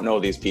 Like, I don't know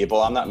these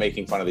people. I'm not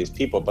making fun of these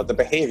people, but the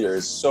behavior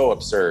is so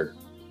absurd.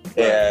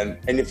 Right.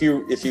 And if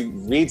you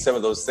read some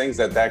of those things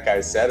that guy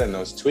said in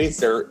those tweets,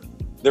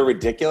 they're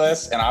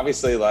ridiculous. And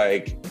obviously,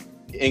 like,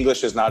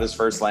 English is not his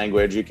first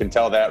language. You can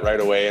tell that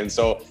right away. And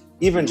so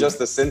even just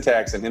the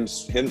syntax and him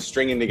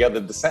stringing together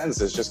the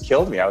sentences just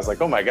killed me. I was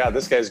like, oh my God,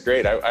 this guy's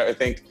great. I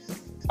think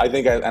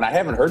and I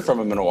haven't heard from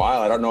him in a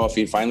while. I don't know if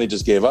he finally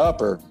just gave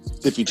up or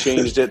if he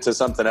changed it to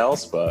something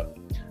else, but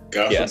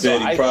God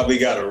forbid, he probably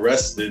got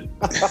arrested.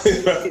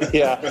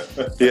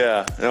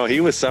 Yeah. No, he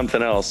was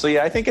something else. So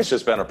yeah, I think it's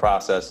just been a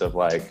process of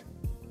like,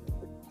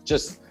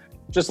 just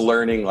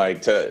learning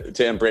like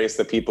to embrace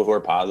the people who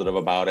are positive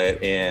about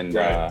it. And,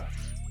 right.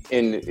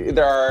 And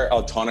there are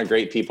a ton of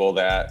great people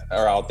that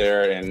are out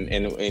there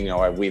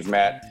and we've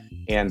met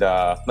and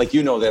like,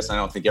 this, I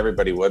don't think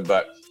everybody would,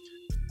 but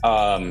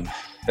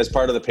as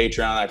part of the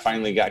Patreon, I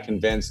finally got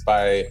convinced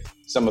by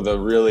some of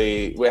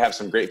we have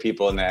some great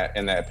people in that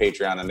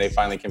Patreon, and they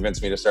finally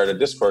convinced me to start a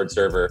Discord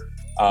server.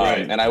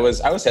 Right. And I was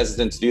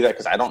hesitant to do that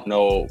because I don't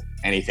know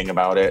anything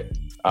about it.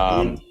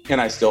 And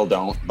I still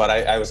don't, but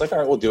I was like, all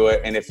right, we'll do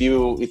it. And if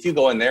you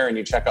go in there and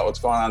you check out what's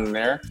going on in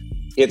there,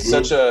 it's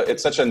such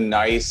a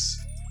nice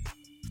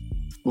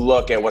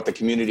look at what the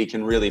community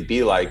can really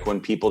be like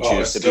when people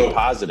choose to be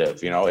positive.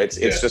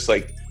 It's just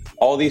like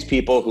all these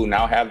people who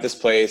now have this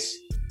place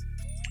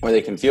where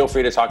they can feel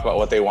free to talk about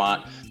what they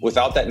want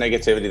without that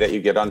negativity that you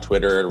get on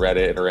Twitter or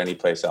Reddit or any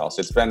place else.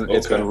 It's been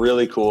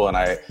really cool. And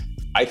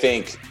I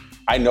think,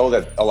 I know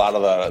that a lot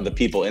of the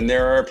people in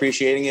there are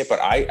appreciating it,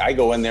 but I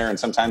go in there and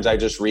sometimes I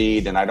just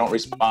read and I don't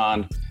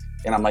respond.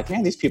 And I'm like,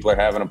 man, these people are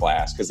having a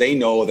blast because they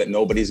know that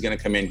nobody's going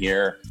to come in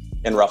here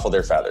and ruffle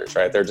their feathers,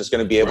 right? They're just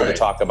going to be able to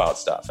talk about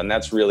stuff. And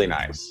that's really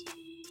nice.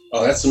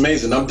 Oh, that's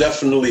amazing. I'm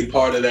definitely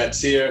part of that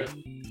tier.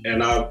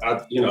 And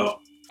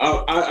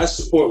I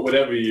support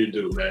whatever you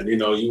do, man.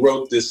 You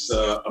wrote this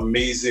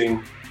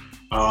amazing,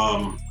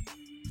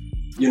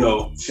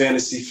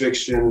 fantasy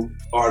fiction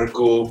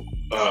article,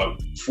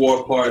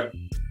 4-part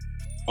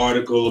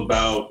article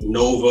about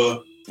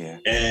Nova Yeah.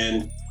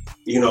 And,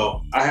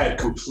 I had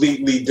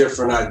completely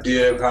different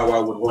idea of how I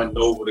would want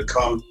Nova to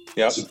come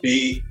to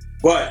be.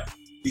 But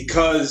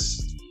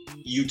because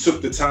you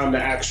took the time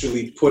to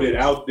actually put it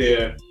out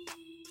there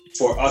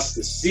for us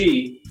to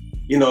see,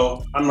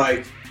 I'm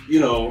like,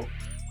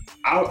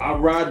 I'll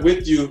ride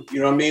with you. You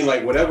know what I mean?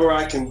 Like whatever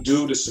I can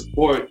do to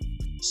support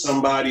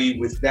somebody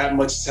with that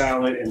much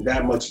talent and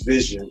that much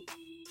vision,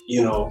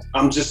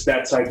 I'm just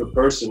that type of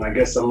person. I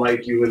guess I'm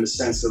like you in the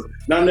sense of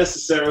not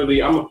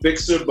necessarily I'm a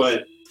fixer,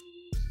 but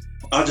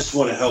I just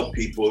want to help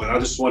people and I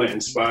just want to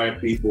inspire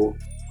people.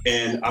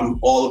 And I'm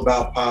all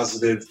about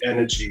positive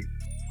energy.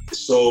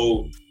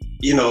 So,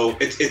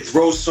 it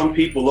throws some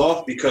people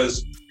off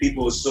because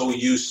people are so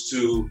used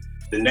to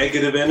the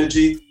negative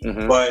energy.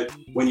 Mm-hmm. But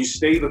when you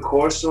stay the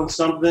course on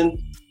something,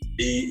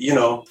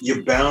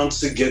 you're bound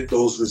to get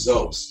those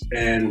results.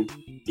 And,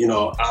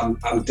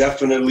 I'm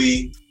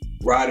definitely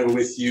riding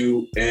with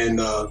you and,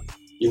 the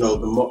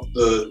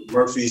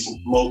Murphy's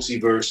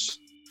Multiverse,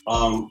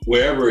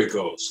 wherever it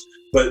goes.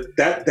 But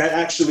that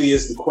actually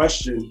is the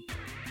question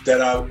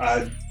that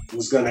I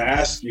was going to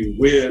ask you.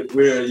 We're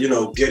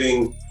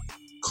getting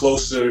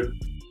closer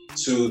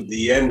to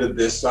the end of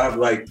this. So I have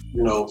a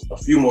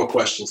few more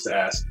questions to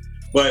ask.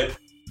 But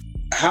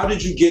how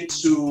did you get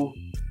to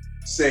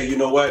say, you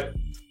know what,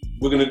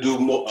 we're going to do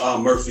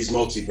Murphy's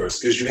Multiverse?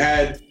 Because you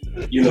had,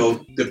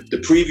 the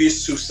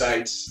previous two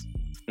sites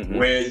mm-hmm.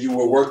 where you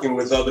were working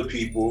with other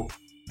people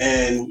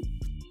and,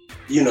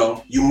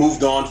 you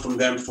moved on from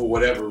them for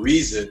whatever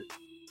reason.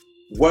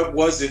 What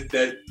was it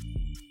that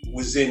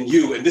was in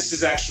you? And this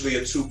is actually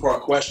a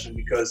two-part question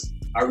because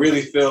I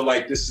really feel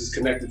like this is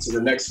connected to the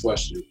next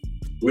question,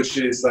 which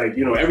is like,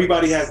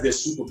 everybody has their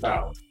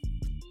superpower.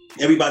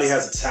 Everybody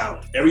has a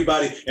talent.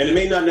 Everybody, and it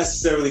may not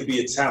necessarily be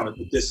a talent,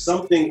 but there's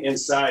something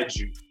inside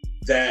you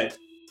that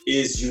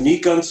is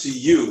unique unto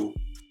you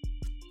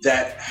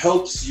that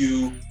helps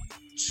you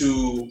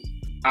to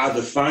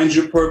either find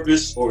your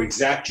purpose or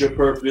exact your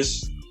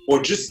purpose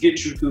or just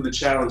get you through the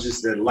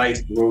challenges that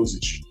life throws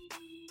at you.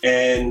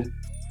 And,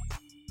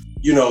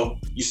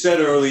 you said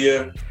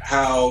earlier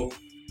how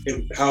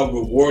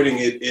rewarding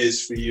it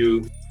is for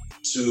you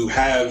to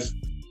have,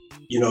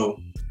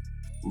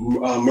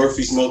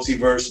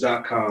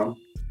 murphysmultiverse.com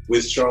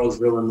with Charles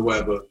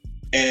Villanueva.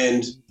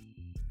 And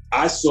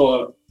I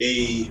saw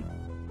a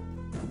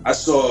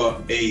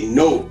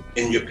note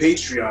in your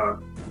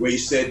Patreon where you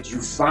said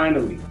you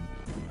finally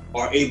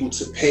are able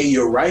to pay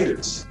your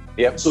writers.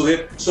 Yep.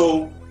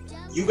 So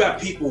you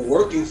got people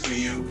working for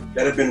you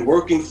that have been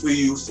working for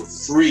you for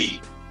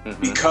free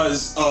mm-hmm.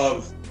 because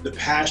of the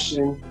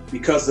passion,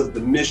 because of the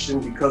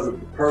mission, because of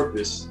the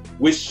purpose,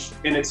 which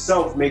in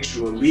itself makes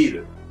you a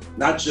leader,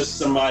 not just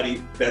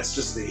somebody that's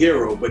just a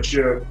hero, but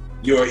you're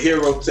a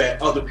hero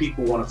that other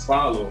people want to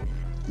follow.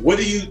 What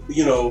do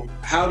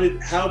how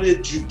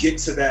did you get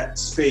to that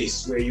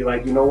space where you're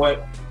like, you know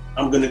what,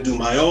 I'm going to do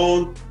my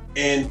own?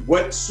 And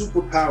what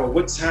superpower,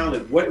 what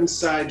talent, what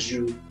inside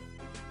you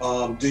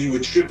do you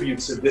attribute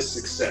to this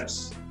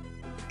success?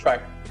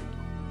 Right.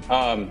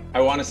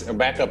 I want to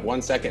back up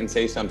 1 second and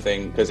say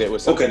something because it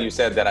was something you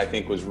said that I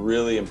think was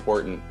really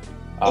important.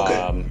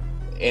 And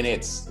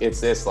it's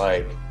this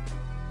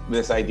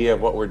idea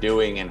of what we're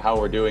doing and how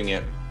we're doing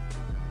it.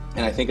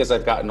 And I think as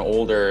I've gotten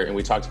older, and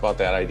we talked about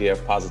that idea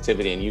of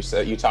positivity, and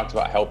you talked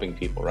about helping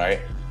people,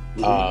 right?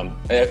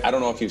 Mm-hmm. I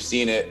don't know if you've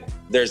seen it.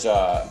 There's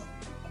a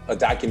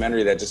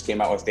documentary that just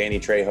came out with Danny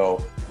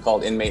Trejo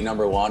called Inmate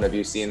Number One. Have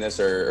you seen this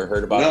or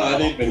heard about it? No, I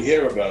didn't even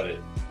hear about it.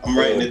 I'm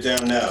writing it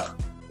down now.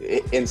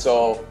 And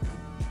so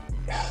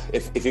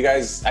if you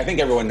guys, I think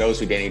everyone knows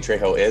who Danny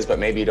Trejo is, but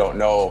maybe you don't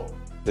know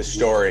the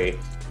story.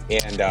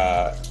 And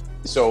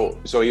so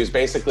he was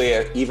basically,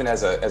 even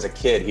as a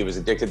kid, he was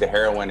addicted to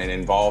heroin and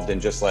involved in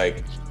just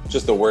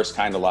the worst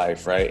kind of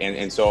life, right?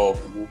 And so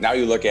now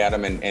you look at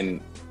him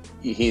and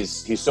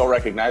he's so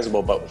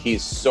recognizable, but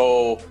he's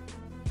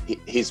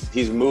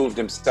moved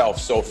himself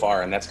so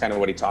far, and that's kind of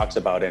what he talks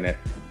about in it,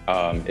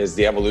 is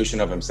the evolution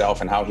of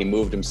himself and how he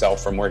moved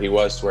himself from where he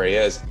was to where he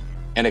is.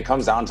 And it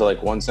comes down to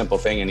one simple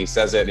thing, and he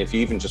says it, and if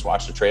you even just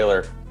watch the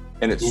trailer,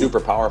 and it's super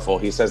powerful,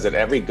 he says that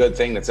every good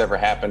thing that's ever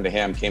happened to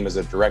him came as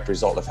a direct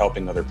result of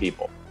helping other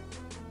people.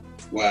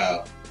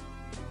 Wow.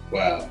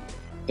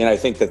 And I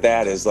think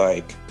that is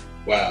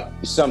wow.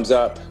 Sums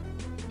up,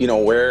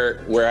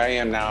 where I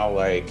am now,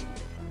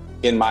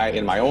 in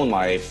my own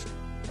life.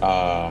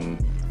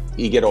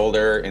 You get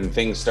older and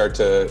things start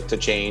to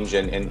change,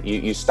 and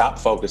you stop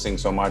focusing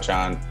so much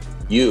on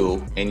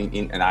you,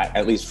 and I,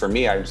 at least for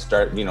me, I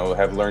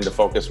have learned to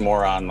focus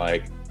more on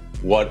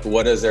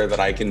what is there that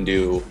I can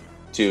do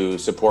to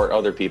support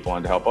other people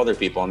and to help other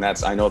people. And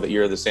I know that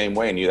you're the same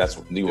way, and that's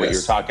what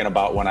you're talking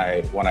about when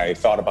I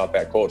thought about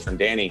that quote from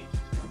Danny.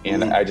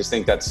 And I just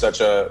think that's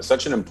such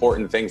an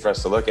important thing for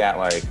us to look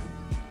at,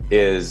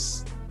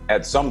 is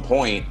at some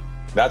point,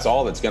 that's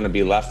all that's going to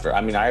be left for.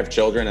 I mean, I have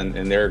children,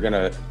 and they're going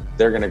to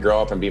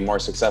grow up and be more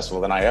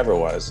successful than I ever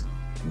was.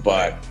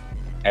 But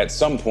at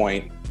some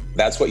point,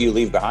 that's what you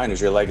leave behind,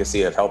 is your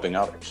legacy of helping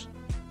others.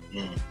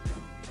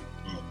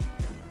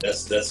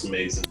 That's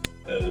amazing.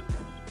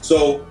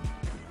 So,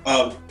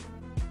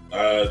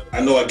 I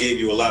know I gave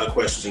you a lot of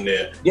questions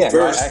there. Yeah.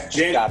 First,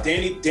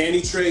 Danny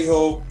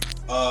Trejo,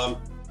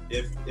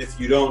 if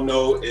you don't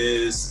know,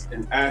 is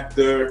an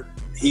actor.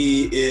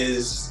 He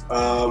is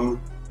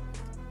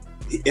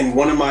in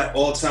one of my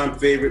all-time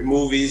favorite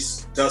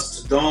movies,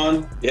 Dusk to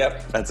Dawn.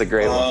 Yep, that's a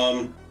great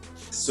one.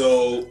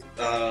 So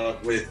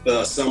with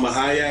Selma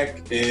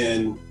Hayek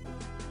and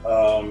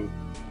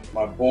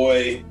my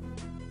boy,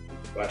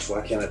 gosh,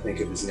 why can't I think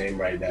of his name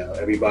right now?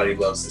 Everybody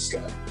loves this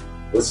guy.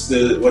 What's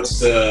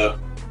the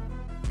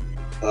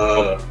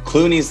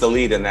Clooney's the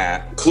lead in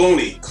that.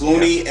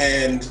 Clooney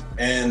and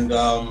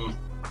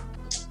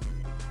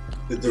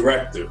the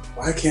director.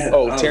 Why can't?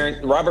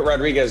 Robert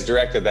Rodriguez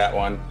directed that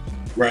one.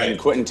 Right. And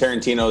Quentin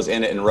Tarantino's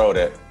in it and wrote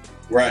it.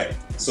 Right.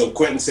 So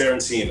Quentin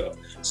Tarantino.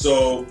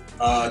 So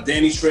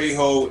Danny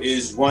Trejo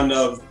is one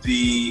of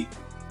the,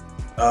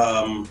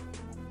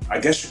 I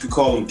guess you could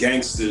call him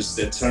gangsters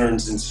that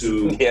turns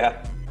into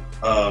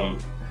a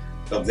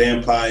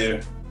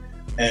vampire.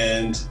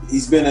 And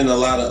he's been in a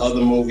lot of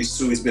other movies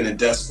too. He's been in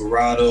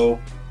Desperado.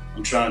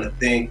 I'm trying to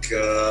think,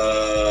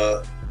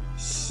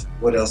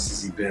 what else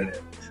has he been in?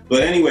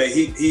 But anyway,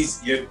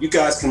 he's you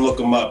guys can look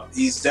him up.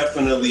 He's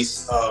definitely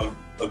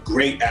a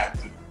great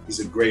actor. He's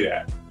a great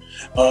actor.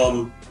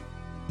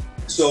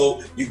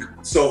 So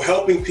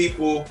helping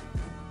people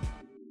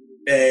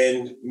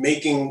and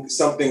making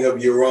something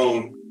of your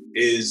own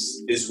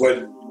is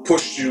what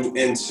pushed you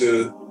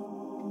into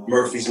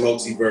Murphy's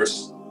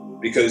Multiverse,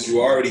 because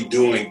you're already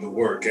doing the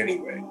work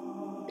anyway.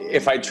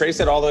 If I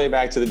trace it all the way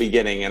back to the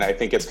beginning, and I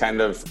think it's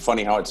kind of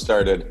funny how it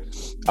started,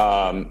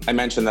 I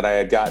mentioned that I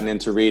had gotten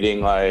into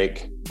reading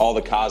like all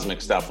the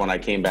cosmic stuff when I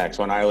came back,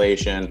 so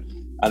Annihilation,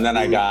 and then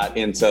I got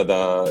into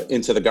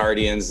the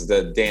Guardians,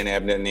 the Dan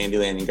Abnett and Andy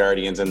Lanning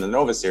Guardians, and the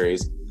Nova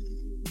series.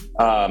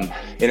 And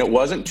it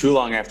wasn't too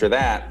long after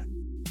that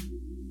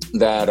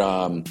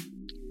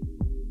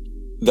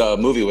the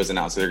movie was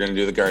announced. They're going to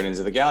do the Guardians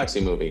of the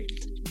Galaxy movie,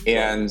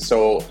 and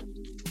so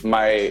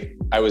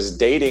I was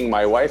dating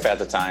my wife at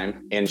the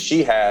time, and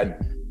she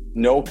had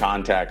no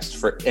context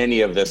for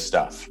any of this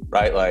stuff,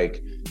 right?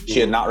 Like she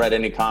had not read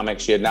any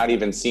comics. She had not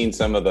even seen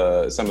some of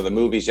the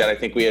movies yet. I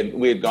think we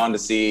had gone to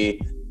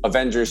see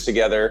Avengers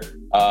together,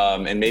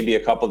 and maybe a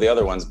couple of the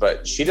other ones,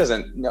 but she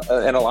doesn't,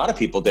 and a lot of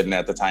people didn't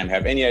at the time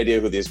have any idea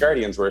who these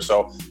Guardians were.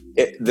 So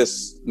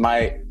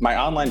my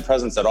online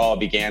presence at all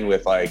began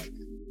with like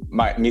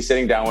me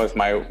sitting down with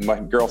my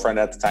girlfriend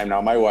at the time,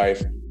 now my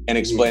wife, and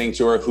explaining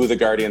to her who the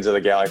Guardians of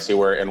the Galaxy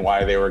were and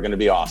why they were going to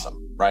be awesome,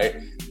 right?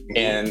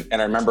 And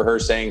I remember her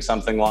saying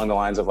something along the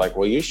lines of like,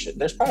 well,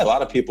 there's probably a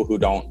lot of people who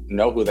don't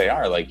know who they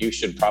are. Like, you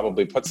should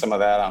probably put some of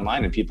that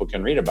online and people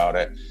can read about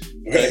it.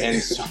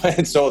 Right.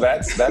 And so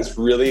that's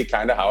really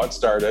kind of how it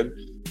started,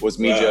 was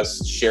me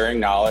just sharing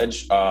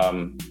knowledge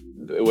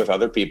with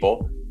other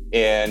people.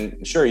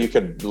 And sure, you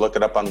could look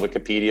it up on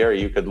Wikipedia or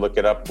you could look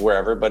it up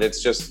wherever, but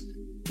it's just,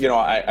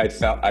 I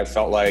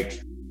felt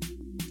like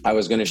I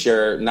was going to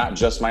share not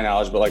just my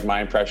knowledge, but like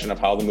my impression of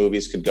how the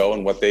movies could go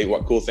and what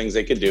cool things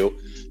they could do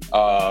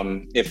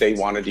if they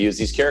wanted to use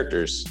these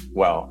characters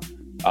well.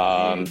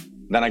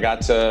 Then I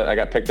got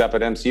picked up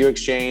at MCU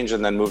Exchange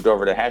and then moved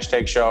over to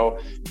Hashtag Show.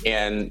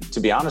 And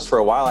to be honest, for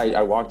a while,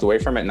 I walked away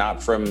from it,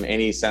 not from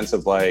any sense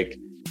of like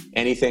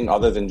anything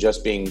other than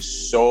just being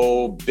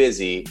so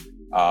busy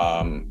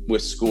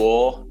with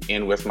school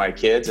and with my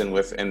kids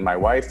and my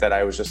wife, that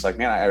I was just like,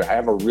 man, I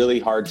have a really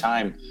hard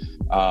time.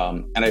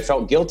 And I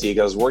felt guilty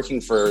because I was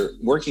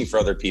working for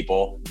other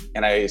people,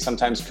 and I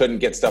sometimes couldn't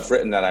get stuff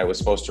written that I was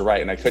supposed to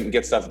write, and I couldn't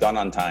get stuff done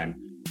on time.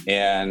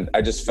 And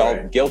I just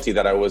felt guilty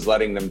that I was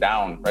letting them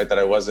down, right? That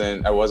I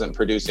wasn't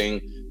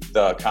producing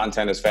the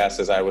content as fast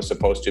as I was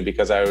supposed to,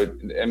 because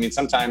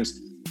sometimes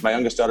my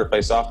youngest daughter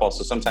plays softball,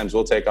 so sometimes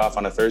we'll take off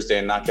on a Thursday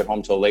and not get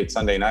home till late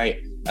Sunday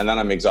night, and then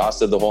I'm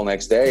exhausted the whole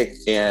next day,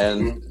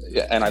 and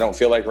I don't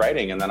feel like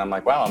writing, and then I'm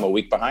like, wow, I'm a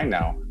week behind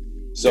now.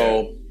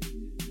 So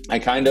I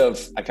kind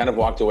of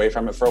walked away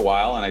from it for a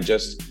while, and I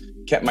just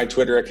kept my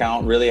Twitter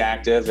account really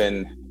active,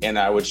 and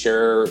I would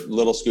share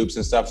little scoops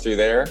and stuff through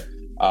there.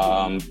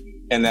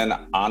 And then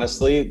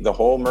honestly, the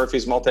whole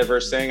Murphy's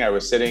Multiverse thing, I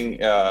was sitting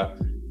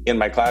in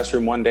my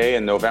classroom one day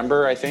in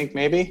November, I think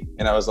maybe,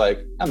 and I was like,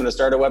 I'm going to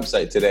start a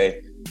website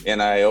today.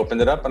 And I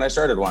opened it up and I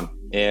started one.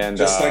 And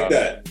just like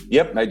that.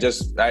 Yep.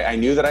 I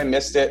knew that I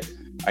missed it.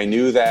 I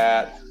knew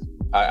that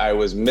I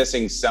was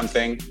missing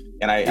something.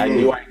 And I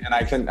knew, and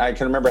I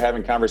can remember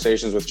having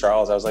conversations with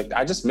Charles. I was like,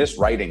 I just miss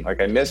writing.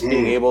 Like I miss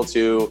being able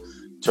to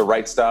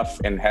write stuff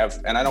and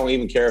I don't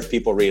even care if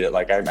people read it.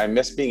 Like I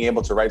miss being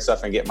able to write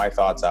stuff and get my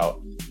thoughts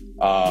out.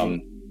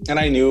 And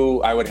I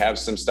knew I would have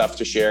some stuff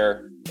to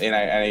share. And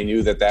I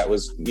knew that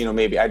was,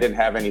 maybe I didn't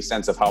have any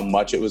sense of how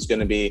much it was going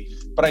to be,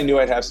 but I knew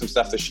I'd have some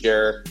stuff to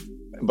share.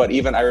 But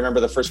even I remember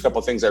the first couple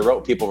of things I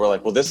wrote, people were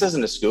like, well, this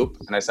isn't a scoop.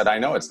 And I said, I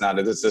know it's not.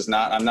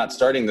 I'm not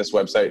starting this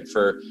website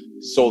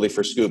solely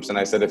for scoops. And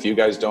I said, if you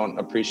guys don't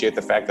appreciate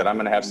the fact that I'm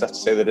going to have stuff to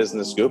say that isn't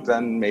a scoop,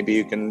 then maybe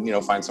you can,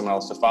 find someone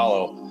else to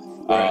follow.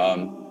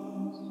 Right.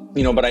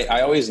 But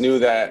I always knew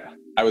that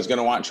I was going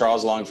to want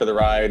Charles along for the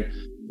ride.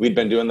 we'd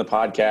been doing the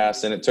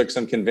podcast, and it took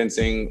some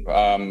convincing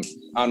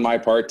on my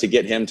part to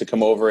get him to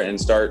come over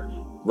and start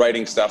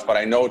writing stuff. But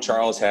I know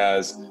Charles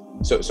has.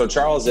 So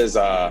Charles he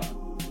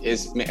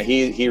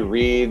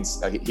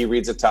reads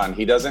a ton.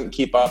 He doesn't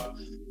keep up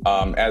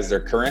as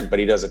they're current, but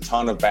he does a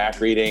ton of back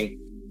reading.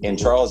 And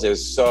Charles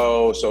is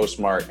so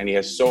smart, and he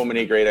has so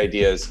many great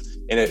ideas.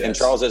 And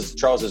Charles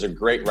is a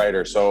great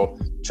writer. So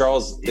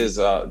Charles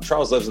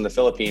lives in the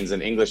Philippines,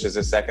 and English is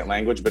his second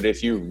language. But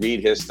if you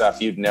read his stuff,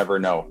 you'd never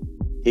know.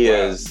 He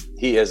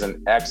is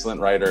an excellent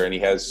writer, and he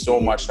has so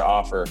much to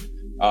offer.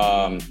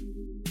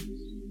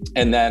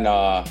 And then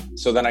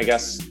I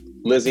guess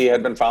Lizzie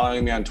had been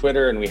following me on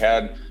Twitter, and we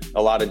had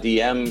a lot of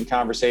DM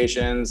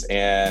conversations.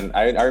 And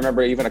I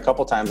remember even a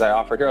couple times I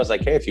offered her, I was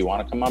like, hey, if you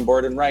want to come on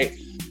board and write,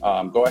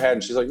 go ahead.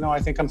 And she's like, no, I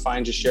think I'm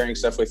fine just sharing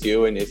stuff with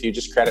you. And if you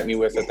just credit me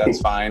with it,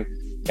 that's fine.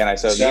 And I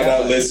said, shout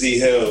out Lizzie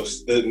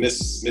Hills, the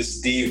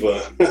Miss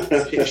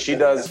Diva. she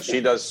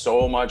does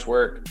so much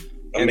work.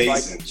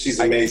 Amazing. She's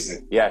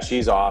amazing.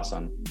 She's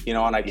awesome.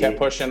 And I kept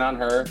pushing on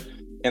her,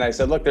 and I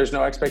said, look, there's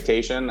no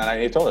expectation. And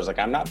I told her, I was like,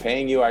 I'm not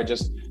paying you. I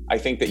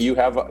think that you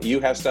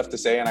have stuff to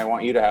say, and I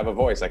want you to have a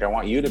voice. Like, I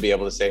want you to be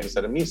able to say it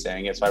instead of me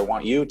saying it. So I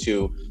want you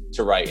to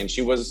write. And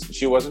she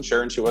wasn't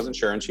sure, and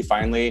she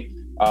finally,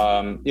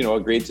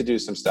 agreed to do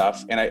some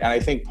stuff. And I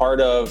think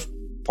part of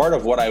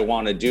what I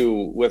want to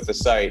do with the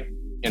site,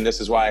 and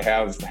this is why I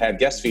have had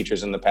guest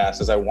features in the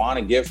past, is I want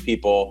to give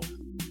people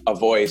a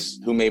voice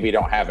who maybe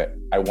don't have it.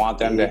 I want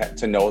them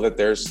to know that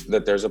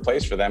there's a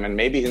place for them. And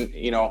maybe,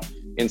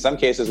 in some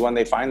cases, when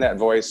they find that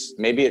voice,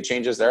 maybe it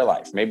changes their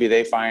life. Maybe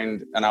they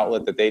find an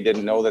outlet that they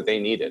didn't know that they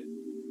needed.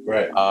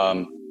 Right.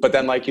 But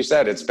then, like you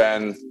said,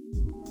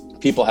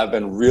 people have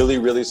been really,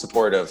 really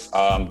supportive,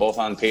 both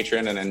on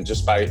Patreon and then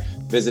just by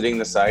visiting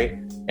the site.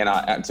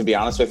 And to be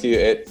honest with you,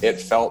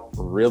 it felt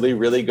really,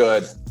 really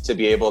good to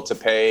be able to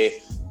pay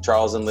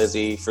Charles and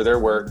Lizzie for their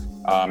work.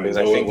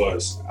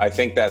 Because I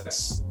think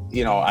that's,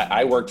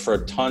 I worked for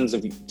tons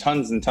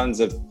and tons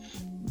of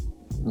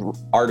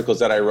articles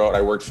that I wrote.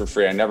 I worked for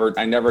free. I never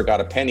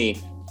got a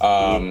penny.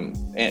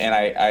 And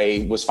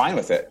I was fine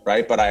with it.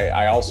 Right. But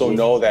I also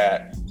know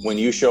that when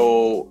you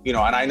show, and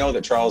I know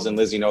that Charles and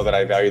Lizzie know that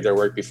I valued their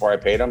work before I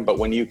paid them, but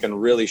when you can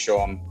really show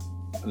them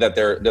that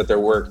their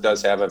work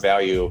does have a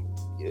value,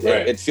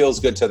 it feels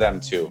good to them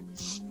too.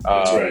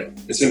 That's right.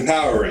 It's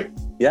empowering.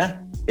 Yeah.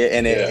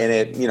 And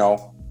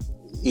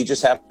you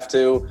just have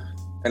to,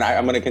 and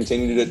I'm going to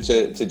continue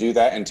to do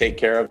that and take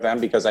care of them,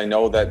 because I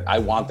know that I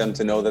want them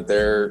to know that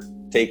they're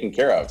taken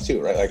care of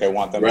too, right? Like, I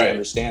want them to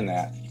understand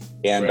that.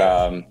 And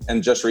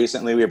and just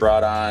recently we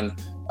brought on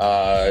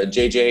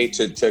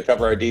JJ to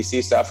cover our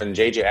DC stuff, and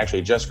JJ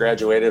actually just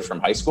graduated from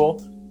high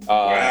school.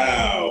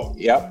 Wow.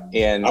 Yep.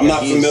 And I'm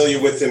not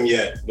familiar with him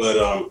yet,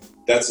 but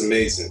that's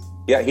amazing.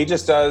 Yeah,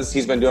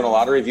 he's been doing a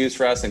lot of reviews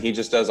for us, and he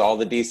just does all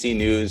the DC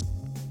news.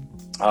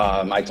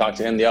 I talked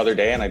to him the other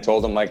day, and I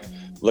told him, like,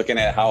 looking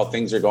at how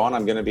things are going,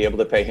 I'm going to be able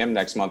to pay him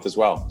next month as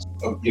well.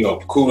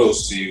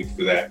 Kudos to you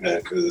for that, man,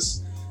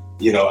 because,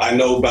 I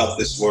know about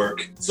this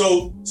work.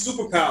 So,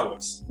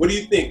 superpowers, what do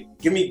you think?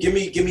 Give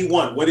me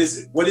one. What is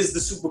it? What is the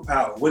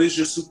superpower? What is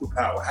your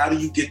superpower? How do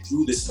you get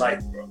through this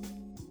life, bro?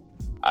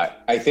 I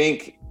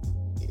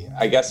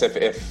guess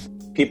if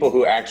people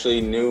who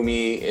actually knew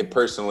me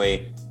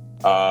personally,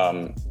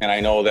 and I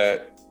know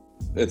that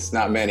it's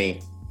not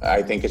many,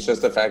 I think it's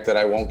just the fact that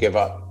I won't give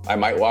up. I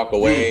might walk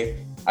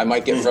away. I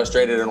might get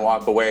frustrated and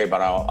walk away,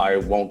 but I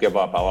won't give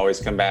up. I'll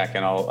always come back,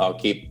 and I'll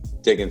keep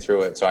digging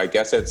through it. So I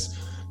guess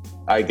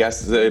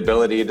the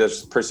ability to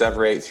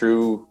perseverate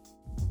through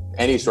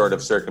any sort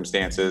of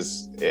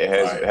circumstances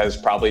has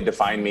probably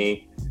defined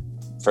me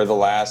for the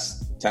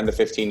last 10 to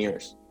 15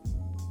 years.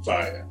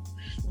 Fire.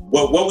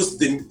 What was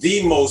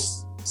the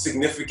most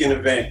significant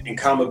event in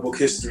comic book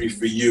history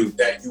for you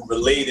that you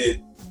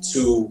related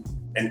to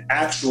an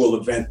actual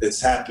event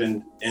that's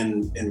happened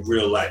in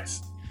real life?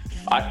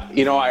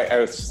 I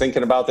was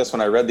thinking about this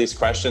when I read these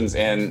questions,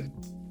 and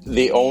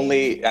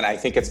and I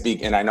think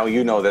and I know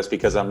you know this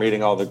because I'm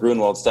reading all the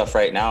Grunwald stuff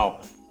right now.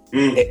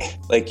 It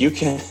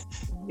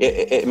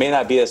may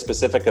not be a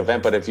specific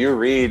event, but if you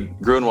read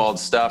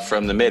Grunwald's stuff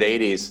from the mid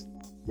 80s,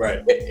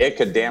 right, it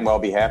could damn well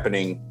be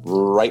happening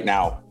right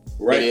now.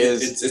 Right.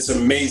 It's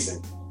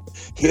amazing.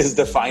 He is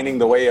defining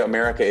the way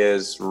America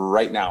is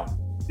right now.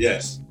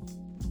 Yes.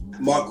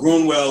 Mark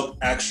Grunwald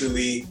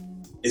actually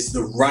is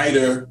the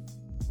writer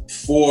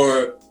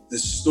for the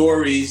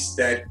stories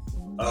that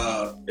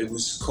it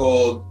was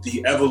called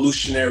The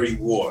Evolutionary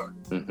War.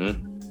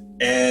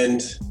 Mm-hmm.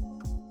 And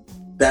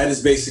that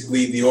is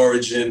basically the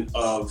origin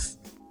of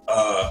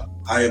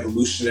High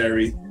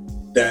Evolutionary,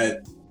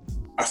 that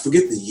I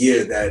forget the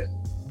year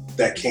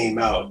that came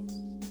out,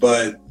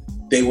 but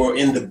they were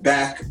in the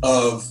back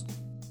of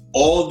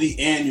all the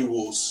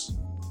annuals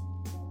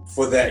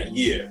for that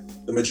year,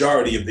 the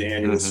majority of the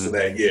annuals for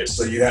that year.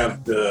 So you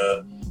have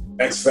the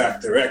X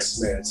Factor,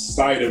 X-Men,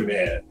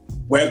 Spider-Man,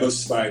 Web of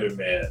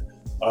Spider-Man,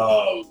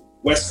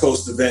 West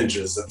Coast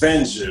Avengers,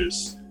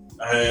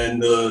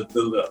 and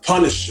the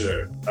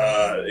Punisher.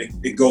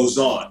 It goes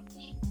on.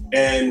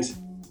 And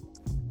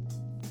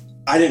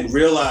I didn't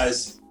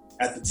realize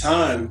at the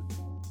time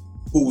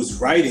who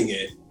was writing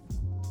it,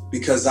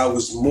 because I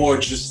was more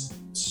just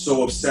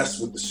so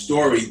obsessed with the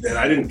story that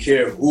I didn't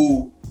care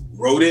who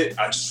wrote it.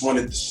 I just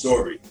wanted the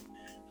story.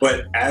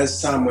 But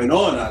as time went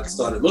on, I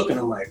started looking,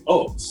 I'm like,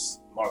 oh, it's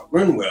Mark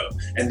Grinwell.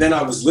 And then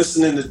I was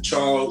listening to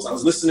Charles, I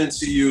was listening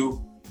to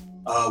you,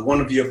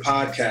 one of your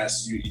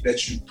podcasts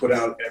that you put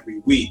out every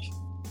week.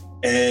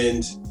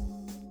 And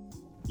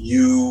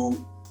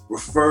you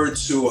referred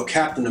to a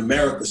Captain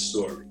America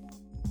story.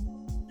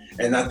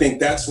 And I think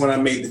that's when I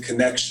made the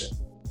connection.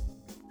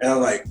 And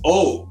I'm like,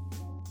 oh,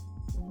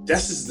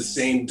 this is the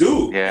same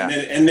dude. Yeah.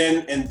 And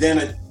then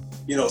it,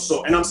 you know,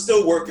 so, and I'm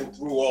still working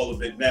through all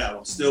of it now.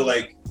 I'm still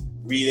like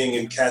reading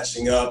and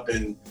catching up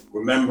and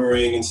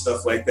remembering and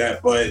stuff like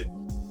that. But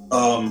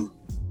I'm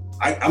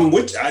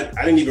with you. I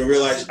didn't even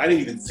realize, I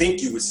didn't even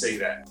think you would say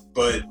that,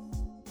 but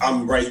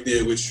I'm right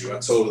there with you. I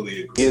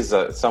totally agree. He is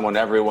someone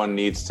everyone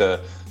needs to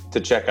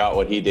check out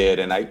what he did.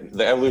 And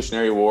the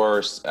Evolutionary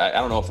Wars, I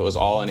don't know if it was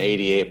all in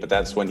 88, but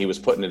that's when he was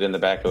putting it in the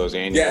back of those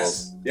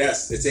annuals.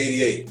 Yes, it's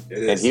 88.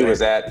 And he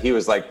was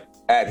like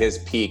at his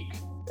peak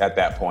at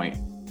that point.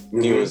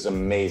 Mm-hmm. He was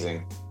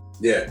amazing.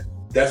 Yeah,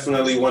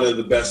 definitely one of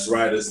the best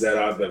writers that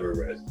I've ever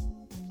read.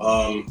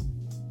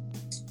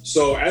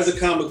 So as a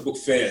comic book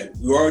fan,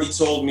 you already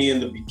told me in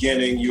the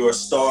beginning you're a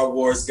Star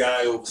Wars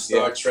guy over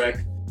Star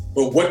Trek.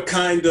 But what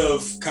kind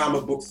of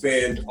comic book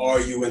fan are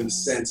you, in the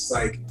sense,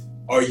 like,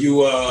 are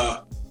you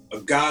a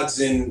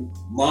Gods and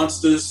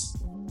Monsters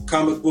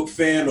comic book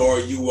fan, or are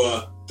you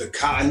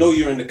I know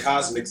you're in the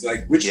cosmics,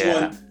 like which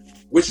one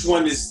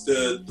is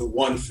the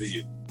one for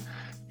you?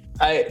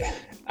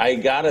 I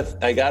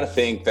gotta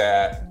think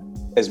that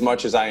as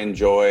much as I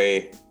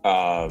enjoy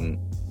the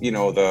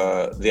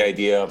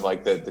idea of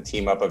like the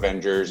team up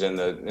Avengers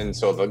and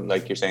so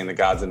like you're saying, the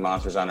Gods and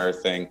Monsters on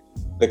Earth thing,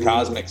 the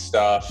cosmic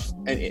stuff,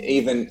 and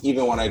even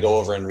when I go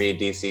over and read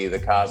DC, the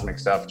cosmic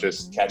stuff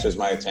just catches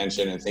my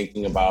attention, and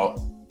thinking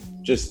about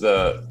just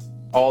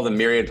all the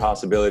myriad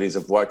possibilities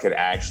of what could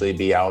actually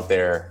be out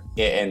there,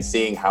 and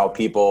seeing how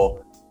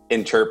people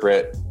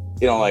interpret,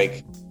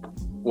 like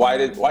why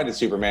did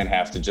Superman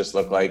have to just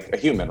look like a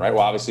human, right?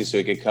 Well, obviously so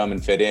he could come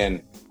and fit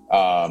in.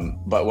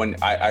 But when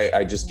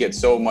I just get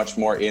so much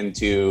more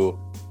into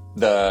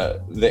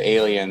the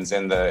aliens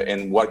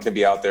and what could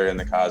be out there in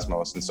the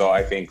cosmos, and so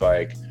I think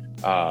like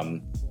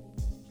I'm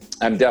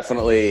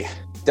definitely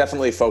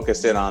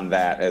focused in on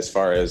that, as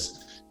far as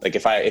like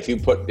if you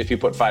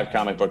put 5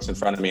 comic books in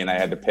front of me and I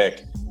had to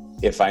pick,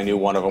 if I knew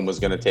one of them was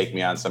going to take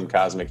me on some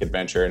cosmic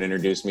adventure and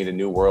introduce me to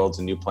new worlds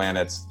and new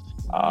planets,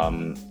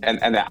 and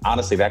that,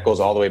 honestly, that goes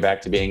all the way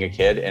back to being a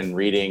kid and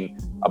reading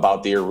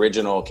about the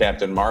original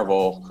Captain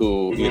Marvel,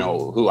 who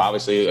who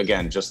obviously,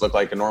 again, just looked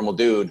like a normal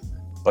dude,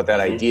 but that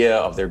idea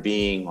of there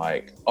being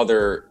like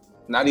other,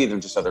 not even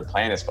just other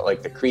planets, but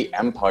like the Kree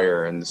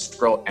Empire and the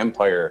Skrull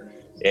Empire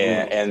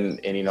and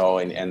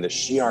the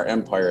Shi'ar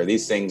Empire.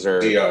 These things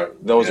are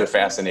are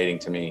fascinating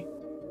to me.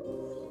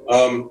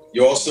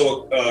 You're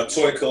also a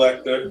toy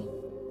collector.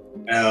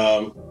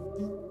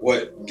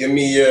 Give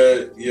me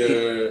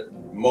your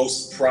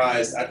most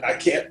prized.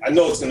 I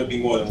know it's going to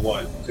be more than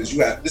one, because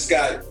you have this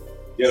guy.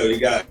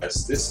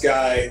 This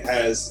guy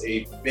has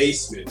a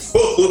basement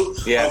full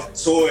of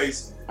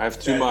toys. I have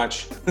too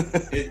much.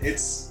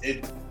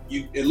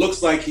 It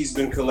looks like he's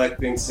been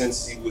collecting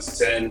since he was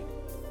 10,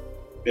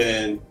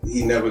 and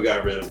he never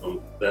got rid of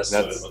them. That's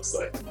what it looks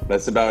like.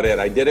 That's about it.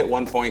 I did at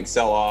one point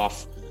sell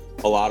off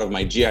a lot of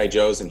my G.I.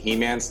 Joes and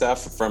He-Man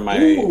stuff from my,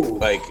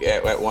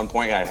 at one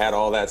point I had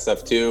all that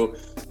stuff too,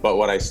 but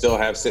what I still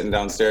have sitting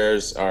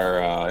downstairs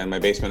are in my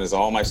basement is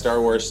all my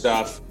Star Wars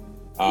stuff,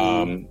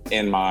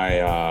 and my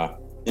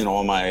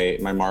all my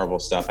Marvel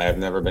stuff. I have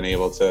never been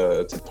able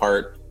to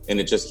part, and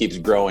it just keeps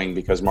growing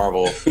because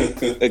Marvel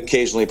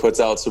occasionally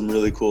puts out some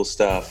really cool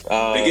stuff.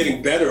 They're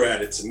getting better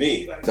at it, to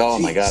me.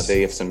 My God,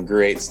 they have some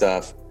great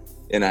stuff,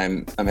 and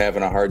I'm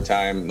having a hard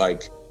time.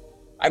 Like,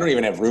 I don't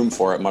even have room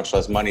for it, much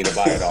less money to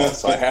buy it all.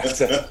 So I have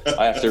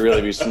to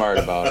really be smart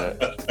about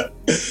it.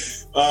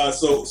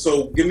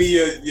 So give me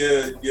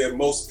your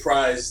most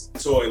prized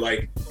toy.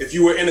 Like, if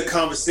you were in a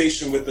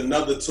conversation with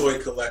another toy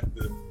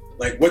collector,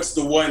 like, what's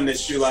the one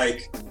that you're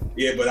like,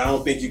 yeah, but I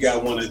don't think you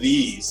got one of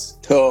these?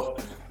 So,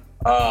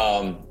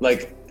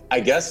 I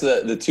guess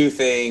the two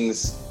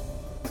things,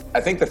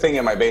 I think the thing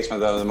in my basement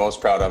that I'm the most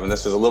proud of, and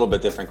this is a little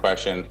bit different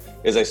question,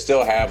 is I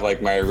still have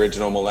like my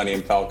original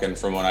Millennium Falcon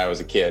from when I was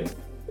a kid.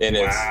 And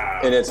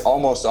it's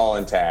almost all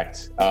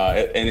intact.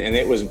 And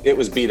it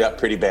was beat up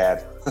pretty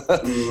bad.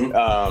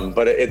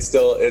 But it's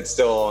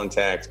still all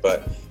intact.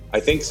 But I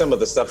think some of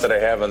the stuff that I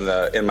have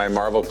in my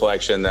Marvel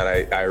collection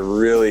that I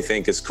really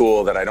think is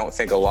cool, that I don't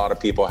think a lot of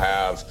people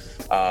have.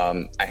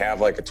 I have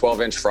like a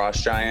 12-inch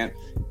Frost Giant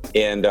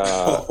and a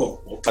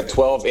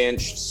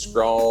 12-inch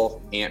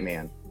Skrull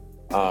Ant-Man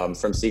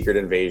from Secret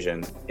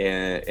Invasion,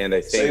 and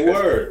I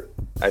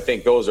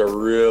think those are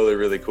really,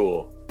 really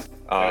cool.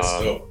 That's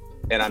dope.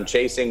 And I'm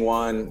chasing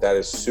one that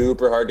is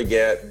super hard to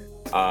get.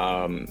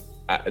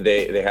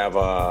 They have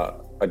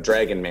a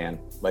Dragon Man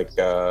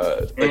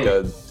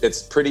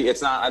It's pretty.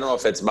 It's not. I don't know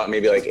if it's about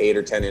maybe like 8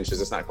 or 10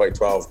 inches. It's not quite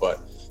 12, but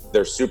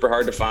they're super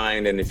hard to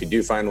find. And if you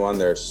do find one,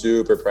 they're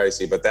super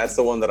pricey. But that's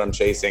the one that I'm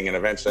chasing, and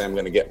eventually I'm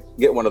going to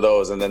get one of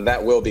those, and then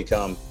that will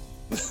become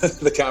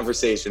the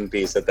conversation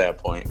piece at that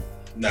point.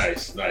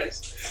 Nice.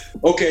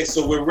 Okay,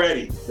 so we're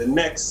ready.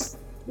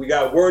 We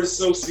got word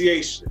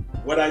association.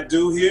 What I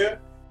do here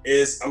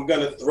is I'm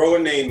gonna throw a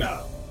name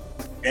out,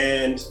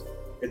 and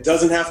it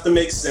doesn't have to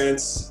make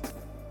sense.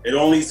 It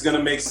only is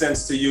gonna make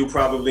sense to you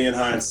probably in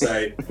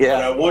hindsight. Yeah.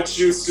 But I want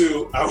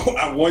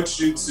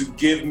you to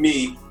give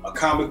me a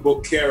comic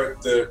book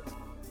character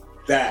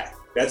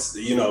that's,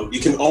 you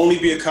can only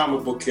be a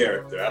comic book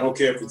character. I don't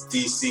care if it's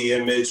DC,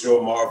 Image,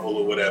 or Marvel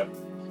or whatever.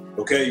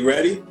 Okay, you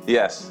ready?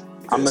 Yes.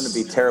 I'm going to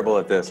be terrible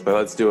at this, but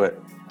let's do it.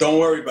 Don't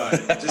worry about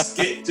it. Just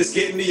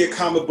get into your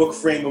comic book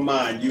frame of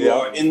mind. You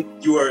are in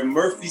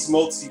Murphy's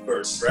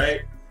multiverse,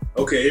 right?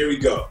 Okay, here we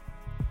go.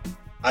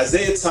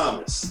 Isaiah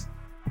Thomas.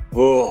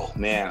 Oh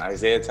man,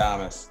 Isaiah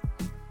Thomas.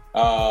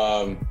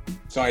 So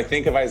I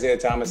think of Isaiah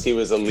Thomas, he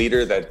was a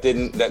leader that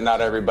not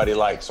everybody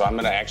liked. So I'm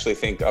going to actually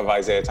think of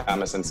Isaiah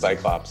Thomas and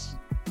Cyclops.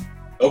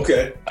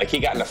 Okay. Like he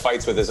got into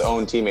fights with his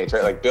own teammates,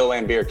 right? Like Bill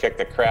Laimbeer kicked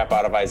the crap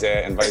out of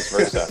Isaiah and vice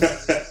versa.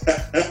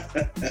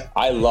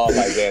 I love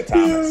Isaiah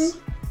Thomas.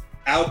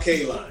 Al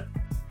Kaline.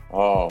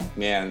 Oh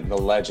man, the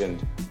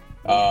legend.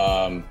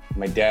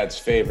 My dad's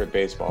favorite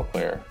baseball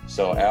player.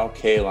 So Al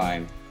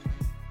Kaline.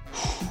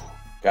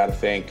 Gotta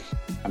think.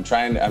 I'm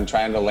trying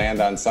to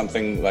land on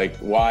something like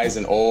wise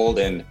and old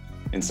and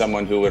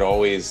someone who would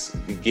always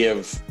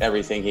give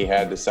everything he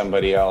had to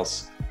somebody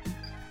else.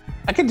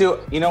 I could do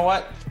it. You know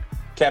what?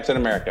 Captain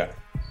America.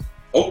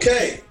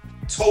 Okay.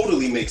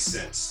 Totally makes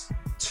sense.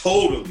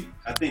 Totally.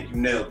 I think you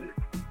nailed it.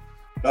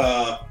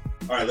 All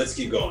right, let's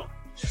keep going.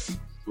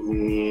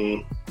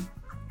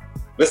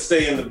 Let's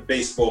stay in the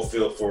baseball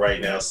field for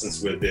right now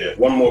since we're there.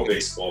 One more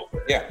baseball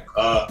player.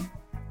 Yeah.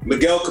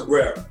 Miguel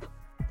Cabrera.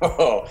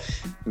 Oh,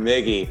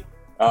 Miggy.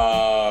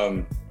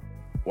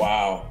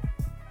 Wow.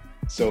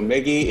 So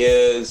Miggy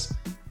is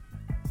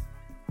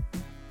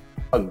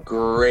a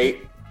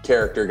great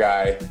character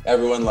guy.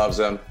 Everyone loves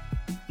him.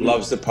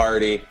 Loves to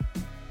party.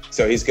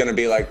 So he's going to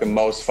be like the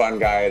most fun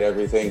guy at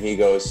everything he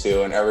goes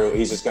to, and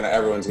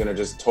everyone's going to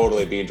just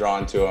totally be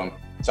drawn to him.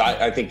 So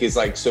I think he's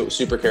like so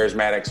super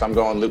charismatic. So I'm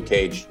going Luke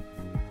Cage.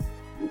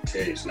 Luke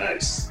Cage,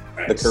 nice.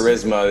 The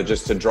charisma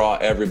just to draw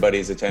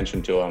everybody's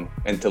attention to him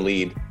and to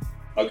lead.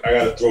 I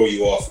got to throw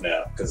you off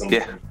now because I'm.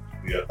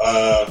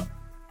 Yeah.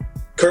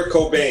 Kurt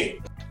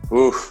Cobain.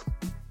 Oof.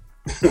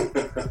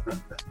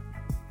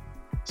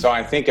 So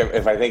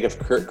if I think of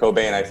Kurt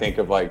Cobain, I think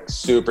of like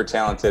super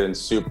talented and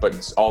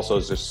but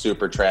also just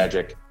super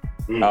tragic.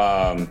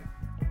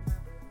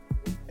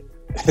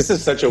 This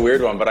is such a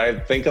weird one, but I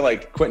think of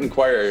like Quentin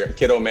Quire,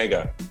 Kid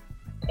Omega.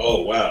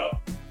 Oh wow.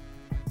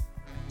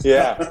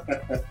 Yeah.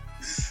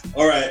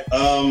 All right.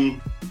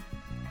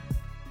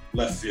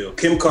 Left field.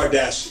 Kim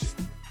Kardashian.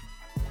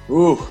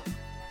 Ooh.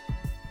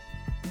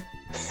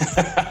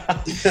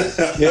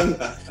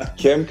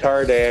 Kim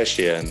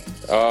Kardashian.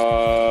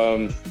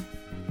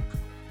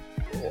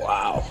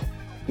 Wow.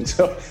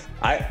 So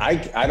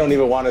I don't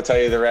even want to tell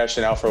you the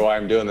rationale for why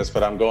I'm doing this,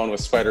 but I'm going with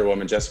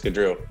Spider-Woman, Jessica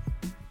Drew.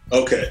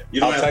 Okay.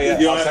 I'll tell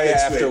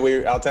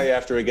you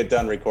after we get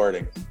done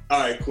recording. All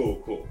right,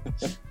 cool.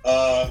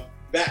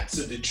 Back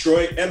to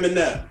Detroit,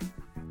 Eminem.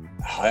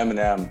 Oh,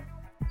 Eminem.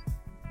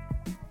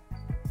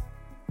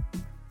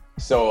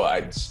 So I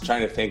was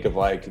trying to think of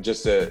like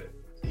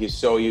he's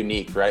so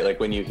unique, right? Like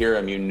when you hear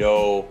him, you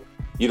know,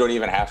 you don't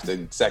even have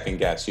to second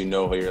guess. You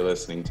know who you're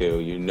listening to.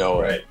 You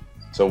know right. it.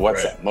 So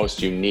what's that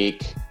most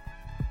unique?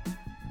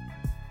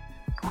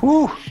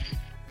 Whew.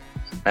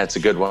 That's a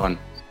good one.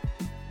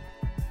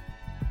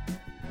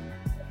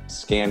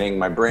 Scanning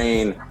my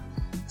brain.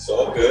 It's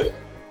all good.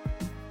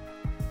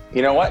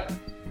 You know what?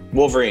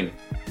 Wolverine.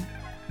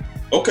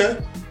 Okay.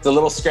 It's a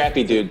little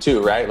scrappy dude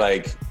too, right?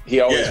 Like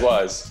he always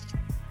was.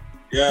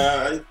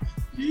 Yeah,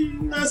 he's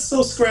not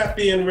so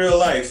scrappy in real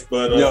life,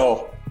 but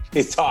no,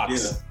 he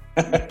talks.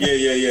 Yeah.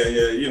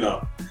 You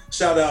know,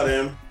 shout out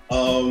him.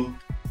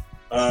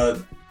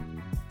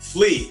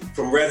 Flea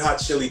from Red Hot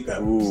Chili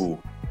Peppers.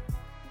 Ooh,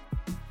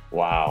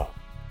 wow.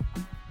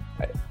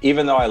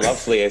 Even though I love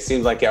Flea, it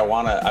seems like I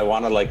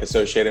wanna like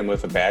associate him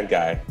with a bad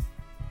guy.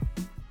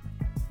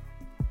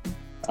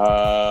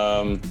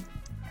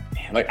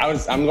 Like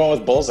I'm going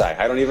with Bullseye.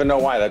 I don't even know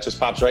why. That just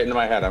pops right into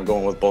my head. I'm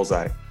going with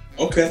Bullseye.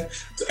 Okay.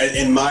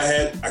 In my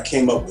head, I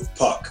came up with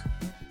Puck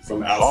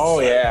from Alpha. Oh,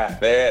 Flight. yeah.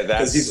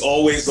 Because he's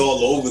always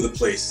all over the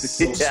place. He's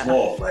so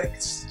small. Like,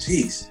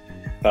 jeez.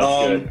 That's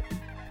good.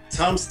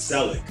 Tom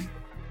Selleck.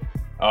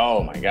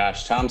 Oh, my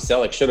gosh. Tom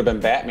Selleck should have been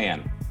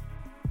Batman.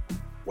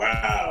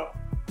 Wow.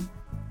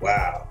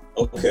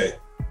 Okay.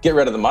 Get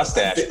rid of the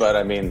mustache, but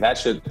I mean,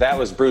 that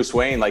was Bruce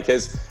Wayne. Like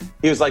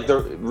he was like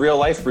the real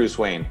life Bruce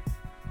Wayne.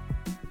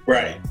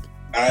 Right.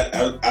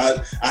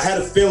 I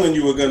had a feeling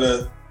you were going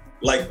to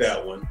like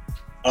that one.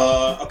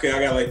 Okay, I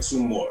got like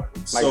two more.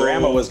 My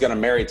grandma was going to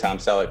marry Tom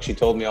Selleck. She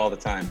told me all the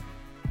time.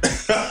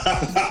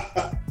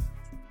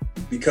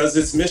 because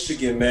it's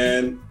Michigan,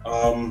 man.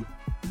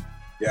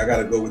 Yeah, I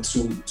gotta go with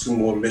two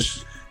more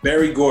Michigan.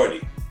 Berry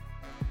Gordy.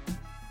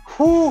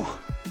 Whew.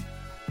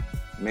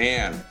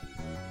 Man.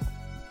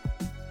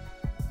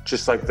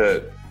 Just like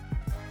the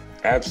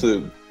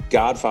absolute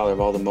godfather of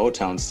all the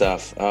Motown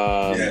stuff.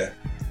 Yeah.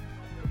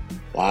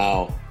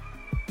 Wow.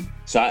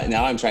 So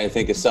now I'm trying to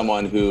think of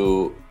someone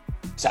who,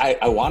 so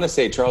I want to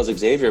say Charles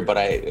Xavier,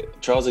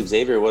 but Charles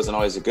Xavier wasn't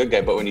always a good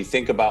guy. But when you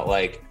think about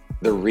like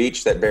the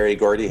reach that Berry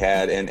Gordy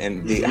had and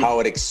how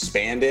it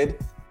expanded,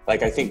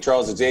 like I think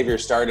Charles Xavier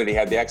started, he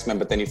had the X-Men,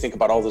 but then you think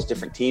about all those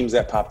different teams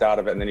that popped out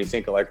of it. And then you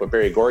think of like what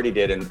Berry Gordy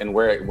did and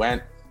where it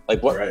went.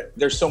 Like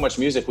there's so much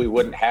music we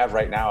wouldn't have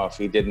right now if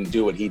he didn't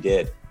do what he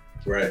did.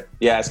 Right.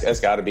 Yeah,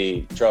 it's got to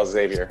be Charles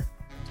Xavier.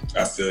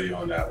 I feel you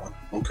on that one.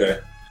 Okay.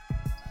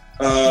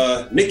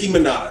 Nicki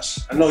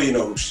Minaj. I know you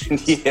know who she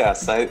is.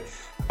 Yes,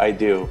 I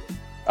do.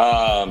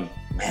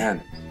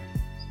 Man,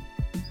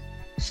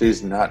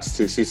 she's nuts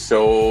too. She's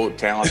so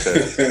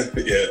talented.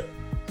 Yeah.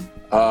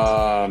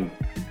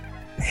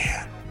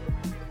 Man.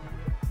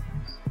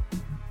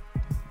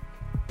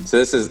 So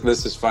this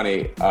is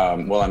funny.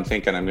 Well, I'm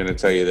thinking I'm going to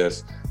tell you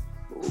this.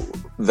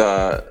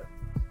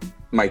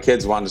 My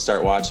kids wanted to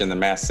start watching The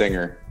Masked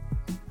Singer,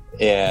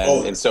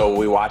 and so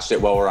we watched it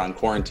while we're on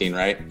quarantine,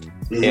 right?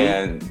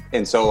 Mm-hmm.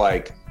 And so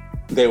like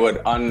they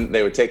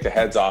would take the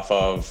heads off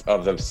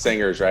of the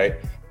singers, right?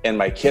 And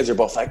my kids are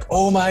both like,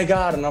 "Oh my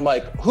God!" And I'm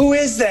like, "Who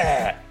is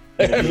that?"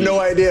 I have no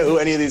idea who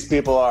any of these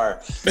people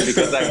are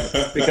because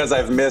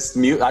I've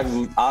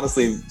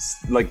honestly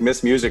like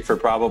missed music for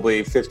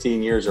probably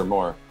 15 years or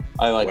more.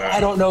 I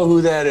don't know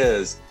who that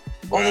is.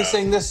 Wow. Oh, they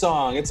sing this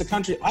song. It's a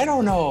country. I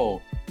don't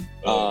know.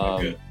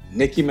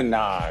 Nicki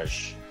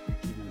Minaj.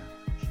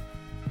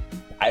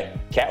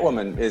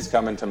 Catwoman is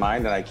coming to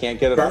mind, and I can't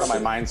get it out of my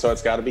mind, so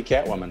it's got to be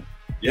Catwoman.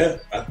 Yeah,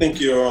 I think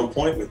you're on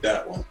point with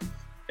that one.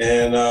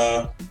 And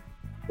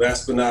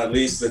last but not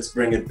least, let's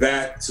bring it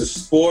back to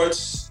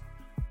sports.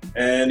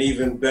 And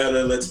even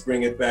better, let's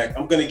bring it back.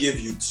 I'm going to give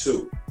you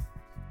two.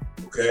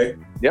 Okay?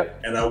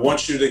 Yep. And I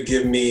want you to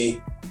give me,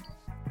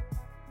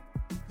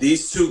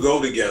 these two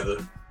go together.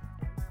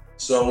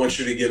 So I want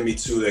you to give me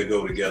two that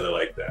go together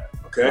like that.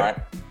 Okay? All right.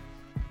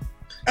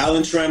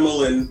 Alan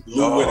Trammell and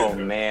Lou Whitaker.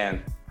 Oh,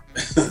 man.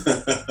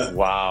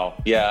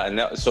 Wow. Yeah.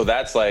 And so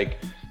that's like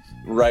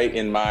right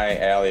in my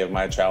alley of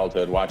my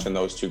childhood, watching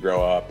those two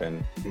grow up.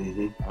 And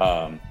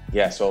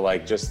so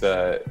like just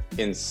the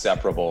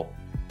inseparable,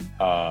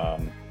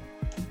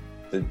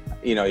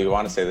 you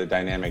want to say the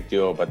dynamic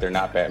duo, but they're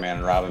not Batman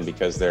and Robin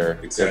because they're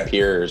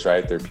peers,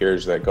 right? They're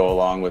peers that go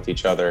along with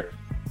each other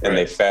and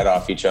they fed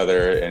off each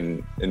other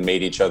and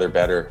made each other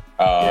better.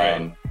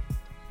 Right.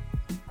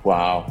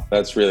 Wow,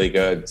 that's really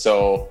good.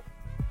 So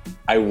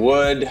I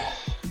would,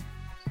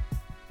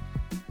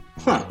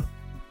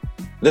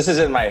 this is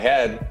in my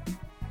head,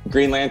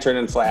 Green Lantern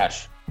and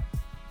Flash.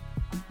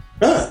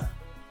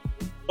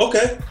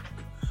 Okay,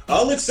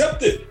 I'll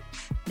accept it.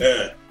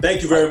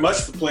 Thank you very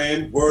much for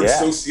playing word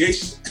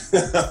association.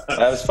 That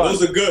was fun.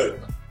 Those are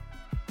good.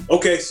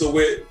 Okay, so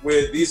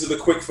these are the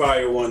quick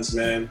fire ones,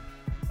 man.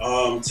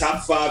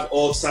 Top 5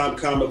 all-time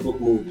comic book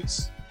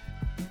movies.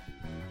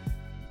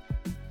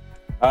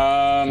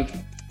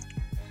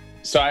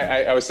 So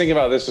I was thinking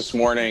about this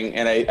morning,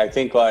 and I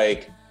think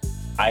like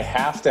I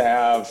have to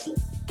have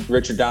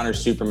Richard Donner's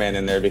Superman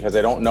in there because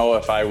I don't know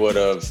if I would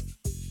have,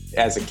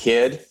 as a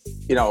kid,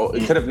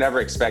 could have never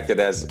expected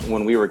as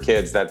when we were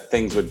kids that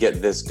things would get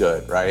this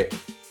good, right?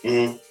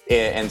 Mm-hmm.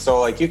 And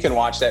so like you can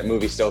watch that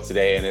movie still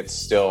today and it's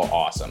still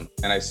awesome.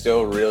 And I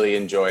still really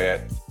enjoy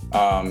it.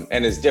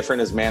 And as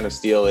different as Man of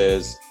Steel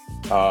is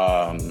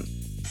from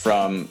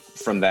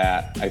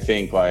that, I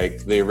think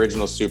like the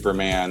original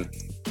Superman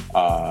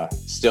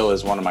still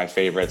is one of my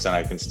favorites and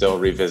I can still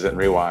revisit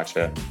and rewatch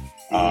it.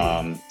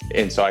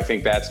 And so I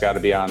think that's got to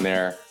be on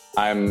there.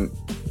 I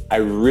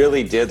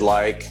really did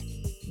like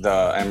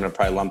I'm going to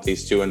probably lump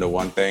these two into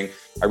one thing.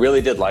 I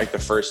really did like the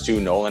first two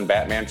Nolan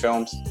Batman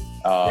films.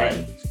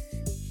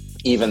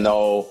 Even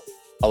though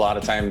a lot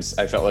of times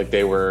I felt like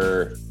they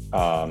were,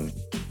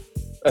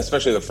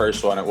 especially the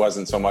first one, it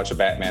wasn't so much a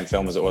Batman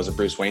film as it was a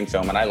Bruce Wayne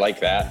film. And I like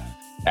that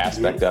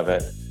aspect of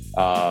it.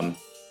 And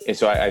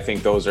so I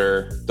think those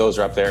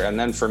are up there. And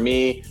then for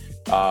me,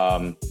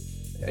 my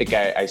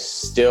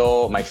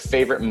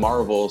favorite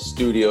Marvel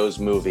Studios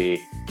movie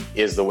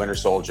is The Winter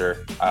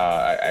Soldier.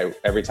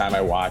 Every time I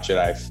watch it,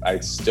 I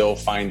still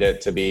find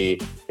it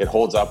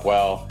holds up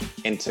well.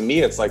 And to me,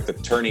 it's like the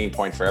turning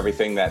point for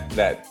everything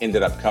that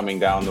ended up coming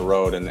down the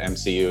road in the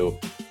MCU.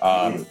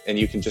 And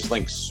you can just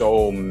link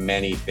so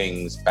many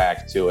things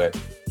back to it.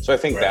 So I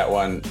think that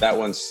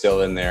one's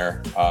still in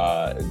there.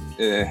 And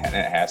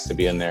it has to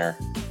be in there.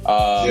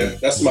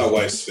 That's my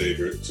wife's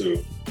favorite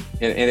too.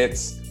 And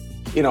it's,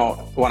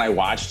 when I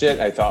watched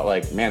it, I thought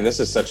like, man, this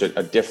is such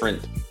a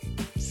different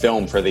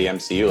film for the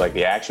MCU. Like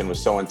the action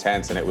was so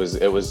intense and it was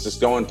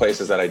just going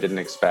places that I didn't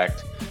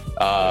expect.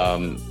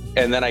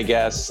 And then I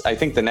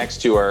think the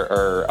next two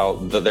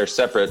they're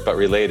separate but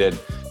related.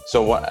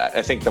 So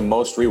I think the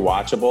most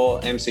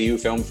rewatchable MCU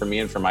film for me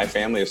and for my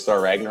family is Thor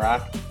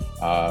Ragnarok.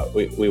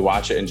 we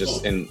watch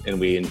it and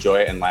we enjoy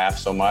it and laugh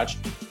so much.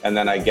 And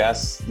then I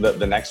guess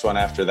the next one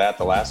after that,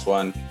 the last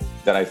one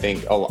that I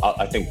think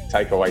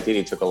Taika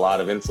Waititi took a lot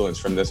of influence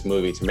from this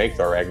movie to make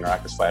Thor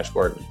Ragnarok is Flash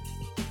Gordon.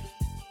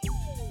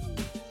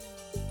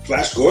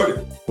 Flash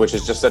Gordon. Which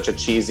is just such a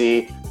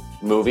cheesy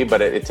movie,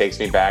 but it takes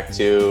me back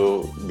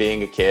to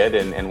being a kid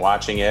and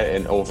watching it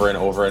and over and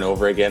over and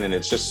over again. And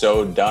it's just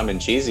so dumb and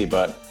cheesy,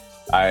 but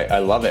I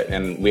love it.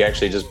 And we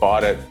actually just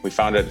bought it. We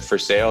found it for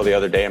sale the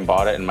other day and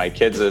bought it. And my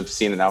kids have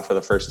seen it now for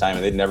the first time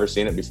and they'd never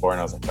seen it before. And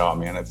I was like, oh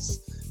man,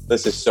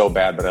 this is so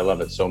bad, but I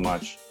love it so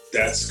much.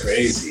 That's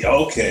crazy.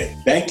 Okay.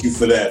 Thank you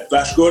for that.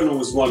 Flash Gordon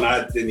was one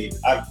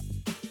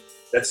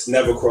that's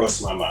never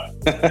crossed my mind.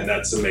 And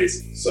that's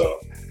amazing. So,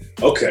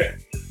 okay.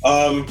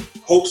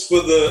 Hopes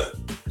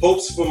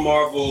for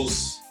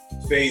Marvel's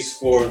Phase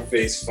 4 and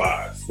Phase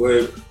 5.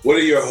 What are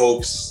your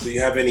hopes? Do you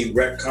have any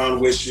retcon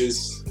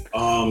wishes?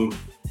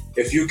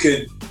 If you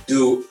could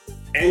do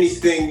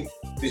anything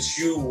that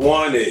you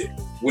wanted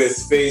with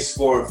Phase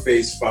 4 and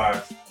Phase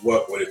 5,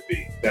 what would it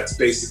be? That's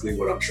basically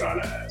what I'm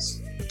trying to ask.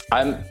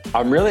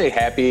 I'm really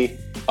happy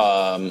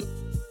about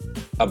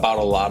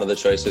a lot of the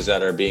choices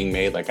that are being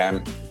made. Like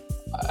I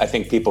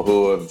think people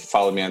who have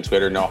followed me on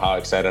Twitter know how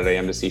excited I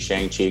am to see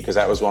Shang-Chi, because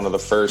that was one of the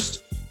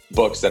first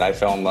books that I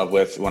fell in love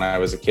with when I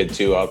was a kid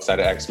too, outside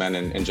of X-Men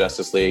and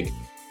Justice League.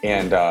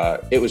 And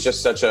it was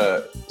just such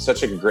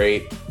a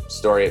great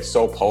story. It's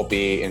so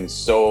pulpy and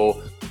it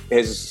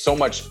has so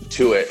much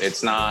to it.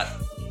 It's not,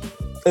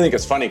 I think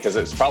it's funny because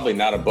it's probably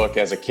not a book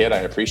as a kid I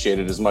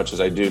appreciated as much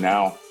as I do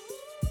now.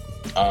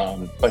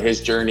 But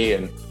his journey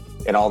and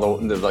all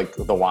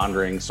the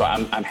wandering. So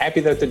I'm happy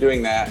that they're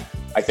doing that.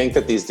 I think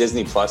that these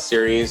Disney Plus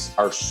series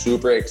are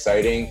super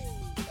exciting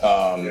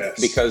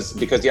because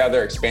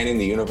they're expanding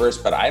the universe,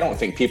 but I don't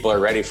think people are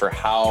ready for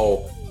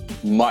how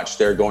much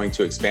they're going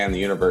to expand the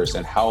universe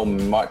and how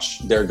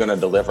much they're going to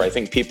deliver. I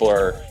think people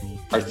are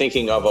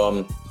thinking of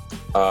them,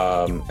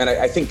 and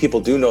I think people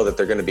do know that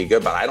they're going to be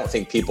good, but I don't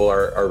think people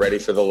are ready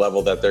for the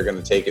level that they're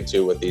going to take it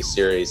to with these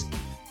series.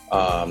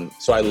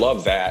 So I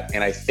love that.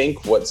 And I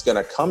think what's going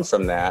to come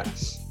from that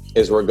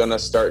is we're going to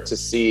start to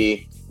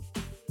see,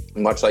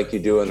 much like you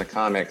do in the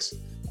comics,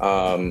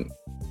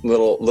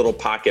 little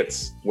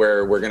pockets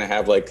where we're going to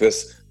have like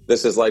this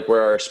is like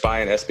where our spy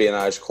and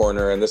espionage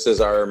corner, and this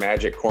is our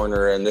magic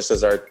corner, and this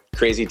is our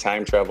crazy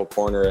time travel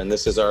corner, and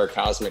this is our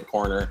cosmic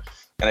corner.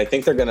 And I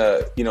think they're going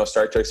to,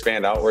 start to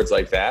expand outwards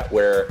like that,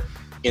 where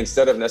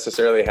instead of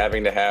necessarily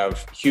having to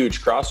have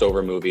huge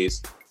crossover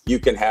movies, you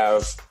can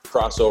have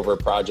crossover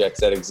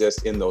projects that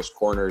exist in those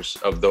corners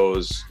of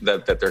those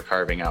that they're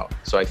carving out.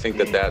 So I think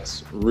that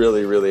that's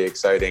really, really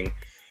exciting.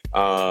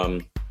 I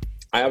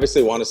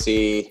obviously want to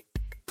see,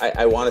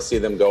 I want to see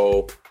them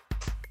go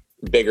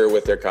bigger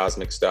with their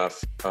cosmic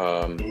stuff.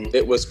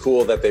 It was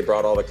cool that they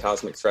brought all the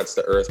cosmic threats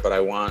to Earth, but I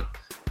want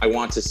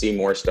to see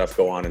more stuff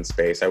go on in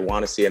space. I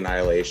want to see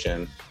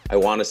Annihilation. I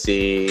want to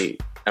see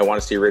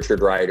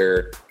Richard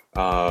Rider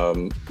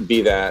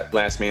be that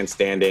last man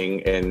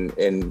standing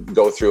and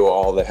go through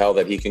all the hell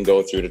that he can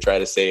go through to try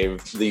to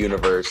save the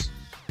universe.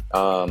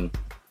 And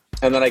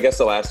then I guess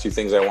the last two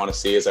things I want to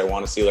see is I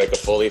want to see like a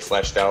fully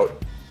fleshed out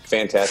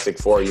Fantastic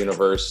Four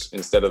universe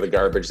instead of the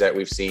garbage that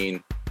we've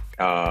seen.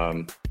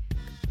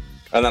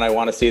 And then I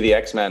want to see the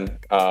X-Men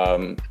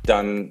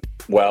done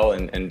well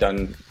and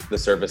done the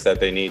service that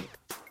they need.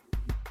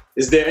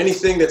 Is there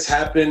anything that's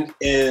happened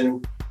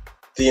in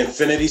the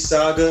Infinity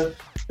Saga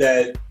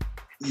that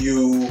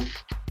you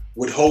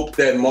would hope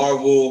that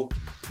Marvel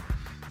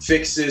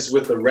fixes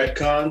with a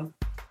retcon?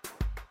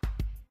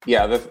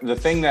 Yeah,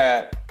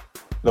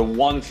 the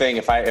one thing,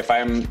 if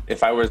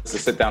I was to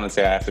sit down and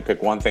say I have to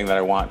pick one thing that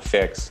I want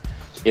fixed,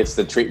 it's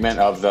the treatment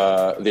of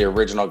the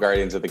original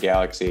Guardians of the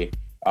Galaxy.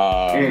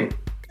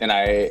 And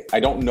I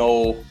don't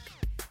know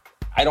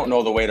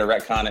the way to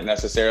retcon it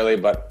necessarily,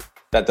 but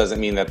that doesn't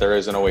mean that there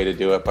isn't a way to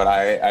do it. But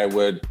I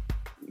would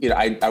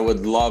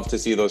love to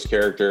see those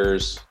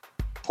characters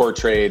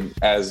portrayed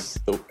as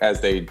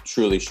they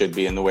truly should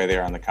be in the way they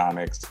are in the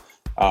comics.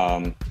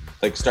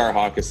 Like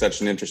Starhawk is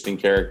such an interesting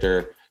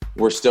character.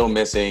 We're still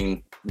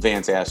missing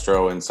Vance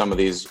Astro and some of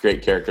these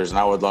great characters, and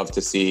I would love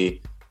to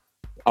see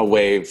a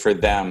way for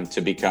them to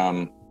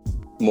become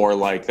more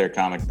like their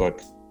comic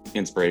book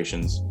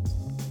inspirations.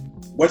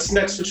 What's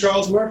next for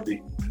Charles Murphy?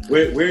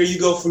 Where you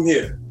go from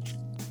here?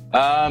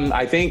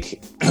 I think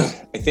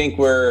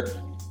we're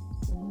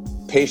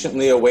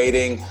patiently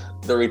awaiting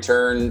the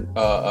return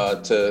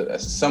to a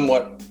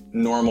somewhat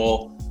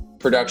normal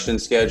production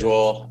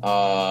schedule,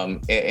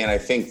 and I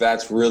think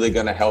that's really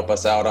going to help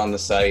us out on the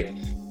site.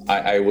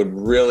 I would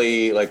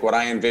really like what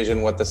I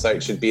envision what the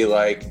site should be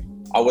like.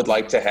 I would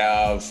like to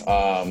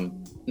have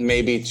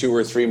maybe 2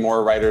 or 3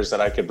 more writers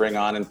that I could bring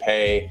on and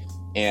pay.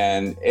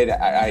 And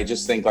I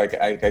just think, like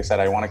I said,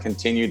 I want to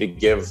continue to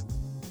give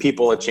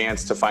people a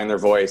chance to find their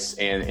voice,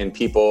 and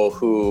people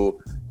who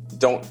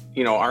don't,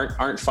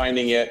 aren't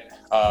finding it,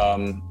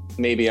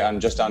 maybe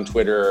just on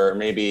Twitter, or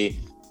maybe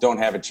don't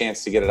have a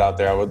chance to get it out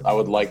there. I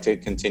would like to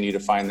continue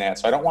to find that.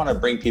 So I don't want to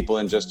bring people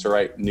in just to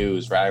write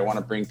news, right? I want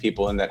to bring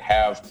people in that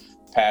have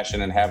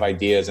passion and have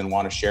ideas and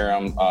want to share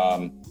them.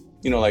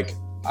 Like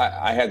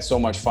I had so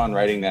much fun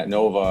writing that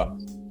Nova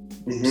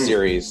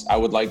series. I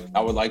would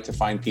like to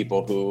find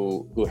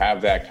people who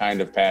have that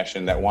kind of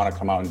passion, that want to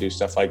come out and do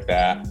stuff like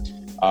that.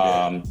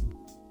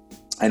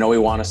 I know we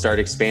want to start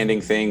expanding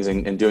things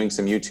and doing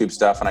some YouTube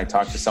stuff. And I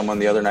talked to someone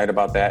the other night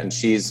about that, and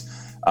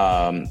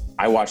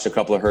I watched a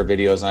couple of her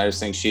videos, and I just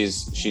think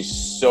she's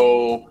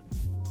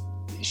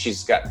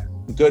got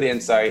good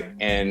insight,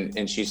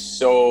 and she's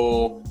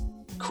so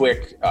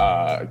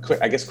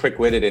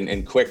quick-witted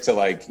and quick to,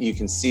 like, you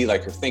can see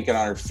like her thinking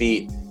on her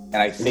feet.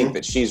 And I think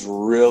that she's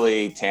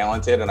really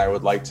talented, and I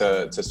would like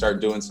to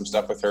start doing some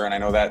stuff with her. And I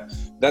know that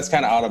that's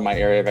kind of out of my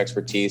area of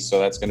expertise. So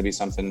that's going to be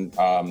something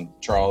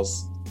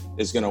Charles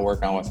is going to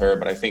work on with her.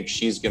 But I think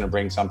she's going to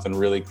bring something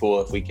really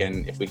cool if we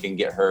can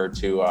get her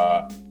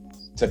to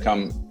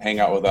come hang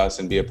out with us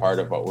and be a part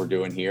of what we're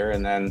doing here.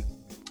 And then,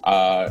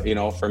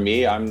 for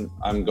me, I'm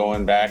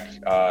going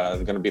back,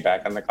 going to be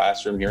back in the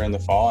classroom here in the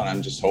fall. And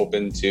I'm just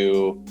hoping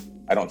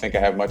I don't think I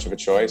have much of a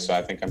choice. So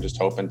I think I'm just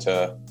hoping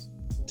to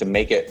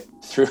make it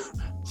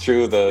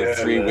through the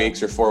 3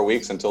 weeks or 4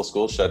 weeks until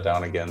school shut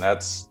down again.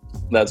 That's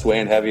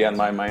weighing heavy on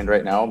my mind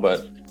right now,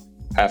 but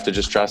have to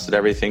just trust that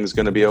everything's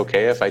going to be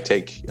okay if I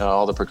take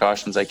all the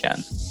precautions I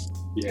can.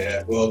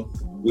 Yeah, well,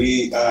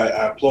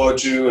 I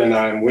applaud you, and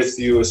I'm with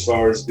you as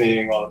far as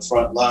being on the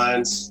front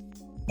lines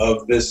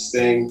of this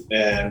thing.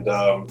 And,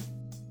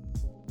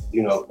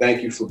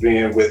 thank you for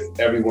being with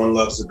Everyone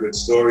Loves a Good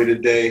Story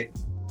today.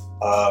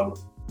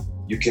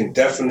 You can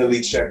definitely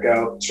check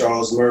out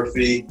Charles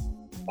Murphy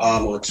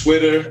on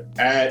Twitter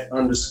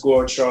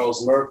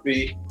 @_Charles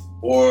Murphy,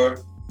 or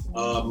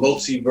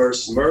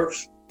Multiverse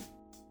Murph,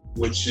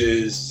 which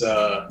is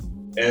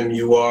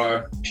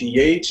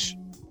MURPH.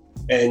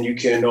 And you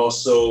can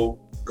also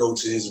go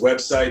to his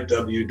website,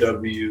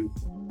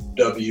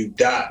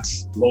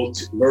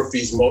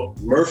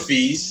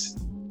 www.Murphy's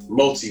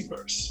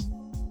Multiverse.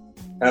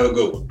 Have a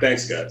good one.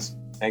 Thanks, guys.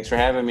 Thanks for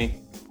having me.